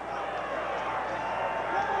side.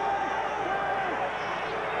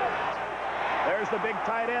 There's the big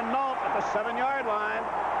tight end, Nault, at the 7-yard line.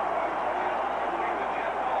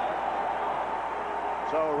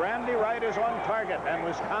 So Randy Wright is on target, and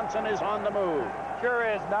Wisconsin is on the move. Sure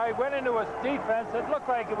is. Now, he went into his defense. It looked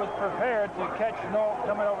like it was prepared to catch Nault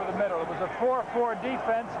coming over the middle. It was a 4-4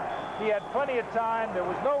 defense. He had plenty of time. There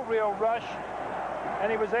was no real rush,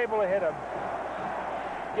 and he was able to hit him.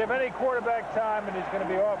 Give any quarterback time, and he's going to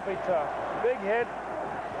be awfully tough. Big hit.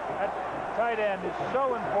 That tight end is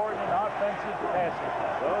so important in offensive passing.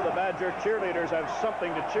 So the Badger cheerleaders have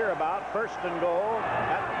something to cheer about. First and goal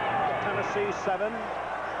at the Tennessee 7.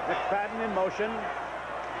 McFadden in motion.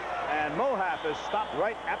 And Mohap is stopped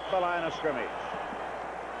right at the line of scrimmage.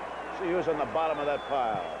 See who's on the bottom of that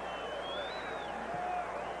pile.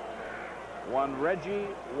 One Reggie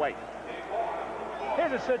White.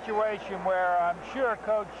 Here's a situation where I'm sure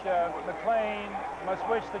Coach McLean must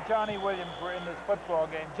wish that Johnny Williams were in this football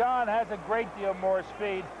game. John has a great deal more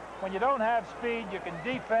speed. When you don't have speed, you can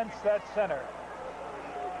defense that center.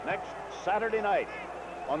 Next Saturday night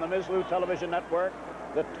on the Mizlou Television Network,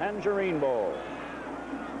 the Tangerine Bowl.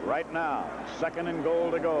 Right now, 2nd and goal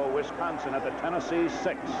to go, Wisconsin at the Tennessee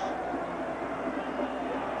 6.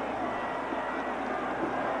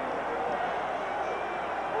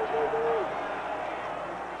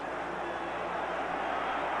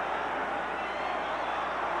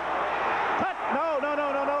 No.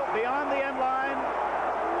 Beyond the end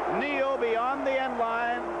line. Neal beyond the end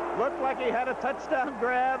line. Looked like he had a touchdown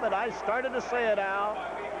grab, and I started to say it, Al.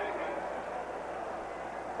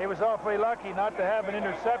 He was awfully lucky not to have an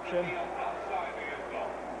interception.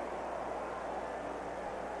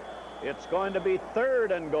 It's going to be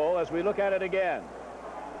 3rd and goal as we look at it again.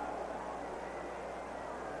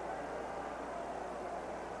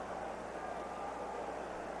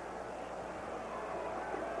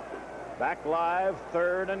 Back live,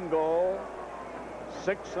 3rd and goal.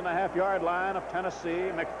 6.5-yard line of Tennessee.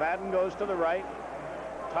 McFadden goes to the right.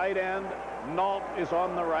 Tight end Nault is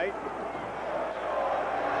on the right.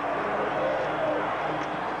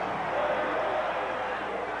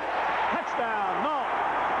 Touchdown, Nault.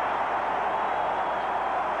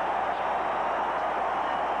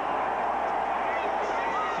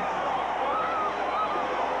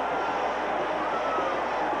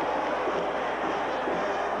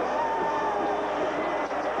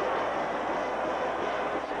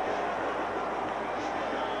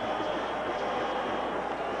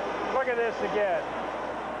 Look at this again.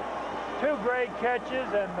 2 great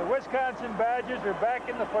catches, and the Wisconsin Badgers are back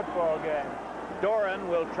in the football game. Doran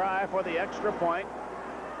will try for the extra point.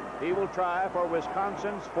 He will try for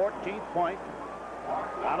Wisconsin's 14th point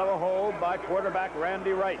out of a hold by quarterback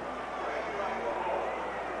Randy Wright.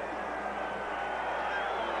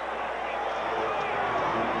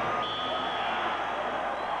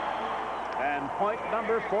 And point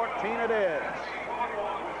number 14 it is.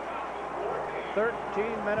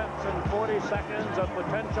 13 minutes and 40 seconds of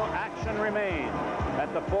potential action remain at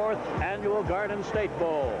the 4th annual Garden State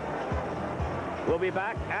Bowl. We'll be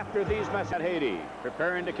back after these messages at Haiti,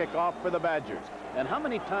 preparing to kick off for the Badgers. And how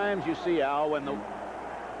many times you see, Al, when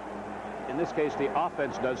in this case, the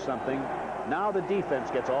offense does something, now the defense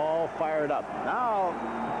gets all fired up. Now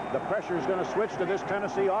the pressure is going to switch to this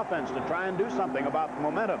Tennessee offense to try and do something about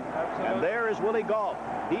momentum. Absolutely. And there is Willie Galt.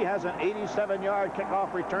 He has an 87-yard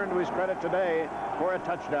kickoff return to his credit today for a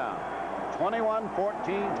touchdown.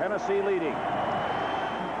 21-14, Tennessee leading.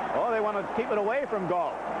 Oh, they want to keep it away from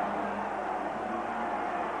Galt.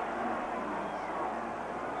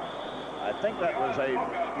 I think that was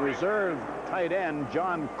a reserve tight end,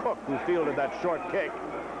 John Cook, who fielded that short kick.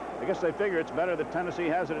 I guess they figure it's better that Tennessee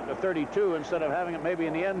has it at the 32 instead of having it maybe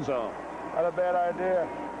in the end zone. Not a bad idea.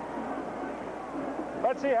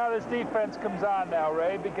 Let's see how this defense comes on now,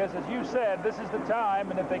 Ray, because as you said, this is the time,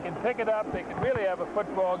 and if they can pick it up, they can really have a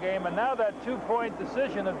football game. And now that 2-point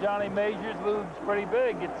decision of Johnny Majors looms pretty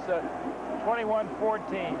big. It's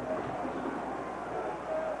 21-14.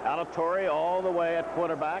 Alatorre all the way at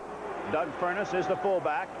quarterback. Doug Furness is the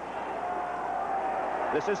fullback.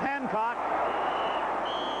 This is Hancock.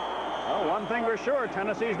 Well, one thing for sure,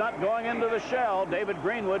 Tennessee's not going into the shell. David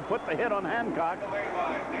Greenwood put the hit on Hancock,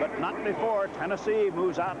 but not before Tennessee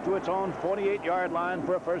moves out to its own 48-yard line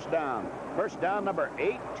for a first down. First down number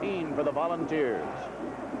 18 for the Volunteers.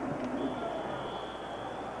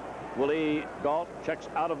 Willie Galt checks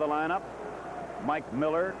out of the lineup. Mike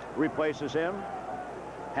Miller replaces him.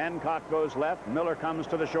 Hancock goes left. Miller comes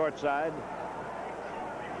to the short side.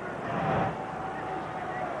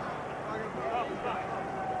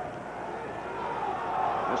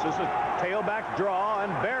 This is a tailback draw,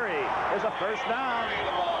 and Berry is a first down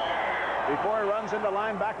before he runs into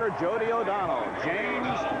linebacker Jody O'Donnell.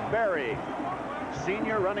 James Berry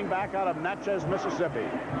senior running back out of Natchez, Mississippi.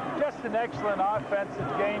 Just an excellent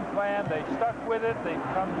offensive game plan. They stuck with it. They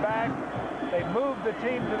come back. They move the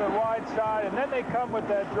team to the wide side, and then they come with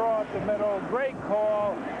that draw up the middle. Great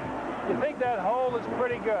call. You think that hole is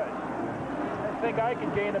pretty good. I think I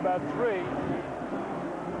could gain about 3.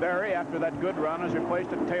 Barry, after that good run, is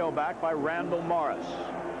replaced at tailback by Randall Morris.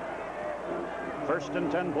 1st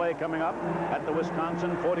and 10 play coming up at the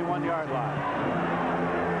Wisconsin 41-yard line.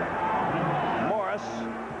 Morris,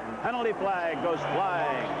 penalty flag goes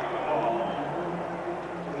flying.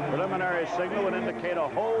 Preliminary signal would indicate a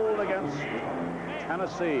hold against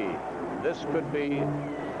Tennessee. This could be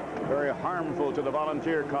very harmful to the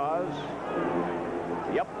Volunteer cause.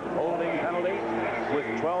 Yep, holding penalty with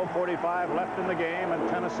 12:45 left in the game, and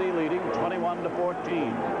Tennessee leading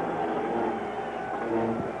 21-14.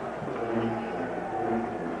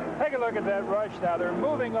 Take a look at that rush now. They're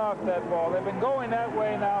moving off that ball. They've been going that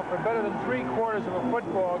way now for better than 3/4 of a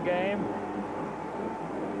football game.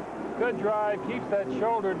 Good drive, keeps that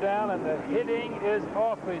shoulder down, and the hitting is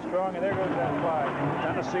awfully strong, and there goes that flag.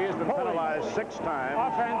 Tennessee has been penalized 6 times.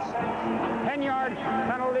 Offense, 10-yard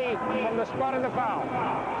penalty from the spot of the foul.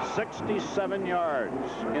 67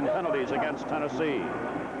 yards in penalties against Tennessee.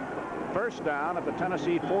 1st down at the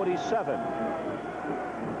Tennessee 47.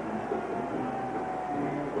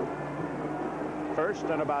 1st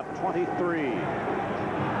and about 23.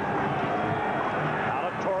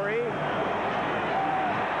 Alatorre.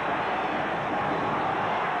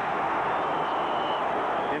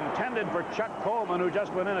 Intended for Chuck Coleman, who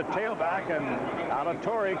just went in at tailback, and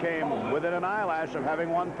Alatorre came within an eyelash of having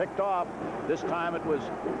one picked off. This time it was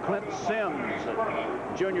Clint Sims,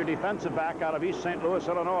 junior defensive back out of East St. Louis,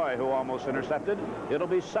 Illinois, who almost intercepted. It'll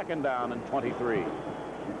be 2nd down and 23.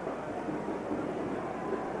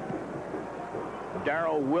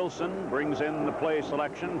 Darrell Wilson brings in the play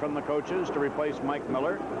selection from the coaches to replace Mike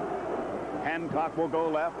Miller. Hancock will go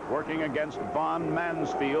left, working against Vaughn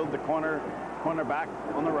Mansfield, the cornerback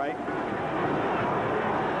on the right.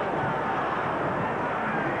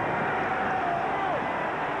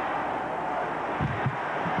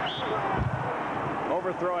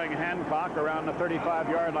 Overthrowing Hancock around the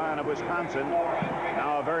 35-yard line of Wisconsin.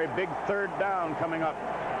 Now a very big 3rd down coming up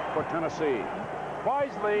for Tennessee.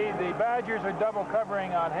 Wisely, the Badgers are double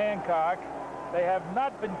covering on Hancock. They have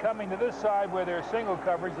not been coming to this side where they're single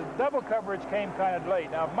coverage. The double coverage came kind of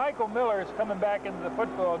late. Now, if Michael Miller is coming back into the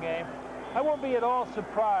football game, I won't be at all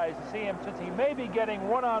surprised to see him, since he may be getting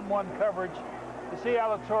one-on-one coverage, to see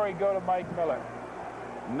Alatorre go to Mike Miller.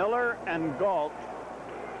 Miller and Galt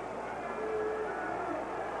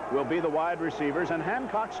will be the wide receivers, and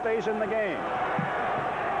Hancock stays in the game.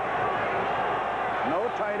 No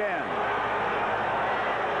tight end.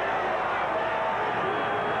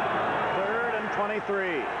 3rd and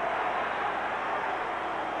 23.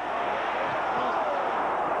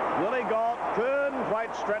 Willie Galt couldn't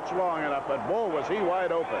quite stretch long enough, but boy, was he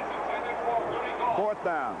wide open. 4th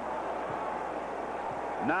down.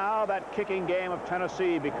 Now that kicking game of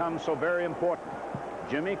Tennessee becomes so very important.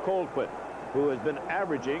 Jimmy Colquitt, who has been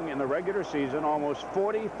averaging in the regular season almost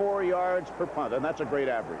 44 yards per punt, and that's a great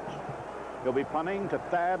average. He'll be punting to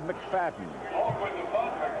Thad McFadden.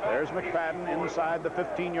 There's McFadden inside the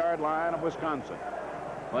 15-yard line of Wisconsin.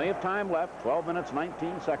 Plenty of time left, 12 minutes,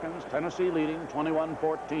 19 seconds. Tennessee leading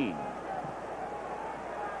 21-14.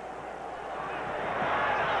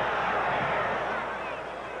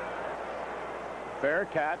 Fair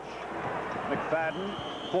catch. McFadden,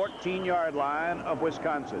 14-yard line of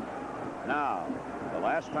Wisconsin. Now, the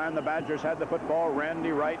last time the Badgers had the football,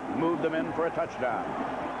 Randy Wright moved them in for a touchdown.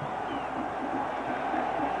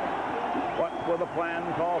 What will the plan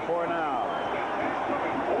call for now?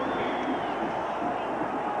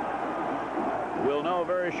 We'll know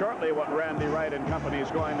very shortly what Randy Wright and company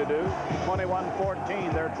is going to do.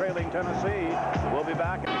 21-14, they're trailing Tennessee. We'll be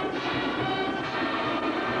back.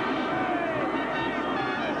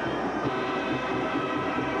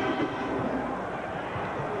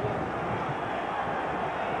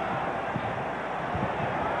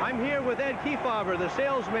 With Ed Kefauver, the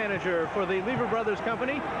sales manager for the Lever Brothers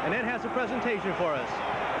Company, and Ed has a presentation for us.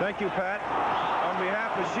 Thank you, Pat. On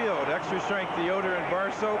behalf of Shield, Extra Strength Deodorant and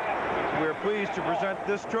Bar Soap, we're pleased to present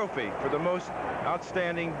this trophy for the most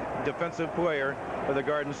outstanding defensive player for the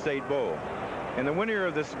Garden State Bowl. And the winner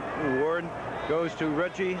of this award goes to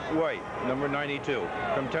Reggie White, number 92,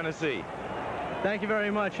 from Tennessee. Thank you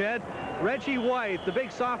very much, Ed. Reggie White, the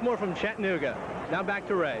big sophomore from Chattanooga. Now back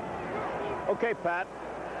to Ray. Okay, Pat.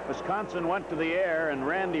 Wisconsin went to the air, and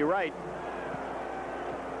Randy Wright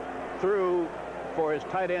threw for his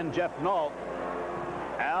tight end, Jeff Nault.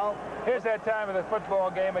 Al Well, here's that time of the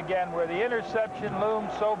football game again where the interception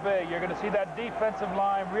looms so big. You're going to see that defensive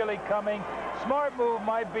line really coming. Smart move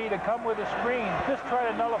might be to come with a screen. Just try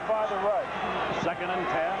to nullify the rush. 2nd and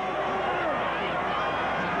 10.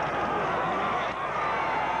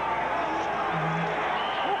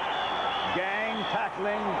 Gang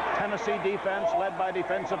tackling Tennessee defense led by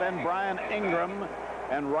defensive end Brian Ingram.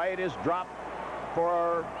 And Wright is dropped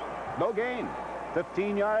for no gain.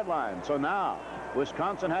 15-yard line. So now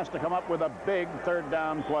Wisconsin has to come up with a big 3rd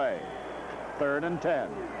down play. 3rd and 10.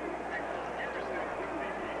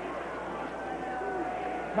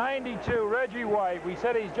 92, Reggie White. We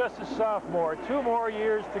said he's just a sophomore. 2 more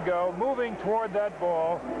years to go. Moving toward that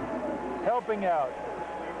ball. Helping out.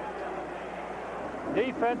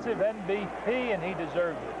 Defensive MVP, and he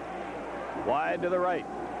deserves it. Wide to the right.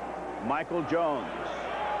 Michael Jones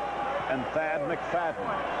and Thad McFadden.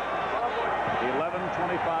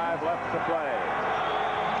 11:25 left to play.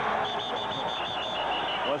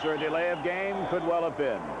 Was there a delay of game? Could well have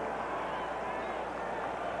been.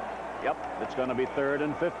 Yep, it's going to be 3rd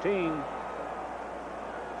and 15.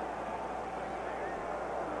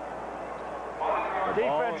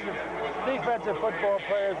 Defensive football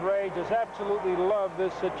players, Ray, just absolutely love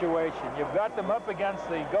this situation. You've got them up against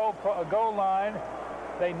the goal line.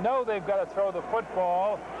 They know they've got to throw the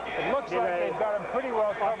football. It looks like they've got them pretty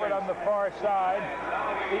well covered on the far side.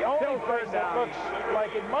 The only place that looks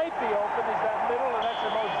like it might be open is that middle, and that's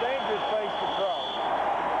the most dangerous place to throw.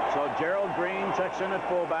 So Gerald Green checks in at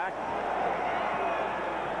fullback.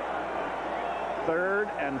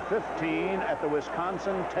 3rd and 15 at the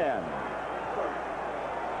Wisconsin 10.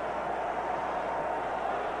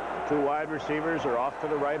 2 wide receivers are off to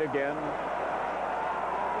the right again.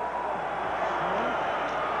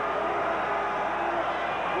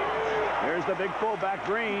 Here's the big fullback,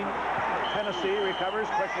 Green. Tennessee recovers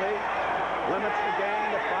quickly, limits the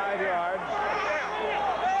gain to 5 yards.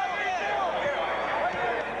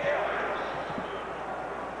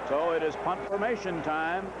 So it is punt formation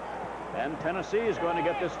time, and Tennessee is going to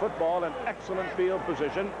get this football in excellent field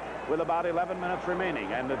position with about 11 minutes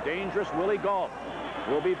remaining, and the dangerous Willie Galt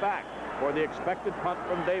will be back for the expected punt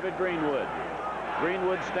from David Greenwood.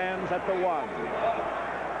 Greenwood stands at the 1.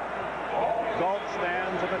 Galt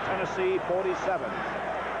stands at the Tennessee 47.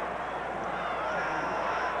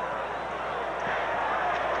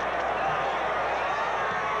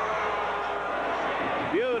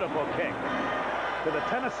 Beautiful kick. To the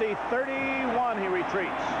Tennessee 31, he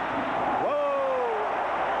retreats. Whoa!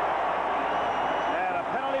 And a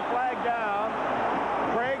penalty flag down.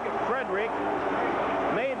 Craig Frederick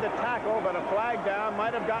made the tackle, but a flag down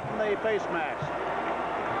might have gotten the face mask.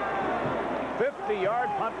 50-yard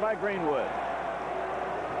punt by Greenwood.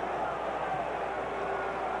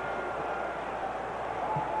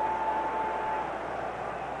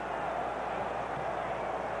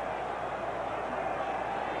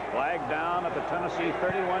 Flag down at the Tennessee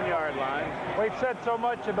 31-yard line. We've said so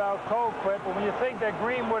much about Colquitt, but when you think that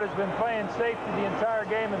Greenwood has been playing safety the entire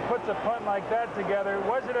game and puts a punt like that together,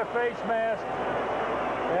 was it a face mask?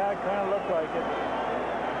 Yeah, it kind of looked like it.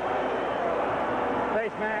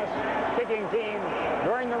 Face mask, kicking team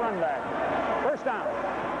during the run back. 1st down.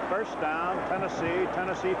 1st down,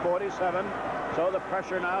 Tennessee 47. So the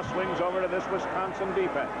pressure now swings over to this Wisconsin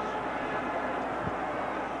defense.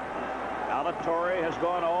 Alatorre has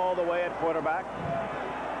gone all the way at quarterback.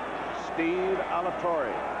 Steve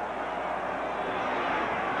Alatorre.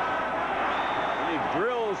 And he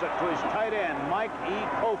drills it to his tight end, Mike E.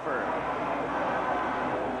 Cofer.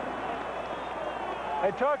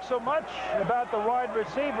 They talk so much about the wide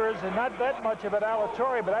receivers and not that much about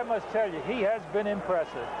Alatorre, but I must tell you, he has been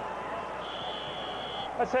impressive.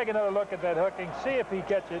 Let's take another look at that hooking, see if he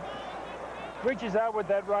gets it. Reaches out with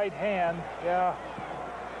that right hand. Yeah.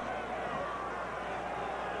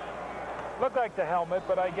 Looked like the helmet,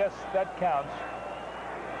 but I guess that counts.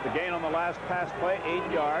 The gain on the last pass play,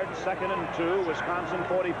 8 yards. 2nd and 2, Wisconsin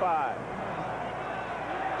 45.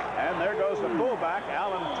 And there goes the fullback,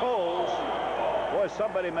 Alan Tolles. Boy,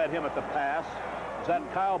 somebody met him at the pass. Is that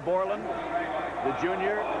Kyle Borland, the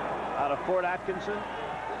junior out of Fort Atkinson?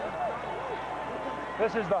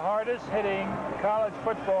 This is the hardest hitting college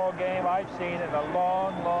football game I've seen in a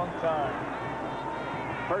long, long time.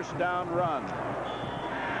 1st down run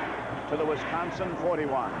to the Wisconsin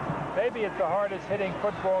 41. Maybe it's the hardest hitting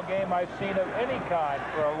football game I've seen of any kind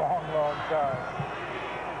for a long, long time.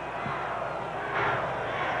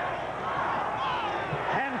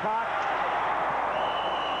 Hancock.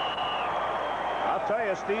 I'll tell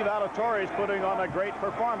you, Steve Alatorre is putting on a great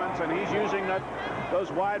performance, and he's using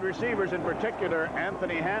those wide receivers, in particular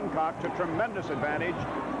Anthony Hancock, to tremendous advantage.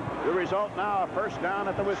 The result now, a first down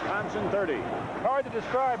at the Wisconsin 30. Hard to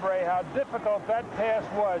describe, Ray, how difficult that pass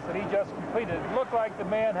was that he just completed. It looked like the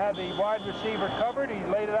man had the wide receiver covered. He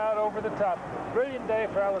laid it out over the top. Brilliant day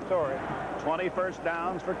for Alatorre. 20 first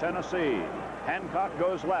downs for Tennessee. Hancock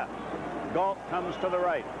goes left. Galt comes to the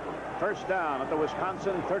right. First down at the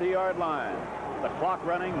Wisconsin 30-yard line. The clock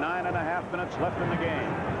running, 9.5 minutes left in the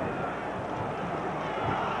game.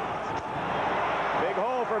 Big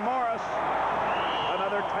hole for Morris.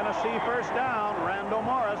 Another Tennessee first down, Randall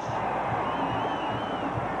Morris.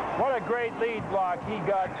 What a great lead block he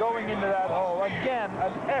got going into that hole. Again,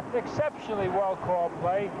 an exceptionally well-called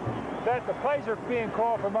play. That the plays are being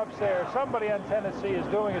called from upstairs. Somebody on Tennessee is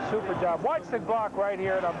doing a super job. Watch the block right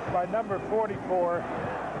here by number 44.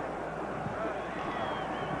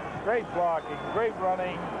 Great blocking, great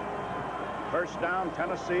running. First down,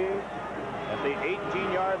 Tennessee at the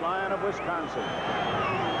 18-yard line of Wisconsin.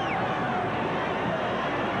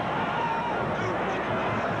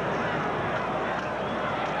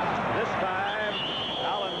 This time,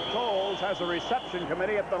 Alan Tolles has a reception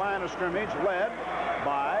committee at the line of scrimmage led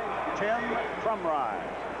by Tim Trumrye.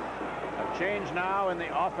 A change now in the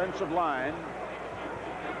offensive line,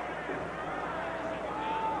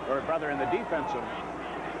 or rather in the defensive.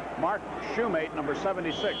 Mark Shoemate, number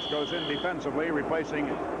 76, goes in defensively, replacing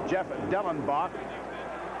Jeff Dellenbach.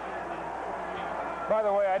 By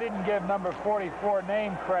the way, I didn't give number 44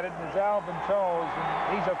 name credit. It's Alvin Tolles.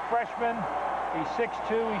 And he's a freshman. He's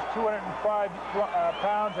 6'2", he's 205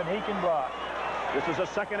 pounds, and he can block. This is a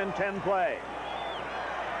 2nd and 10 play.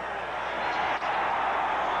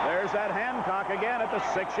 There's that Hancock again at the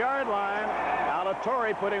 6-yard line.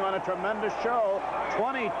 Alatorre putting on a tremendous show.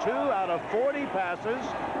 22 out of 40 passes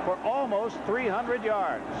for almost 300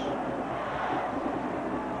 yards.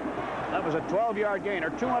 That was a 12-yard gainer,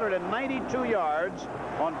 292 yards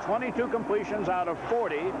on 22 completions out of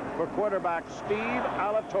 40 for quarterback Steve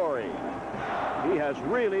Alatorre. He has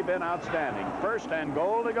really been outstanding. First and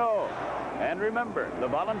goal to go. And remember, the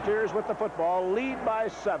Volunteers with the football lead by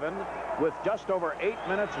 7 with just over 8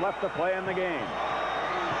 minutes left to play in the game.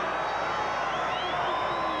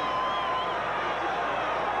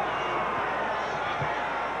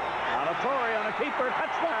 Alatorre on a keeper,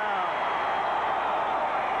 touchdown.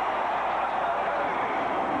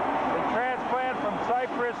 The transplant from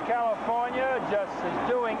Cypress, California, just is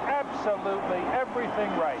doing absolutely everything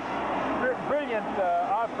right. Brilliant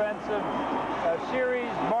offensive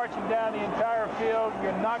series, marching down the entire field.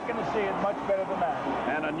 You're not going to see it much better than that.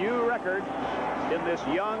 And a new record in this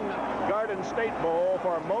young Garden State Bowl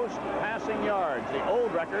for most passing yards. The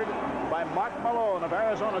old record by Mark Malone of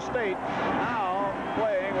Arizona State, now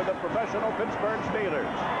playing with the professional Pittsburgh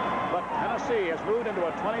Steelers. But Tennessee has moved into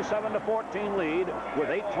a 27-14 lead with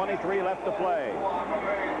 8:23 left to play.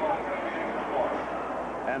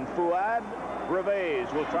 And Fuad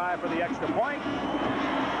Reves will try for the extra point.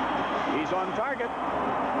 He's on target.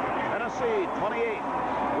 Tennessee 28,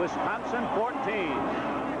 Wisconsin 14.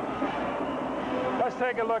 Let's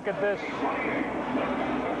take a look at this.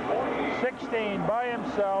 16 by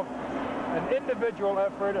himself, an individual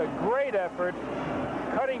effort, a great effort,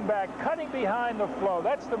 cutting back, cutting behind the flow.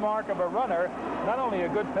 That's the mark of a runner, not only a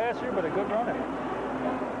good passer, but a good runner.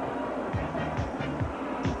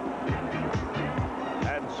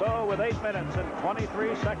 And so with 8 minutes and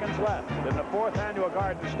 23 seconds left in the 4th annual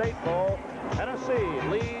Garden State Bowl, Tennessee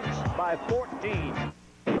leads by 14.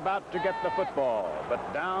 About to get the football,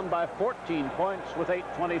 but down by 14 points with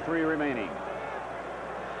 8:23 remaining.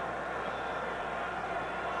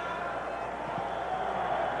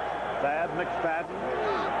 Thad McFadden,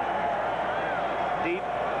 deep.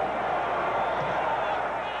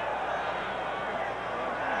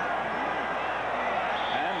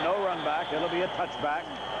 And no run back. It'll be a touchback.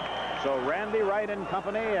 So Randy Wright and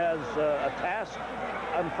company has a task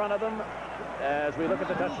in front of them as we look at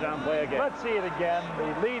the touchdown play again. Let's see it again.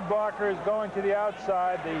 The lead blocker is going to the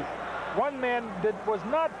outside. The one man was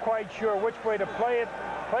not quite sure which way to play it,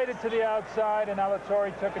 played it to the outside, and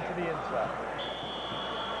Alatorre took it to the inside.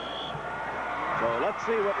 So let's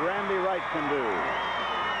see what Randy Wright can do.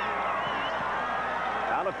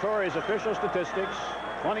 Alatorre's official statistics,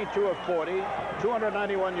 22 of 40,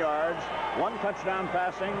 291 yards, 1 touchdown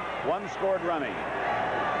passing, 1 scored running.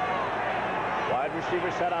 Wide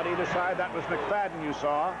receiver set out either side. That was McFadden you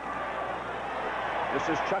saw. This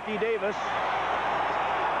is Chucky Davis.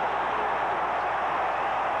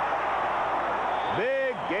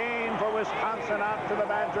 Big gain for Wisconsin out to the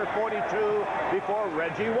Badger 42 before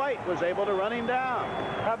Reggie White was able to run him down.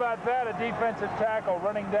 How about that? A defensive tackle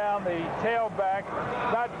running down the tailback.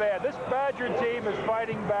 Not bad. This Badger team is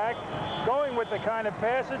fighting back, going with the kind of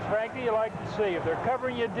passes, frankly, you like to see. If they're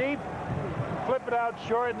covering you deep, flip it out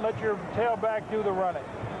short and let your tailback do the running.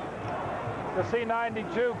 The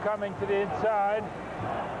C92 coming to the inside.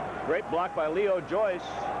 Great block by Leo Joyce.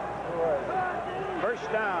 First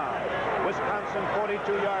down, Wisconsin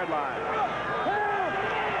 42-yard line.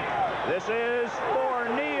 This is for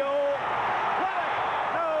Neal.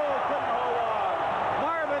 No, couldn't hold on.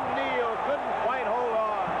 Marvin Neal couldn't quite hold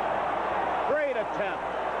on. Great attempt,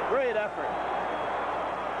 great effort.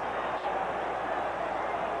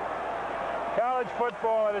 College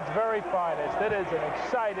football at its very finest. It is an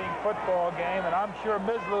exciting football game, and I'm sure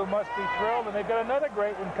Mizzlou must be thrilled. And they've got another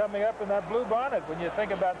great one coming up in that Blue Bonnet. When you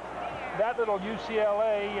think about that little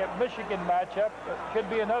UCLA-Michigan matchup, it could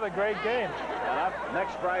be another great game. And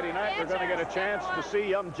next Friday night, we're going to get a chance to see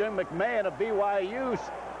young Jim McMahon of BYU,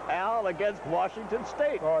 Al, against Washington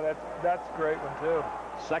State. Oh, that's a great one, too.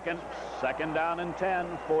 Second down and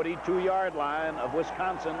 10, 42-yard line of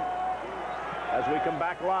Wisconsin. As we come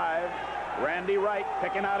back live, Randy Wright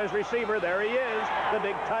picking out his receiver. There he is, the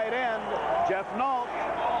big tight end, Jeff Nault.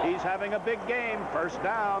 He's having a big game. First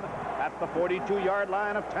down at the 42-yard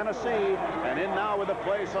line of Tennessee. And in now with the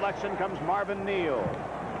play selection comes Marvin Neal.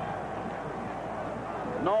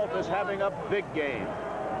 Nault is having a big game.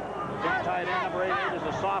 Big tight end number 88 is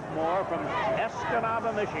a sophomore from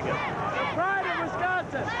Escanaba, Michigan. The pride of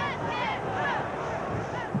Wisconsin.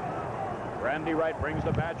 Randy Wright brings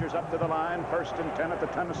the Badgers up to the line. First and 10 at the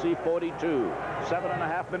Tennessee 42.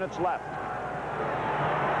 7.5 minutes left.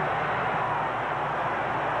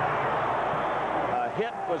 A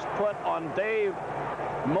hit was put on Dave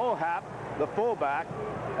Mohap, the fullback,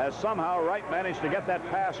 as somehow Wright managed to get that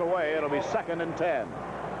pass away. It'll be 2nd and 10.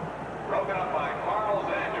 Broken up by Carl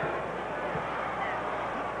Zander.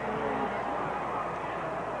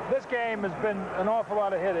 This game has been an awful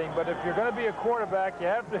lot of hitting, but if you're going to be a quarterback, you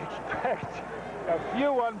have to expect a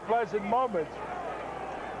few unpleasant moments.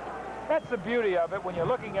 That's the beauty of it when you're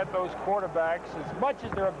looking at those quarterbacks. As much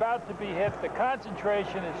as they're about to be hit, the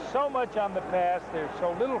concentration is so much on the pass, they're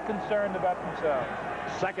so little concerned about themselves.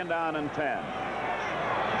 2nd down and 10.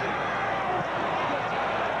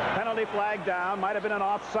 Penalty flag down, might have been an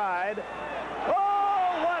offside.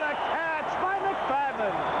 Oh, what a catch by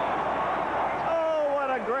McFadden!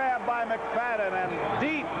 Grab by McFadden, and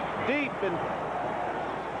deep in.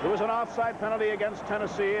 There was an offside penalty against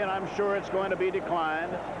Tennessee, and I'm sure it's going to be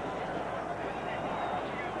declined.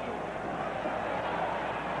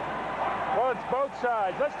 Well, it's both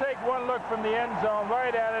sides. Let's take one look from the end zone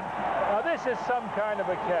right at it. Now, this is some kind of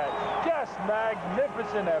a catch. Just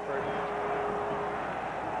magnificent effort.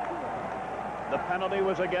 The penalty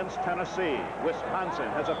was against Tennessee.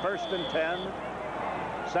 Wisconsin has a 1st and 10.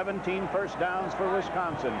 17 first downs for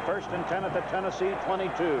Wisconsin. 1st and 10 at the Tennessee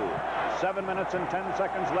 22. 7 minutes and 10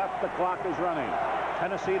 seconds left. The clock is running.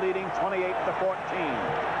 Tennessee leading 28-14.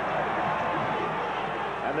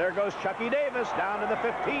 And there goes Chucky Davis down to the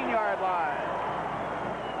 15-yard line.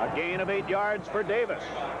 A gain of 8 yards for Davis.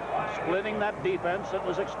 Splitting that defense that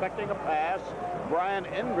was expecting a pass. Brian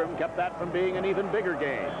Ingram kept that from being an even bigger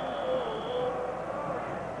gain.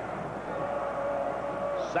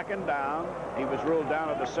 2nd down. He was ruled down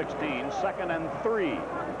at the 16. 2nd and 3.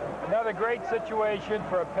 Another great situation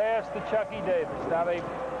for a pass to Chucky Davis. Now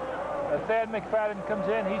Thad McFadden comes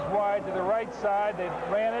in. He's wide to the right side. They've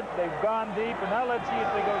ran it. They've gone deep. And now let's see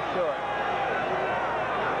if they go short.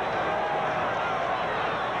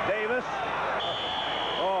 Davis.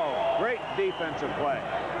 Oh, great defensive play.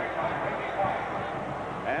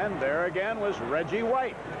 And there again was Reggie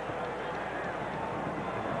White.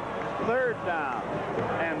 3rd down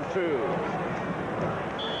and 2.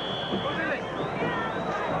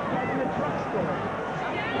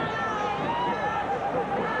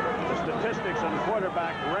 The statistics on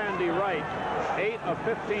quarterback Randy Wright: 8 of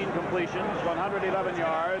 15 completions, 111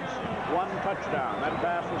 yards, 1 touchdown. That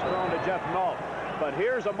pass was thrown to Jeff Nault. But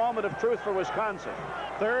here's a moment of truth for Wisconsin.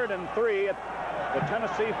 3rd and 3 at the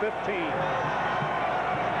Tennessee 15.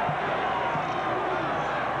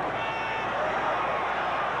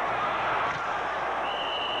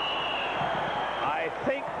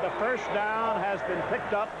 The first down has been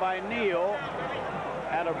picked up by Neal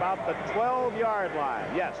at about the 12-yard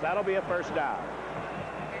line. Yes, that'll be a first down.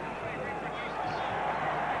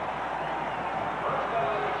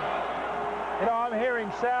 You know, I'm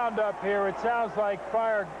hearing sound up here. It sounds like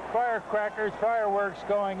firecrackers, fireworks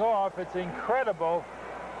going off. It's incredible.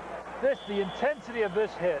 The intensity of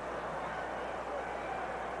this hit.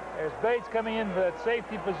 There's Bates coming into that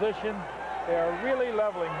safety position. They are really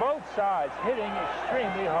leveling. Both sides hitting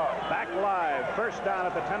extremely hard. Back live. First down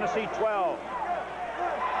at the Tennessee 12.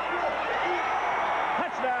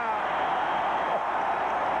 Touchdown.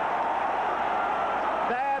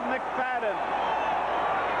 Thad McFadden.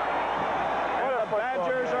 And the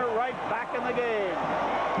Badgers are right back in the game.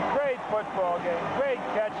 Great football game. Great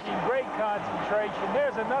catching. Great concentration.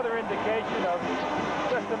 There's another indication of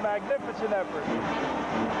just a magnificent effort.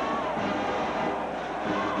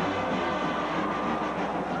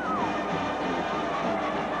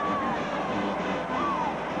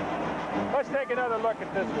 Let's take another look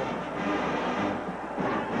at this one.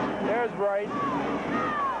 There's Wright.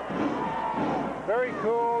 Very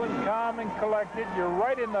cool and calm and collected. You're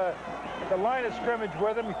right in the line of scrimmage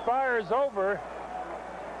with him. He fires over.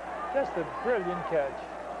 Just a brilliant catch.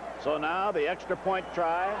 So now the extra point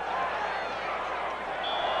try.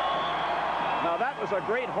 Now that was a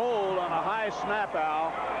great hold on a high snap,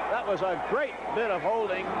 Al. That was a great bit of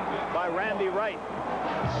holding by Randy Wright.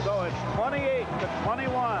 So it's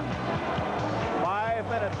 28-21. 5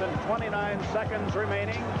 minutes and 29 seconds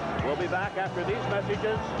remaining. We'll be back after these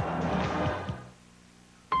messages.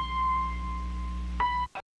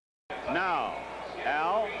 Now,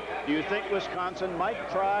 Al, do you think Wisconsin might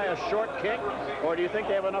try a short kick, or do you think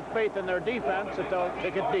they have enough faith in their defense that they'll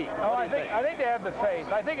kick it deep? Oh, I think they have the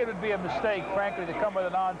faith. I think it would be a mistake, frankly, to come with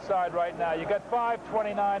an onside right now. You got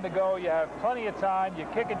 5:29 to go. You have plenty of time. You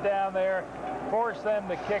kick it down there, force them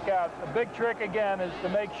to kick out. The big trick again is to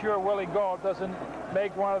make sure Willie Gault doesn't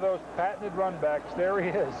make one of those patented runbacks. There he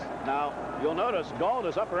is. Now, you'll notice Gault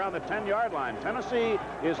is up around the 10-yard line. Tennessee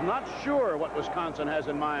is not sure what Wisconsin has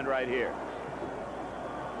in mind right here.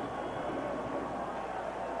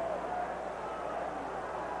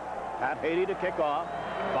 Pat Haiti to kick off.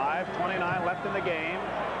 5:29 left in the game.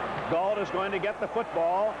 Gault is going to get the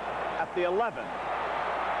football at the 11.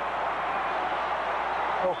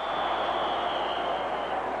 Oh.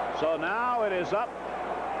 So now it is up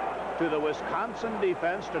to the Wisconsin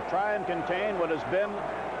defense to try and contain what has been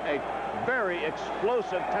a very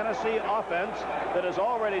explosive Tennessee offense that has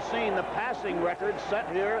already seen the passing record set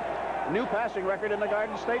here. New passing record in the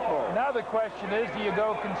Garden State Bowl. Now the question is, do you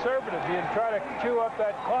go conservative? Do you try to chew up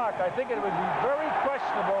that clock? I think it would be very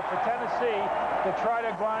questionable for Tennessee to try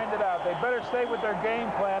to grind it out. They better stay with their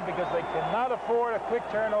game plan because they cannot afford a quick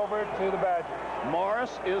turnover to the Badgers.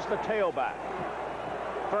 Morris is the tailback.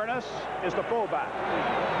 Furness is the fullback.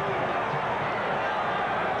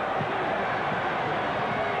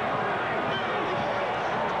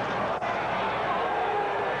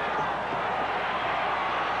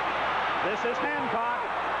 This is Hancock.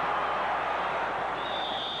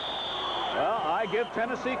 Well, I give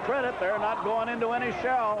Tennessee credit. They're not going into any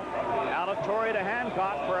shell. Alatorre to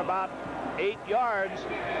Hancock for about 8 yards.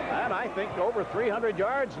 And I think over 300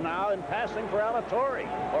 yards now in passing for Alatorre,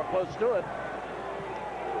 or close to it.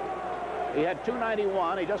 He had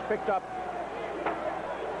 291. He just picked up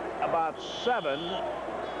about 7.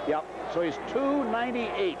 Yep, so he's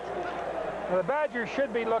 298. Well, the Badgers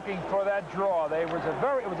should be looking for that draw. It was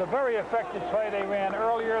a very effective play they ran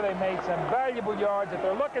earlier. They made some valuable yards. If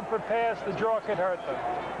they're looking for pass, the draw could hurt them.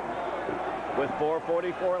 With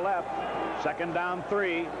 4:44 left, second down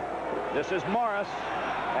 3. This is Morris,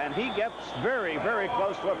 and he gets very, very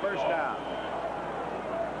close to a first down.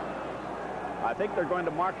 I think they're going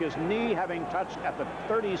to mark his knee having touched at the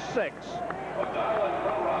 36.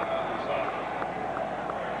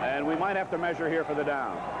 And we might have to measure here for the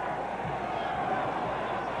down.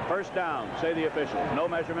 First down, say the officials. No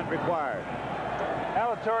measurement required.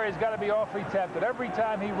 Alatorre's got to be awfully tempted. Every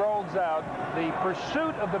time he rolls out, the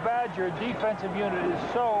pursuit of the Badger defensive unit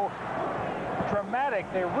is so dramatic.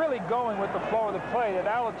 They're really going with the flow of the play that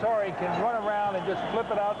Alatorre can run around and just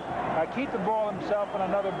flip it out, keep the ball himself on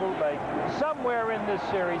another bootleg. Somewhere in this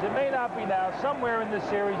series, it may not be now, somewhere in this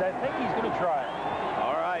series, I think he's going to try it.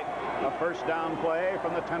 All right, a first down play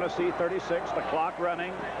from the Tennessee 36, the clock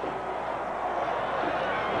running.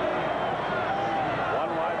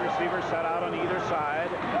 One wide receiver set out on either side.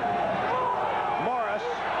 Morris.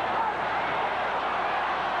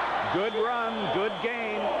 Good run, good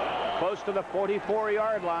gain. Close to the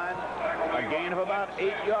 44-yard line. A gain of about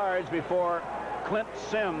 8 yards before Clint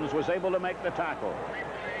Sims was able to make the tackle.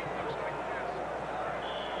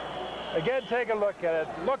 Again, take a look at it.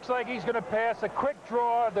 Looks like he's going to pass a quick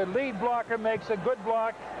draw. The lead blocker makes a good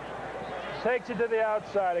block. Takes it to the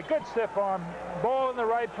outside. A good stiff arm. Ball in the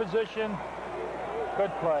right position.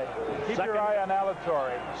 Good play. Keep your eye on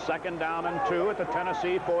Alatorre. Second down and 2 at the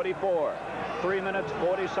Tennessee 44. 3 minutes,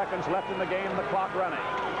 40 seconds left in the game. The clock running.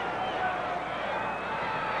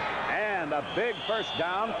 And And a big first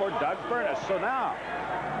down for Doug Furness. So now,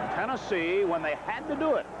 Tennessee, when they had to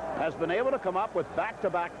do it, has been able to come up with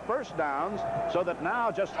back-to-back first downs, so that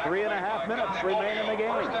now just 3.5 minutes remain in the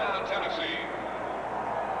game. First down, Tennessee.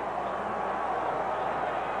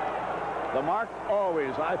 The mark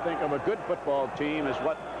always, I think, of a good football team is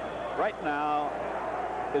what right now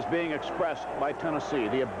is being expressed by Tennessee.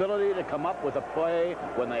 The ability to come up with a play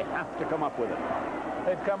when they have to come up with it.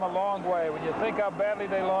 They've come a long way. When you think how badly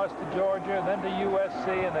they lost to Georgia and then to USC,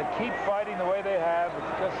 and they keep fighting the way they have, it's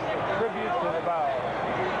just a tribute to the Vols.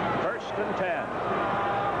 1st and 10.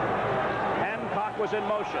 Hancock was in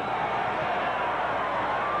motion.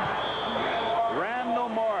 Randall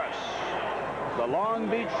Morris, the Long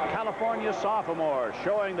Beach, California sophomore,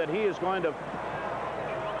 showing that he is going to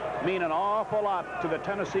mean an awful lot to the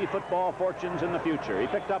Tennessee football fortunes in the future. He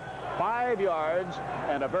picked up 5 yards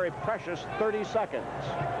and a very precious 30 seconds.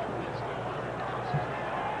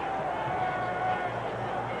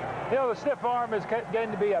 You know, the stiff arm is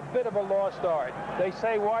getting to be a bit of a lost art. They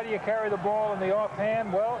say, why do you carry the ball in the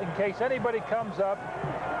offhand? Well, in case anybody comes up,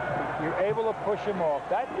 you're able to push him off.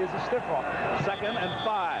 That is a stiff arm. 2nd and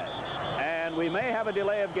 5. And we may have a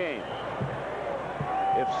delay of game.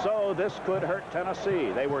 If so, this could hurt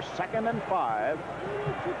Tennessee. They were 2nd and 5.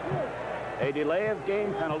 A delay of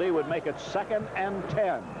game penalty would make it 2nd and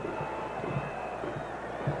 10.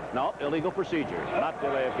 No, illegal procedure, not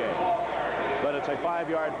delay of game. But it's a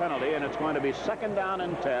 5-yard penalty, and it's going to be 2nd down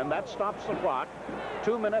and 10. That stops the clock.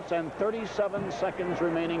 2 minutes and 37 seconds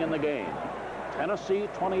remaining in the game. Tennessee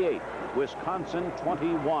 28, Wisconsin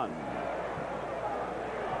 21.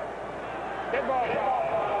 Good ball.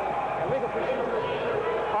 Illegal procedure.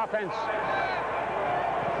 Offense.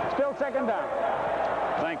 Still 2nd down.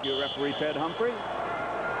 Thank you, referee Ted Humphrey.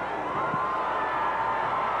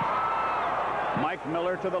 Mike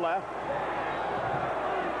Miller to the left.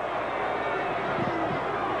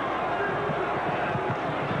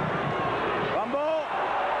 Rumble.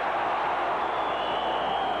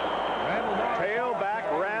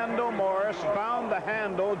 Tailback Randall Morris found the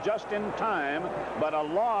handle just in time, but a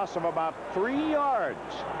loss of about 3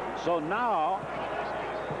 yards. So now...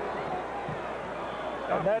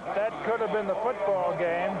 And that could have been the football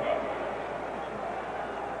game.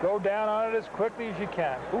 Go down on it as quickly as you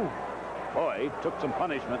can. Ooh, boy, he took some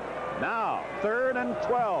punishment. Now, 3rd and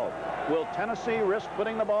 12. Will Tennessee risk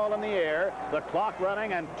putting the ball in the air? The clock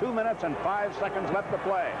running and 2 minutes and 5 seconds left to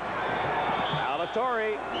play.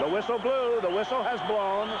 Alatorre, the whistle blew. The whistle has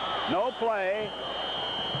blown. No play.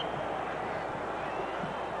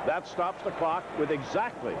 That stops the clock with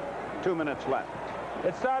exactly 2 minutes left.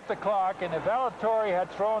 It stopped the clock, and if Alatorre had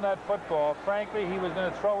thrown that football, frankly, he was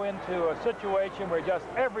going to throw into a situation where just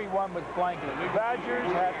everyone was blanketed. The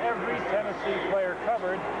Badgers had every Tennessee player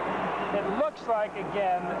covered. It looks like,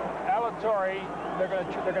 again, Alatorre, they're going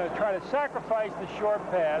to try to sacrifice the short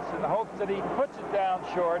pass in the hopes that he puts it down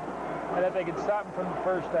short and that they can stop him from the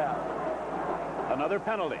first down. Another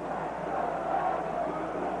penalty.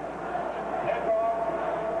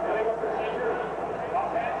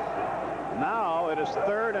 Now it is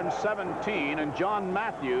 3rd and 17, and John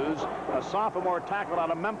Matthews, a sophomore tackle out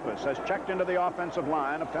of Memphis, has checked into the offensive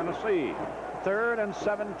line of Tennessee. 3rd and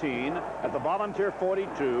 17 at the Volunteer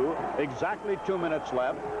 42, exactly 2 minutes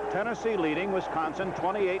left. Tennessee leading Wisconsin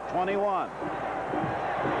 28-21.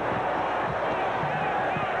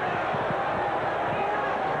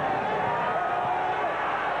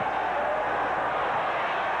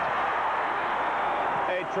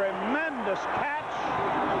 A tremendous catch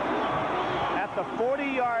at the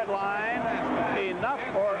 40-yard line. Enough,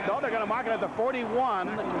 or no, they're going to mark it at the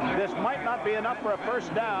 41. This might not be enough for a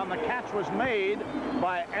first down. The catch was made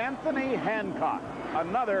by Anthony Hancock.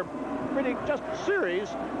 Another pretty just series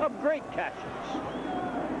of great catches.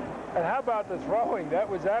 And how about the throwing? That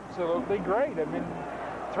was absolutely great. I mean,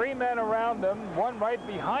 3 men around him, 1 right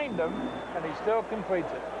behind him, and he still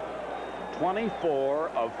completes it. 24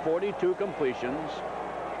 of 42 completions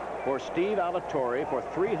for Steve Alatorre for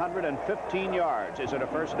 315 yards. Is it a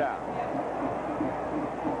first down?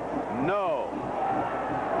 No.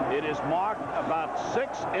 It is marked about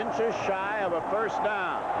 6 inches shy of a first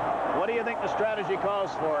down. What do you think the strategy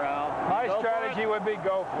calls for, Al? My strategy would be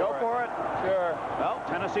go for it. Go for it? Sure. Well,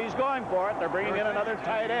 Tennessee's going for it. They're bringing in another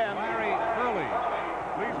tight end. Larry Hurley,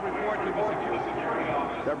 please report to the security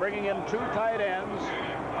office. They're bringing in 2 tight ends,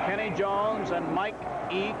 Kenny Jones and Mike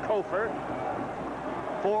E. Kofer.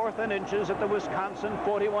 4th and inches at the Wisconsin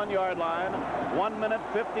 41-yard line. 1 minute,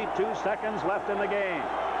 52 seconds left in the game.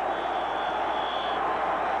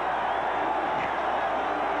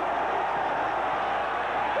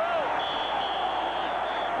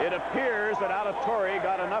 It appears that Alatorre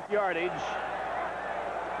got enough yardage,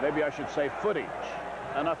 maybe I should say footage,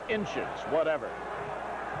 enough inches, whatever.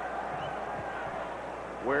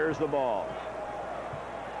 Where's the ball?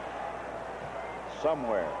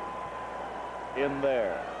 Somewhere in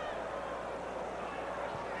there.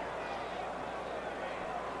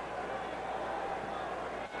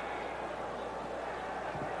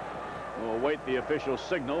 We'll await the official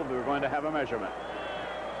signal. We're going to have a measurement.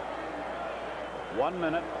 1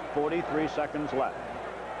 minute, 43 seconds left.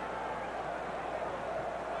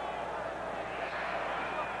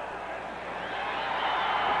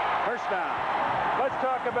 First down. Let's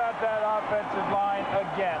talk about that offensive line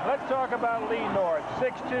again. Let's talk about Lee North,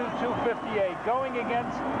 6'2", 258, going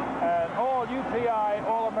against an all-UPI,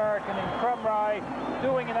 All-American in Crumry,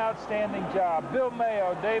 doing an outstanding job. Bill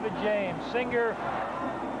Mayo, David James, Singer,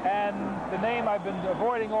 and the name I've been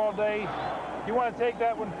avoiding all day. You want to take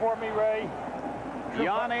that one for me, Ray?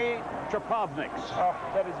 Yanni Trepovniks. Oh,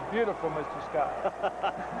 that is beautiful, Mr.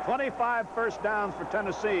 Scott. 25 first downs for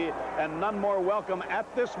Tennessee, and none more welcome at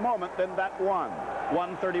this moment than that one.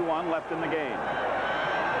 1:31 left in the game.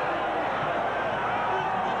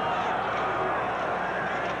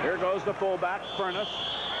 Here goes the fullback, Furness.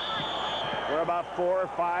 We're about 4 or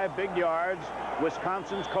 5 big yards.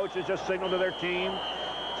 Wisconsin's coaches just signaled to their team,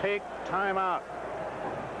 take timeout.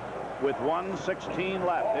 With 1:16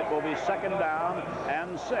 left, it will be second down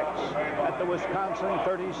and 6 at the Wisconsin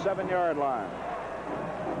 37-yard line.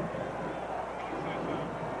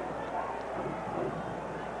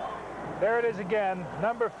 There it is again,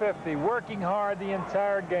 number 50, working hard the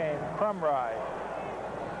entire game, Crumry.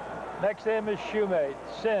 Next to him is Shoemate,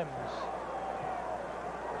 Sims.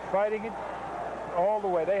 Fighting it all the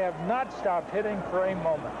way. They have not stopped hitting for a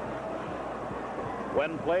moment.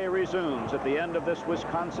 When play resumes at the end of this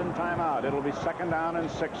Wisconsin timeout, it'll be second down and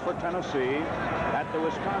 6 for Tennessee at the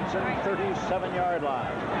Wisconsin 37-yard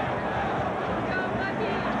line.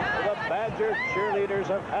 The Badger cheerleaders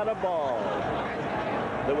have had a ball.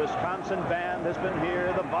 The Wisconsin band has been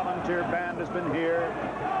here. The volunteer band has been here.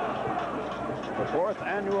 The 4th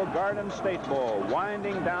annual Garden State Bowl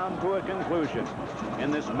winding down to a conclusion in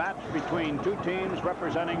this match between two teams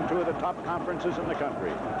representing two of the top conferences in the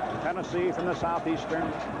country. Tennessee from the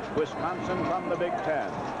Southeastern, Wisconsin from the Big Ten.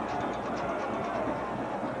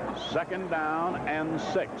 Second down and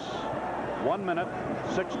 6. 1 minute,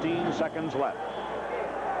 16 seconds left.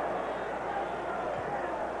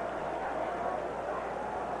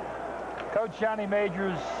 Coach Johnny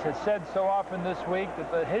Majors has said so often this week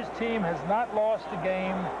that his team has not lost a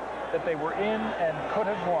game that they were in and could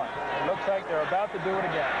have won. It looks like they're about to do it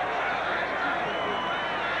again.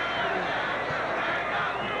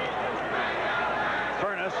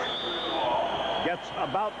 Furness gets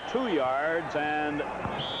about 2 yards, and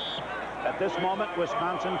at this moment,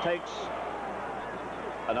 Wisconsin takes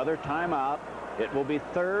another timeout. It will be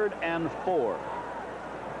 3rd and 4.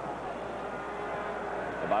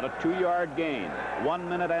 About a 2-yard gain. 1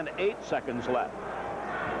 minute and 8 seconds left.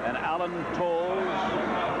 And Alan Tolles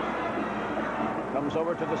comes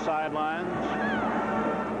over to the sidelines.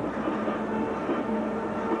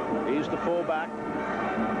 He's the fullback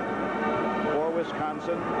for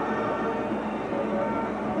Wisconsin.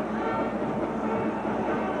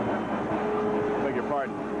 Beg your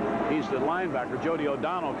pardon. He's the linebacker. Jody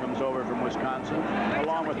O'Donnell comes over from Wisconsin,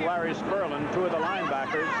 along with Larry Sperlin, 2 of the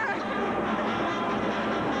linebackers.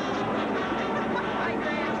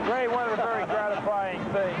 Ray, one of the very gratifying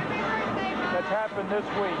things that's happened this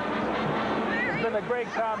week has been the great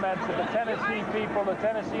comments that the Tennessee people, the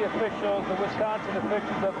Tennessee officials, the Wisconsin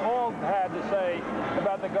officials have all had to say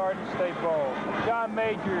about the Garden State Bowl. John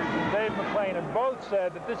Majors and Dave McClain have both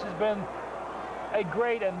said that this has been a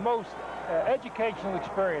great and most educational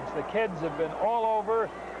experience. The kids have been all over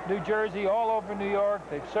New Jersey, all over New York.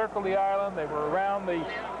 They've circled the island. They were around the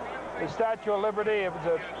Statue of Liberty. It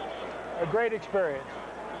was a great experience.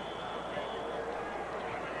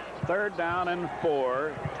 3rd down and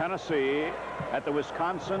 4. Tennessee at the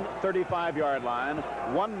Wisconsin 35-yard line.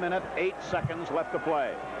 1 minute, 8 seconds left to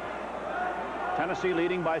play. Tennessee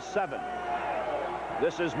leading by 7.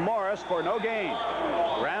 This is Morris for no gain.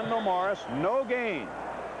 Randall Morris, no gain.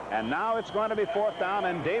 And now it's going to be 4th down,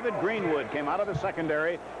 and David Greenwood came out of the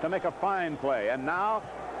secondary to make a fine play. And now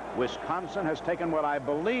Wisconsin has taken what I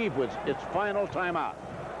believe was its final timeout.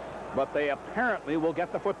 But they apparently will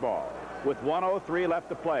get the football with 1:03 left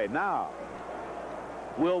to play. Now,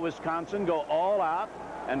 will Wisconsin go all out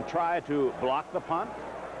and try to block the punt?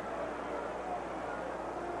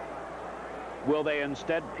 Will they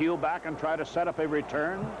instead peel back and try to set up a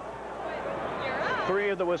return? Three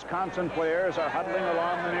of the Wisconsin players are huddling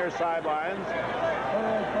along the near sidelines.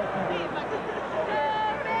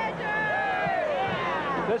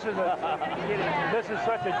 This is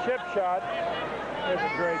such a chip shot. It's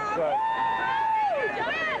a great sight.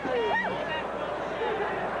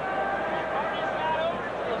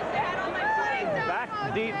 Back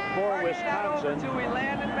deep for Wisconsin. We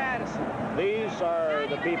land in Madison. These are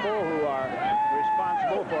the people who are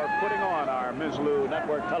responsible for putting on our Ms. Lou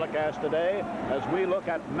Network telecast today as we look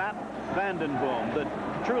at Matt Vandenboom, the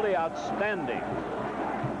truly outstanding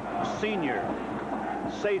senior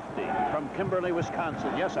safety from Kimberly,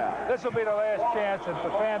 Wisconsin. Yes, Al? This will be the last chance that the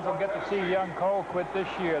fans will get to see young Colquitt this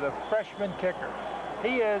year, the freshman kicker.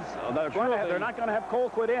 He is they're not going to have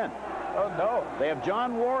Colquitt in. Oh, no. They have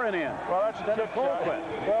John Warren in. Well, that's a chip shot.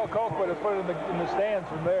 Well, Colquitt has put it in the stands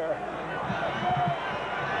from there.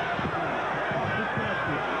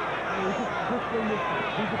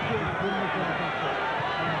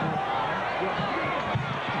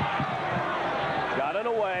 Got it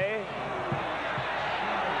away.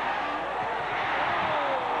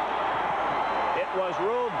 It was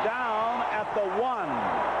ruled down at the 1.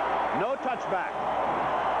 No touchback.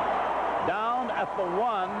 Down at the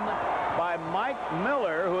 1 by Mike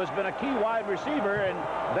Miller, who has been a key wide receiver, and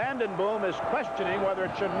Vandenboom is questioning whether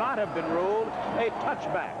it should not have been ruled a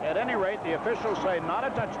touchback. At any rate, the officials say not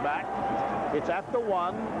a touchback. It's at the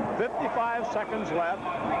 1, 55 seconds left.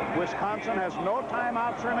 Wisconsin has no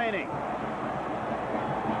timeouts remaining.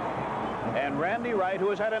 And Randy Wright, who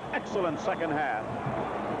has had an excellent second half,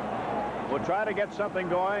 will try to get something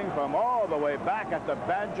going from all the way back at the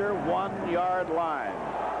Badger 1-yard line.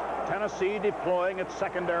 Tennessee deploying its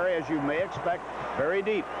secondary, as you may expect, very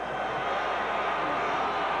deep.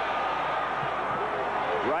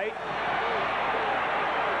 Wright.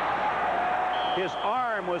 His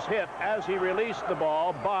arm was hit as he released the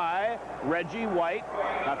ball by Reggie White.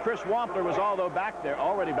 Now, Chris Wampler was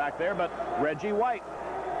already back there, but Reggie White,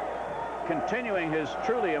 continuing his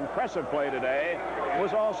truly impressive play today,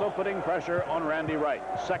 was also putting pressure on Randy Wright.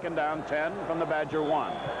 Second down 10 from the Badger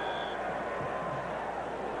 1.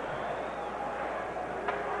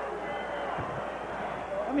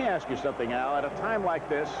 Let me ask you something, Al. At a time like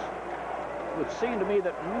this, it would seem to me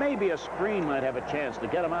that maybe a screen might have a chance to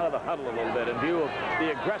get them out of the huddle a little bit in view of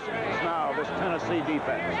the aggressiveness now of this Tennessee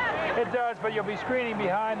defense. It does, but you'll be screening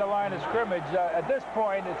behind the line of scrimmage. At this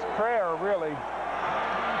point, it's prayer, really.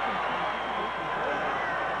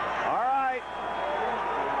 All right.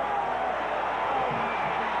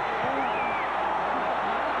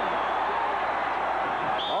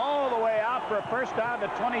 All the way out for a first down to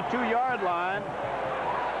 22-yard line.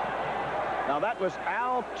 Now, that was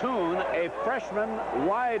Al Toon, a freshman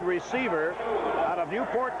wide receiver out of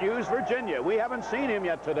Newport News, Virginia. We haven't seen him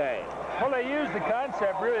yet today. Well, they used the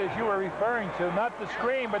concept, really, as you were referring to, not the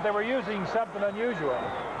screen, but they were using something unusual.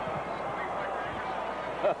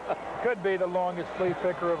 Could be the longest flea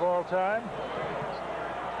flicker of all time.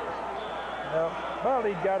 Well,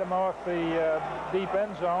 he got him off the deep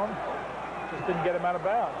end zone. Just didn't get him out of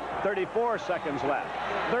bounds. 34 seconds left.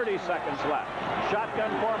 30 seconds left.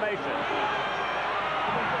 Shotgun formation.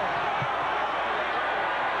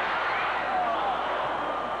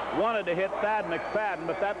 Wanted to hit Thad McFadden,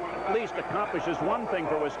 but that at least accomplishes one thing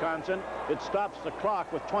for Wisconsin. It stops the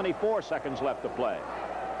clock with 24 seconds left to play.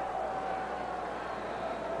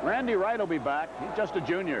 Randy Wright will be back. He's just a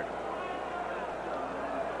junior.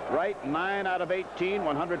 Wright, 9 out of 18,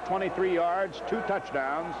 123 yards, 2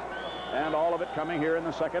 touchdowns, and all of it coming here in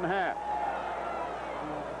the second half.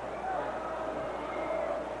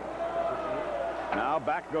 Now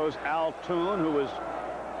back goes Al Toon, who was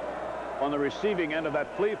on the receiving end of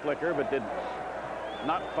that flea flicker, but did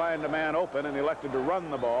not find a man open and elected to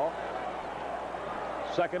run the ball.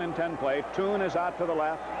 Second and 10 play. Toon is out to the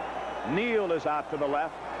left. Neal is out to the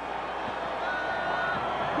left.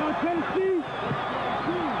 Tennessee.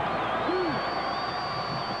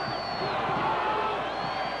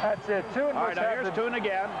 That's it. Toon. All right, now here's Toon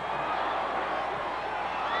again.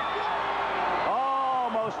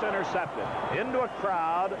 Almost intercepted. Into a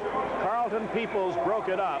crowd. Carlton Peoples broke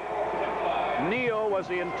it up. Neal was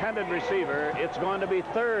the intended receiver. It's going to be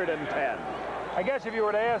 3rd and 10. I guess if you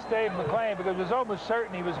were to ask Dave McClain, because it was almost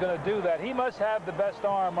certain he was going to do that, he must have the best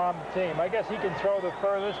arm on the team. I guess he can throw the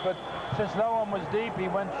furthest, but since no one was deep, he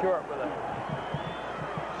went short with it.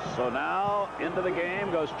 So now into the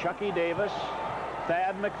game goes Chucky Davis,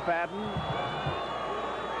 Thad McFadden,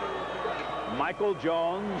 Michael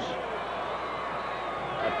Jones,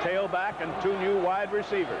 a tailback, and 2 new wide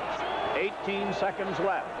receivers. 18 seconds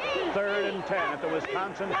left. 3rd and 10 at the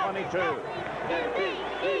Wisconsin 22.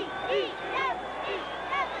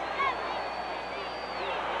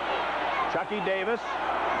 Chucky Davis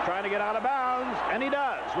trying to get out of bounds, and he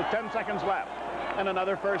does with 10 seconds left. And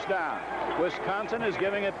another first down. Wisconsin is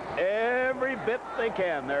giving it every bit they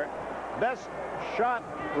can. Their best shot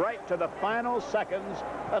right to the final seconds.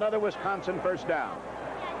 Another Wisconsin first down.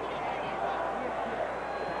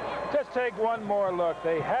 Just take one more look.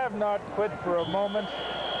 They have not quit for a moment.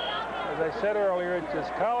 As I said earlier, it's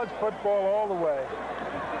just college football all the way.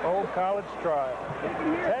 Old college trial.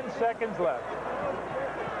 10 seconds left.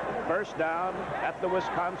 First down at the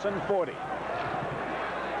Wisconsin 40.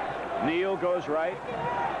 Neal goes right.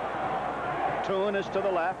 Toon is to the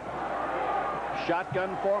left.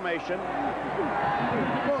 Shotgun formation.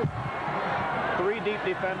 3 deep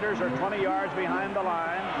defenders are 20 yards behind the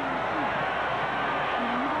line.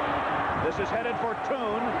 This is headed for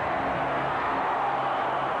Toon.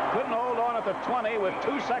 Couldn't hold on at the 20 with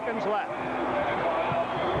 2 seconds left.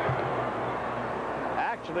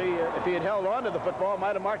 Actually, if he had held on to the football, it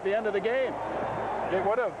might have marked the end of the game. It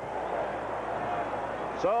would have.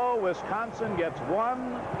 So Wisconsin gets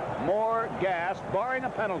one more gas, barring a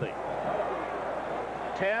penalty.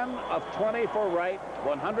 10 of 20 for Wright,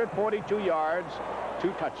 142 yards,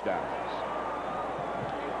 2 touchdowns.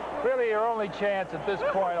 Really, your only chance at this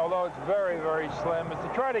point, although it's very, very slim, is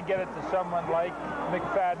to try to get it to someone like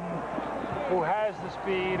McFadden, who has the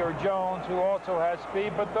speed, or Jones, who also has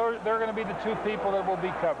speed, but they're going to be the 2 people that will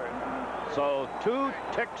be covered. So 2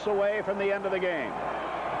 ticks away from the end of the game.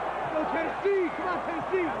 Go Tennessee! Come on,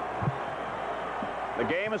 Tennessee! The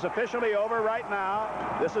game is officially over right now.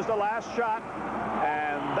 This is the last shot,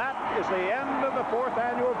 and that is the end of the 4th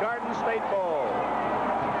annual Garden State Bowl.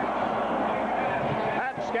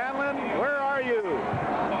 Pat Scanlon, where are you?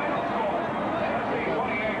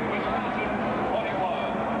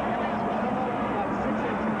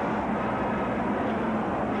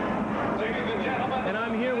 And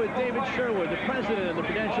I'm here with David Sherwood, the president of the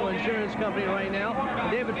Prudential Insurance Company right now.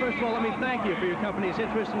 David, first of all, let me thank you for your company's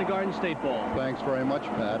interest in the Garden State Bowl. Thanks very much,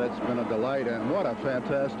 Pat. It's been a delight, and what a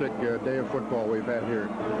fantastic day of football we've had here.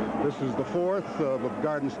 This is the 4th of the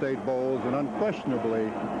Garden State Bowls, and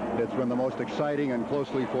unquestionably, it's been the most exciting and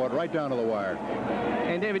closely fought right down to the wire.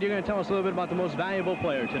 And David, you're going to tell us a little bit about the most valuable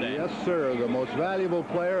player today. Yes, sir. The most valuable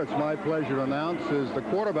player, it's my pleasure to announce, is the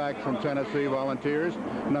quarterback from Tennessee Volunteers,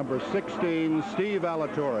 number 16, Steve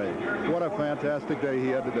Alatorre. What a fantastic day he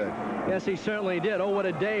had today. Yes, he certainly did. Oh, what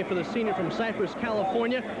a day for the senior from Cypress,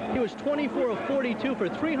 California. He was 24 of 42 for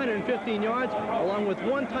 315 yards, along with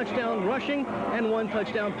 1 touchdown rushing and 1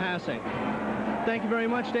 touchdown passing. Thank you very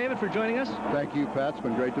much, David, for joining us. Thank you, Pat. It's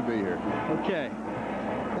been great to be here. Okay.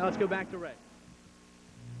 Now let's go back to Ray.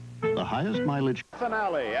 The highest mileage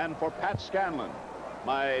finale, and for Pat Scanlon,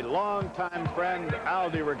 my longtime friend Al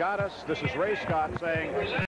DeRogatis, this is Ray Scott saying...